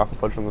Schlagzeile, wie Marco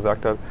vorhin schon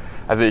gesagt hat.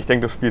 Also ich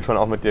denke, das spielt schon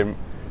auch mit dem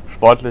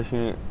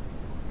Sportlichen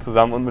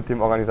zusammen und mit dem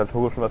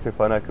Organisatorischen, was wir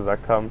vorhin halt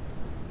gesagt haben.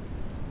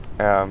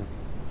 Ja,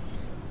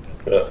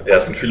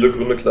 es sind viele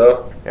Gründe,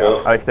 klar. Ja.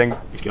 Aber ich denke,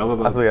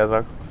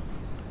 sag.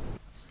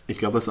 Ich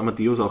glaube, was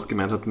Amadeus auch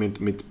gemeint hat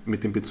mit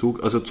dem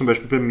Bezug, also zum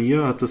Beispiel bei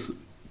mir hat das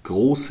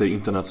große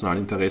internationale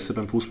Interesse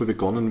beim Fußball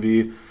begonnen,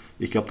 wie,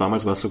 ich glaube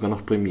damals war es sogar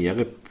noch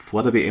Premiere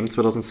vor der WM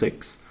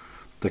 2006,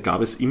 da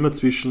gab es immer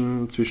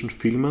zwischen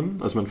Filmen,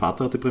 also mein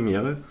Vater hatte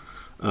Premiere,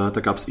 da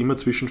gab es immer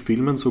zwischen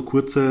Filmen so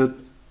kurze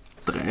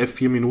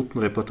 3-4 Minuten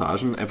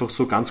Reportagen, einfach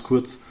so ganz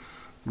kurz,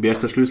 wer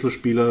ist der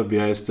Schlüsselspieler,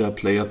 wer ist der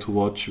Player to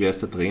watch, wer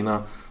ist der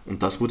Trainer,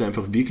 und das wurde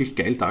einfach wirklich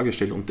geil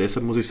dargestellt, und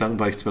deshalb muss ich sagen,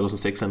 war ich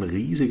 2006 ein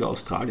riesiger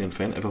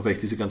Australien-Fan, einfach weil ich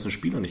diese ganzen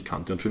Spieler nicht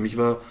kannte, und für mich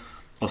war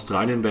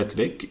Australien weit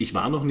weg, ich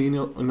war noch nie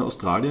in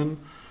Australien,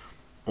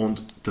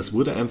 und das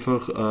wurde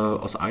einfach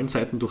aus allen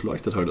Seiten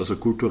durchleuchtet halt, also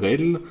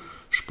kulturell,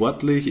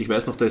 sportlich, ich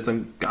weiß noch, da ist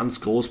ein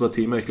ganz großes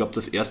Thema, ich glaube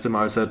das erste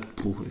Mal seit,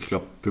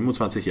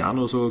 25 Jahren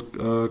oder so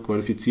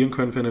qualifizieren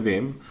können für eine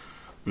WM.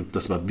 Und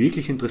das war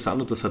wirklich interessant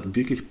und das hat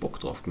wirklich Bock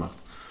drauf gemacht.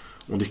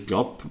 Und ich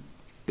glaube,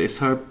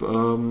 deshalb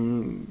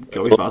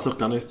war es auch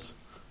gar nicht,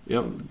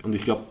 ja, und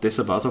ich glaube,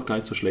 deshalb war es auch gar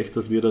nicht so schlecht,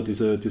 dass wir da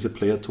diese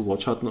Player to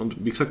watch hatten.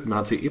 Und wie gesagt, man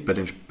hat sie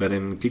bei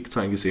den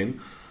Klickzahlen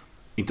gesehen,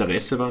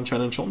 Interesse war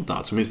anscheinend schon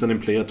da, zumindest an den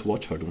Player to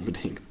watch halt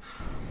unbedingt.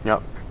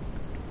 Ja.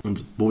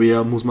 Und wo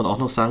wir, muss man auch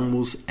noch sagen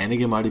muss,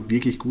 einige Male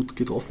wirklich gut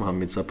getroffen haben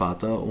mit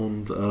Zapata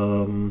und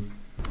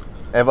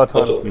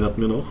Everton. Wen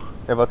hatten wir noch?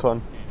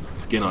 Everton.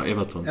 Genau,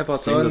 Everton.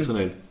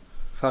 Sensationell.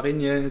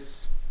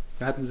 Farinies,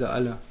 wir hatten sie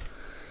alle.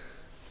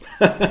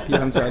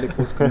 Wir haben sie alle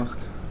groß gemacht.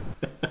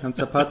 Wir haben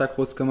Zapata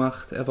groß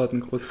gemacht,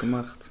 Everton groß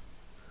gemacht.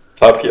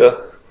 Tapia.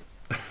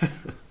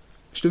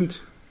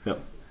 Stimmt. Ja.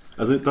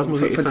 Also das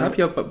muss ich von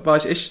Tapia war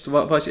ich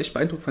echt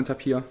beeindruckt von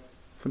Tapia,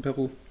 von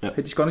Peru. Ja.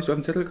 Hätte ich gar nicht so auf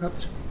dem Zettel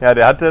gehabt. Ja,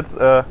 der hat jetzt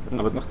aber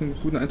macht einen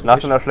guten Eindruck.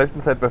 Nach seiner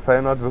schlechten Zeit bei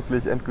Feyenoord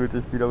wirklich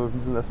endgültig wieder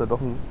bewiesen, dass er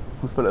doch ein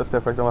Fußballer ist,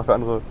 der vielleicht auch mal für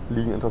andere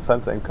Ligen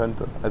interessant sein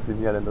könnte, als die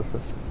niederländische.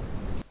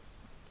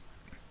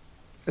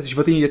 Also ich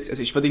würde ihn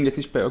jetzt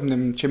nicht bei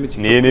irgendeinem Champions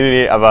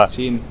League aber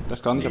sehen,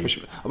 das gar nicht.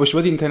 Nee. Aber ich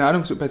würde ihn, keine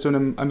Ahnung, so bei so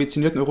einem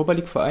ambitionierten Europa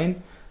League Verein,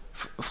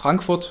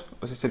 Frankfurt,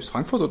 also selbst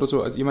Frankfurt oder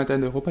so, also jemand, der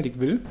in der Europa League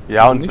will.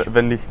 Ja, und nicht?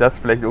 Wenn nicht das,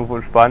 vielleicht irgendwo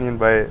in Spanien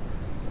bei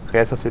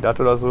Real Sociedad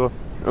oder so,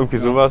 irgendwie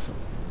sowas,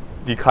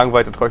 die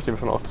Kragenweite traue ich dem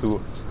schon auch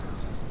zu.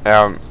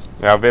 Ja,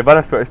 wer war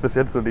das für euch bis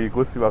jetzt so die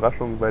größte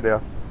Überraschung bei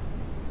der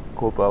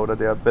Copa oder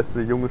der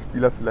beste junge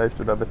Spieler vielleicht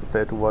oder beste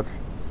Player to watch,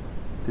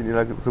 den ihr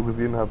da so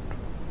gesehen habt?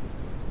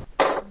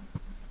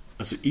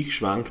 Also ich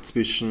schwank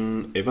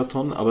zwischen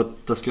Everton, aber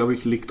das glaube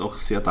ich liegt auch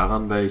sehr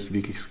daran, weil ich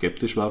wirklich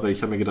skeptisch war, weil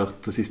ich habe mir gedacht,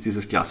 das ist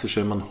dieses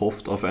klassische, man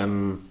hofft auf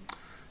einen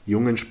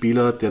jungen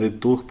Spieler, der den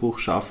Durchbruch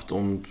schafft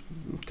und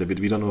der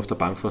wird wieder nur auf der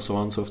Bank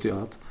versauen, so auf die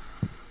Art.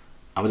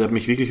 Aber der hat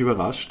mich wirklich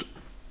überrascht.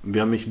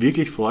 Wer mich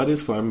wirklich freut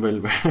ist, vor allem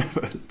weil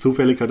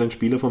zufällig halt ein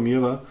Spieler von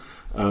mir war,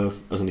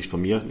 also nicht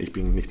von mir, ich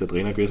bin nicht der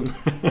Trainer gewesen,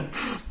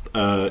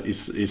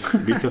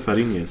 ist Wilker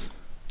Fariñez.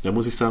 Da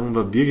muss ich sagen,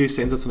 war wirklich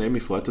sensationell.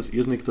 Mich freut das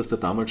irrsinnig, dass der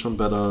damals schon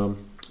bei der,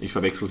 ich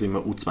verwechsel es immer,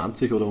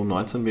 U20 oder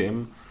U19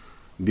 WM,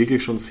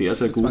 wirklich schon sehr,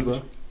 sehr gut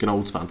war. Genau,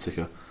 U20,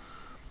 ja.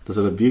 Dass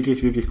er da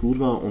wirklich, wirklich gut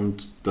war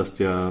und dass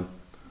der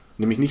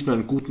nämlich nicht nur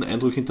einen guten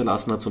Eindruck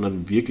hinterlassen hat,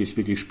 sondern wirklich,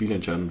 wirklich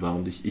spielentscheidend war.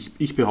 Und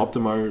ich behaupte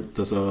mal,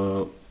 dass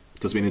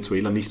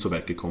Venezuela nicht so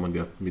weit gekommen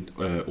wäre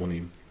ohne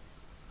ihn.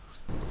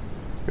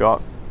 Ja,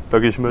 da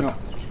gehe ich mit. Ja.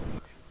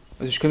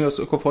 Also ich kann mir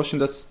auch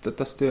vorstellen, dass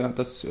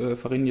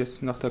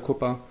Fariñez nach der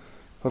Copa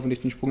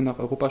hoffentlich den Sprung nach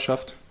Europa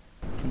schafft.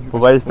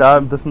 Wobei ich da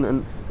ein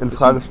bisschen in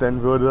Frage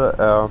stellen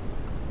würde,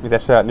 der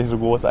ist ja nicht so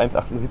groß,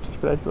 1,78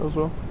 vielleicht oder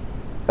so,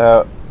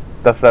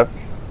 dass da...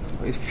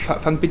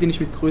 Fang bitte nicht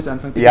mit Größe an.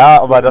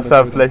 Ja, aber dass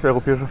da vielleicht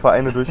europäische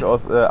Vereine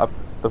durchaus, dass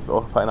es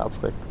auch Vereine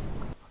abschreckt.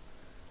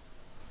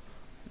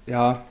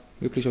 Ja,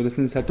 wirklich, aber das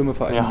sind halt dumme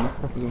Vereine. Ja. Ne?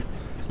 Also,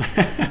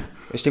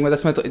 ich denke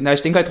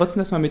halt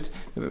trotzdem, dass man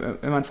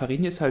wenn man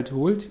Fariñez halt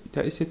holt,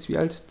 der ist jetzt wie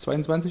alt?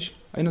 22?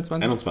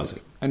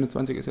 21?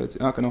 21 ist er jetzt,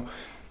 ja genau.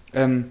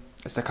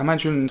 Also da kann man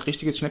schon ein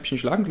richtiges Schnäppchen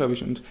schlagen, glaube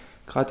ich. Und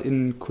gerade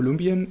in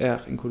Kolumbien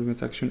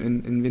sag ich schon,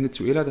 in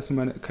Venezuela, dass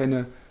man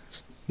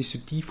nicht so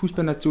die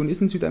Fußballnation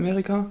ist in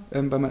Südamerika,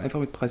 weil man einfach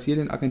mit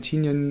Brasilien,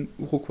 Argentinien,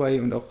 Uruguay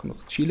und auch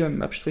noch Chile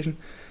im Abstrichen,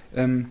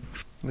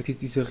 weil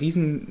diese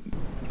riesen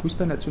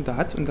Fußballnation da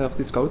hat und auch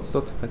die Scouts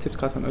dort, wer tippt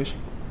gerade von euch?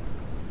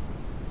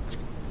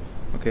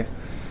 Okay.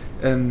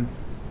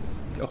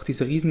 Auch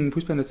diese riesen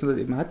Fußballnation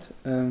dort eben hat,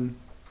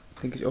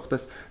 denke ich auch,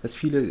 dass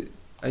viele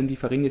einen wie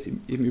Fariñez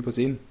eben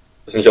übersehen.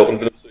 Ist nicht auch in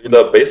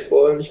Venezuela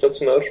Baseball nicht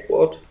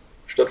Nationalsport?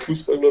 Statt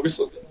Fußball, glaube ich,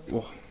 so.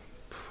 Oh.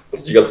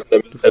 Also die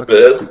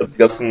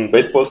ganzen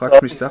Baseball-Stars,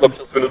 glaube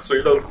ich, aus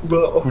Venezuela und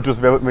Kuba auch. Gut,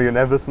 das wäre mit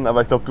Millionär wissen,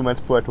 aber ich glaube, du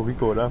meinst Puerto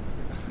Rico, oder?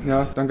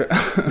 Ja, danke.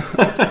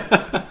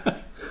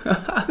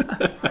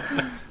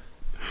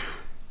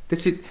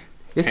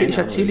 Ich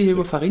erzähle hier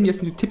über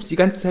Fariñez und du tippst die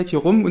ganze Zeit hier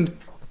rum und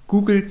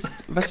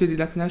googelst, was hier die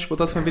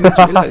Nationalsportart von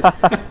Venezuela ist.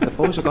 Da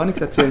brauche ich ja gar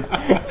nichts erzählen.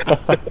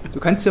 Du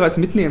kannst hier was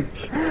mitnehmen.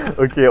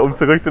 Okay, um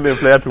zurück zu dem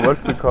Player to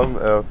Watch zu kommen,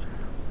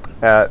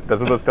 da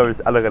sind wir uns, glaube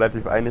ich, alle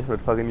relativ einig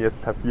mit Fariñez,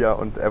 Tapia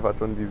und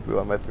Everton, die so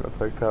am meisten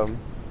überzeugt haben,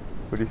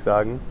 würde ich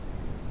sagen.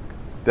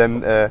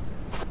 Denn der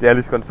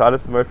Luis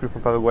González zum Beispiel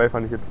von Paraguay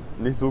fand ich jetzt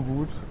nicht so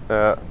gut.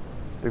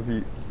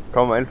 Irgendwie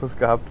kaum Einfluss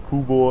gehabt.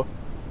 Kubo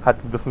hat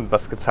ein bisschen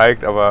was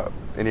gezeigt, aber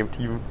in dem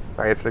Team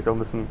war jetzt vielleicht auch ein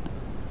bisschen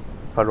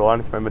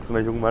verloren. Ich meine, mit so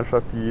einer jungen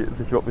Mannschaft, die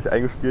sich überhaupt nicht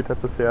eingespielt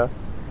hat bisher.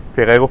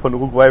 Pereiro von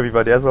Uruguay, wie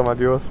war der so,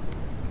 Amadeus?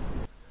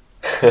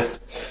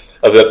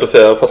 Also er hat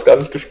bisher fast gar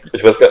nicht gespielt.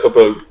 Ich weiß gar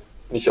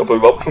nicht, ob er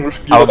überhaupt schon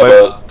gespielt hat,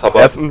 aber beim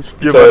ersten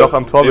Spiel war er doch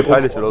am Tor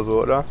beteiligt oder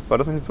so, oder? War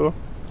das nicht so?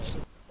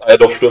 Ja,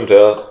 doch, stimmt,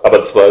 ja. Aber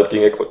das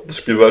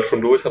Spiel war halt schon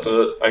durch,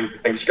 hatte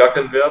eigentlich gar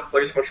keinen Wert,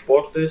 sage ich mal,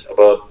 sportlich.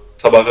 Aber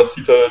Tabares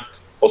zieht halt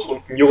aus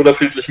mir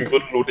unerfindlichen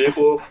Gründen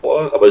Lodero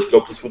vor. Aber ich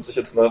glaube, das wird sich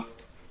jetzt nach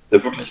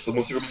das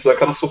muss ich wirklich sagen,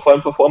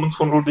 katastrophalen Performance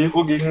von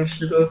Lodero gegen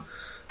Chile,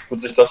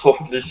 wird sich das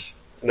hoffentlich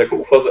in der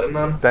K.O.-Phase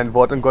ändern. Dein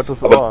Wort in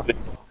Gottes Ohr.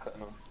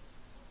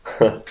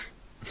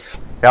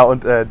 Ja,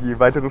 und die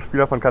weiteren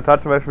Spieler von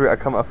Katar zum Beispiel,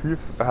 Akram Afif,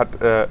 hat,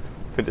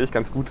 finde ich,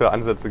 ganz gute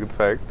Ansätze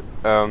gezeigt.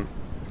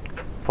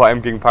 Vor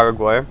allem gegen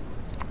Paraguay.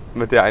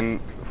 Mit der einen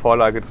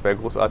Vorlage, das wäre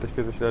großartig,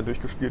 wie er sich da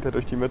durchgespielt hat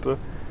durch die Mitte.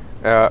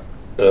 Ja.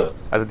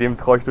 Also dem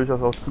traue ich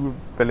durchaus auch zu,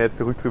 wenn er jetzt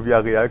zurück zu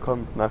Villarreal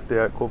kommt nach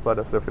der Copa,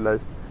 dass er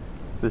vielleicht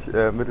sich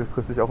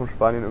mittelfristig auch in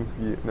Spanien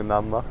irgendwie einen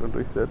Namen macht und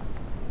durchsetzt.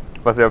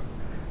 Was ja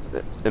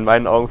in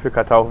meinen Augen für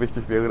Katar auch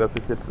wichtig wäre, dass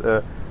sich jetzt,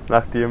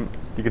 nachdem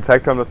die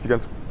gezeigt haben, dass die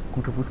ganz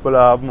gute Fußballer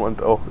haben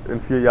und auch in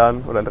 4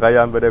 Jahren oder in 3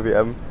 Jahren bei der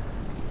WM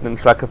ein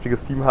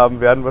schlagkräftiges Team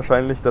haben werden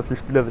wahrscheinlich, dass die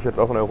Spieler sich jetzt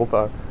auch in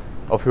Europa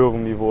auf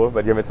höherem Niveau,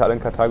 weil die haben jetzt alle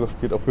in Katar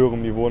gespielt, auf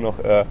höherem Niveau noch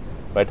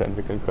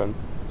weiterentwickeln können.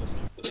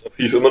 Ist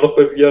Afif immer noch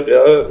bei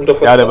Villarreal unter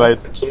Vertrag? Ja, der war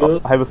jetzt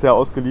ein halbes Jahr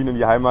ausgeliehen in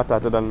die Heimat, da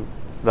hat er dann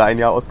ein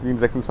Jahr ausgeliehen,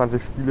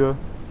 26 Spiele,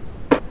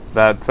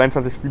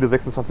 22 Spiele,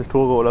 26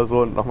 Tore oder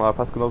so und nochmal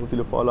fast genauso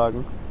viele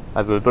Vorlagen.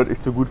 Also deutlich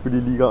zu gut für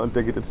die Liga und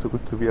der geht jetzt zurück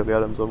zu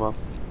Villarreal im Sommer.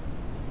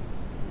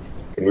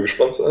 Können wir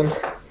gespannt sein.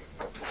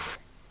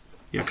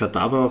 Ja,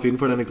 Katar war auf jeden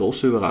Fall eine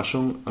große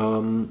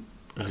Überraschung.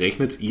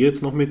 Rechnet ihr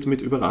jetzt noch mit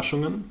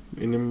Überraschungen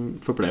in den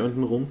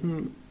verbleibenden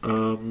Runden?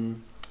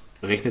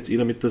 Rechnet ihr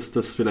damit, dass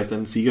es vielleicht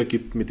einen Sieger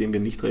gibt, mit dem wir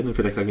nicht rechnen?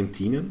 Vielleicht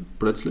Argentinien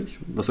plötzlich?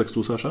 Was sagst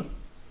du, Sascha?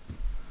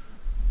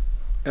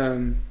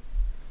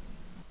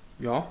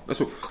 Ja,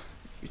 also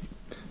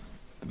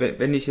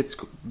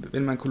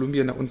wenn man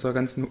Kolumbien nach unserer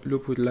ganzen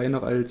Lobhudelei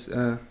noch als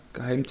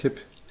Geheimtipp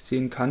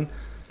sehen kann,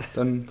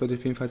 dann würde ich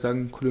auf jeden Fall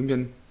sagen,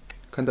 Kolumbien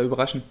kann da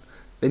überraschen.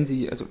 Wenn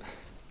sie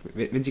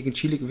gegen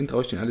Chile gewinnt,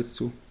 traue ich denen alles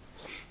zu.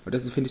 Und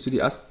das ist, finde ich,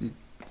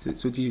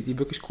 so die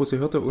wirklich große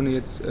Hürde, ohne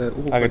jetzt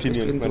Uruguay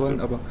schlecht reden zu wollen,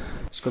 aber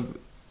ich glaube,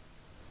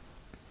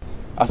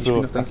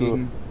 Achso, ich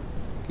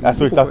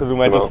dachte, du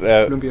meintest,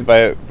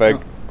 weil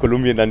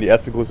Kolumbien dann die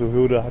erste große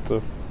Hürde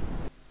hatte.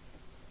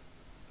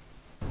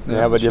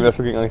 Ja, aber die haben ja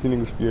schon gegen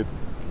Argentinien gespielt.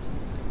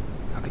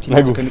 Argentinien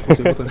ist ja keine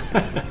große Hürde.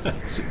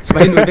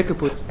 2-0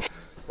 weggeputzt.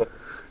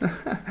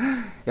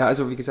 Ja,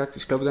 also wie gesagt,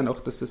 ich glaube dann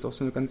auch, dass das auch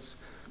so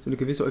eine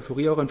gewisse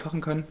Euphorie auch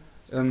entfachen kann.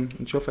 Und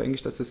ich hoffe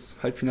eigentlich, dass das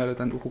Halbfinale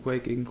dann Uruguay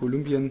gegen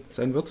Kolumbien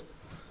sein wird.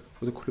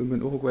 Oder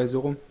Kolumbien-Uruguay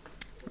so rum.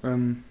 Da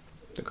können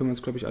wir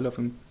uns, glaube ich, alle auf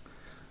ein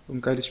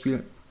geiles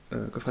Spiel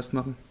gefasst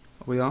machen.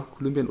 Aber ja,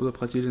 Kolumbien oder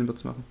Brasilien wird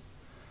es machen.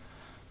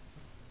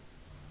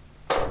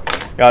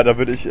 Ja, da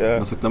würde ich,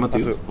 Was sagt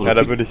Amadeus?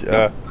 da würde ich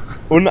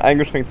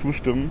uneingeschränkt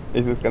zustimmen.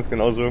 Ich sehe es ganz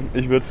genauso.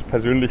 Ich würde es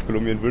persönlich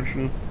Kolumbien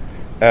wünschen.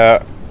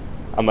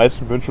 Am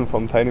meisten wünschen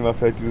vom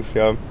Teilnehmerfeld dieses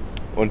Jahr.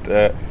 Und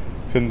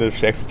finde, das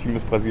stärkste Team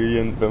ist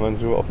Brasilien, wenn man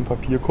so auf dem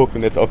Papier guckt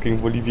und jetzt auch gegen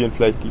Bolivien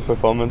vielleicht die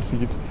Performance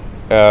sieht.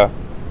 Ja,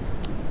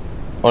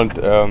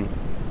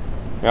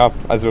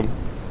 also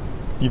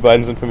die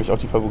beiden sind für mich auch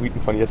die Favoriten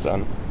von jetzt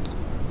an.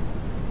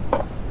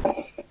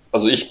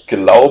 Also ich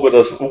glaube,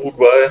 dass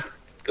Uruguay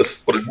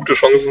gute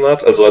Chancen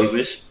hat. Also an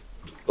sich,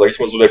 sage ich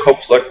mal so, der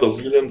Kopf sagt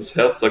Brasilien, das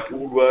Herz sagt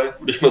Uruguay,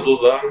 würde ich mal so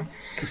sagen.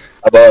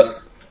 Aber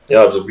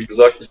ja, also wie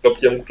gesagt, ich glaube,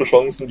 die haben gute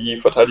Chancen. Die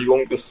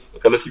Verteidigung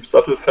ist relativ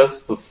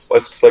sattelfest. Das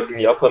 2:2 gegen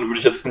Japan würde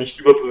ich jetzt nicht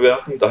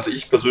überbewerten. Da hatte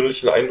ich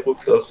persönlich den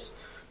Eindruck, dass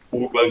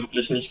Uruguay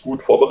wirklich nicht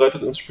gut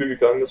vorbereitet ins Spiel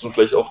gegangen ist und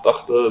vielleicht auch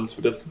dachte, das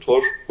wird jetzt ein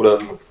Tor oder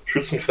ein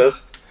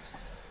Schützenfest.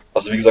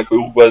 Also wie gesagt, bei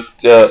Uruguay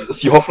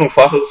ist die Hoffnung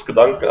Vater des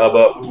Gedanken,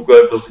 aber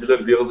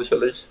Uruguay-Brasilien wäre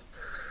sicherlich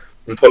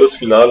ein tolles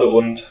Finale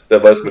und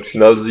wer weiß, mit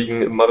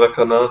Finalsiegen im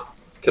Maracanã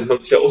kennt man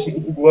sich ja aus in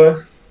Uruguay.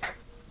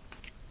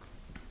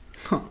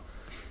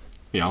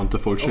 Ja, und der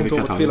Auch ein Vollständigkeit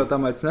Torwartfehler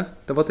damals, ne?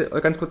 Da wurde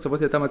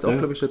ja damals auch,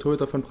 glaube ich, der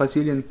Torhüter von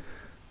Brasilien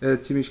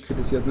ziemlich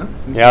kritisiert, ne?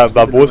 Ja,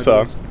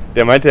 Barbosa.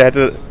 Der meinte, er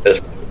hätte...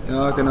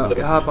 Ja, genau.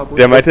 Ja, Barbosa.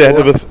 Der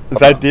meinte,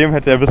 seitdem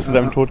hätte er bis zu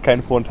seinem Tod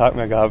keinen frohen Tag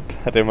mehr gehabt,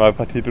 hat er mal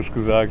pathetisch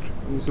gesagt.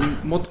 So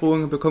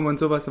Morddrohungen bekommen und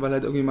sowas, weil er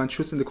halt irgendwie mal einen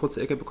Schuss in die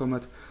kurze Ecke bekommen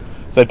hat.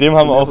 Seitdem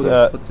haben auch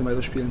trotzdem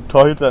weiterspielen.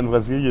 Torhüter in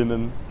Brasilien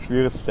ein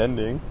schweres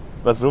Standing,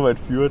 was so weit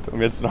führt,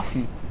 um jetzt noch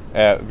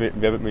Wer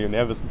wird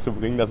Millionärwissen zu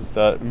bringen, dass es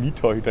da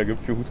Miettorhüter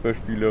gibt für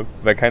Fußballspiele,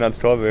 weil keiner ans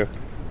Tor will.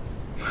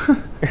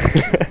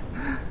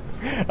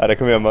 Da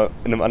können wir ja mal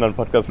in einem anderen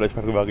Podcast vielleicht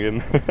mal drüber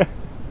reden.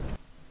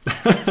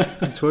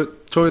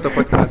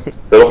 Torhüter-Podcast.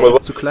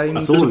 Zu klein,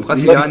 zu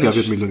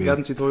brasilianisch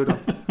werden sie Torhüter.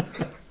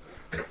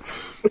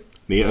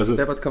 Nee, also...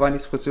 Der wird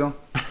Cavani's Friseur.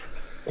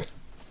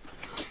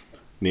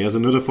 Nee, also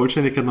nur der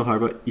Vollständigkeit noch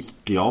halber.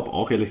 Ich glaube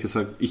auch, ehrlich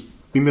gesagt, ich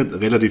bin mir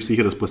relativ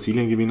sicher, dass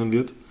Brasilien gewinnen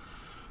wird.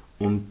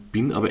 Und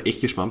bin aber echt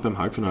gespannt beim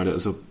Halbfinale.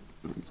 Also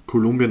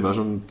Kolumbien war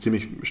schon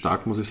ziemlich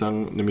stark, muss ich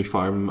sagen, nämlich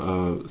vor allem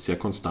sehr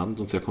konstant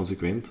und sehr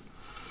konsequent.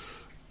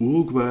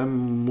 Uruguay,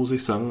 muss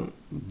ich sagen,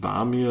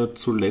 war mir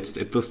zuletzt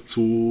etwas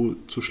zu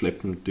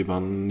schleppend. Die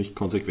waren nicht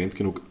konsequent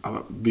genug.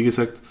 Aber wie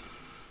gesagt,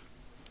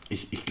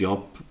 ich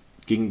glaube,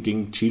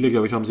 gegen Chile,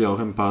 glaube ich, haben sie auch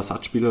ein paar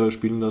Ersatzspieler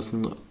spielen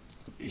lassen.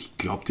 Ich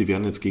glaube, die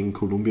werden jetzt gegen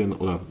Kolumbien,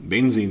 oder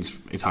wenn sie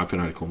ins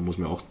Halbfinale kommen, muss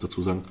man auch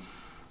dazu sagen,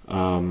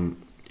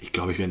 ich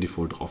glaube, werden die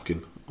voll drauf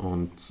gehen.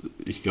 Und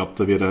ich glaube,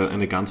 da wird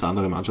eine ganz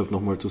andere Mannschaft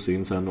nochmal zu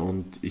sehen sein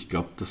und ich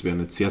glaube, das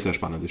werden jetzt sehr, sehr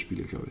spannende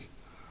Spiele, glaube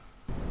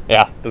ich.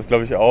 Ja, das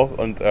glaube ich auch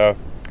und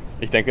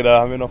ich denke, da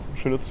haben wir noch ein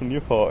schönes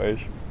Turnier vor euch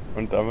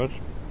und damit...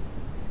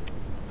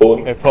 Vor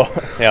uns?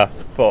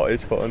 Vor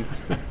euch, vor uns.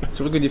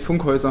 Zurück in die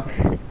Funkhäuser.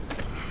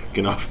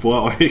 Genau,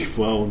 vor euch,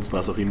 vor uns,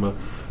 was auch immer.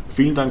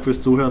 Vielen Dank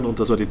fürs Zuhören und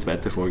das war die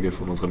zweite Folge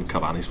von unserem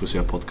Cavani's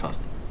Friseur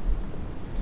Podcast.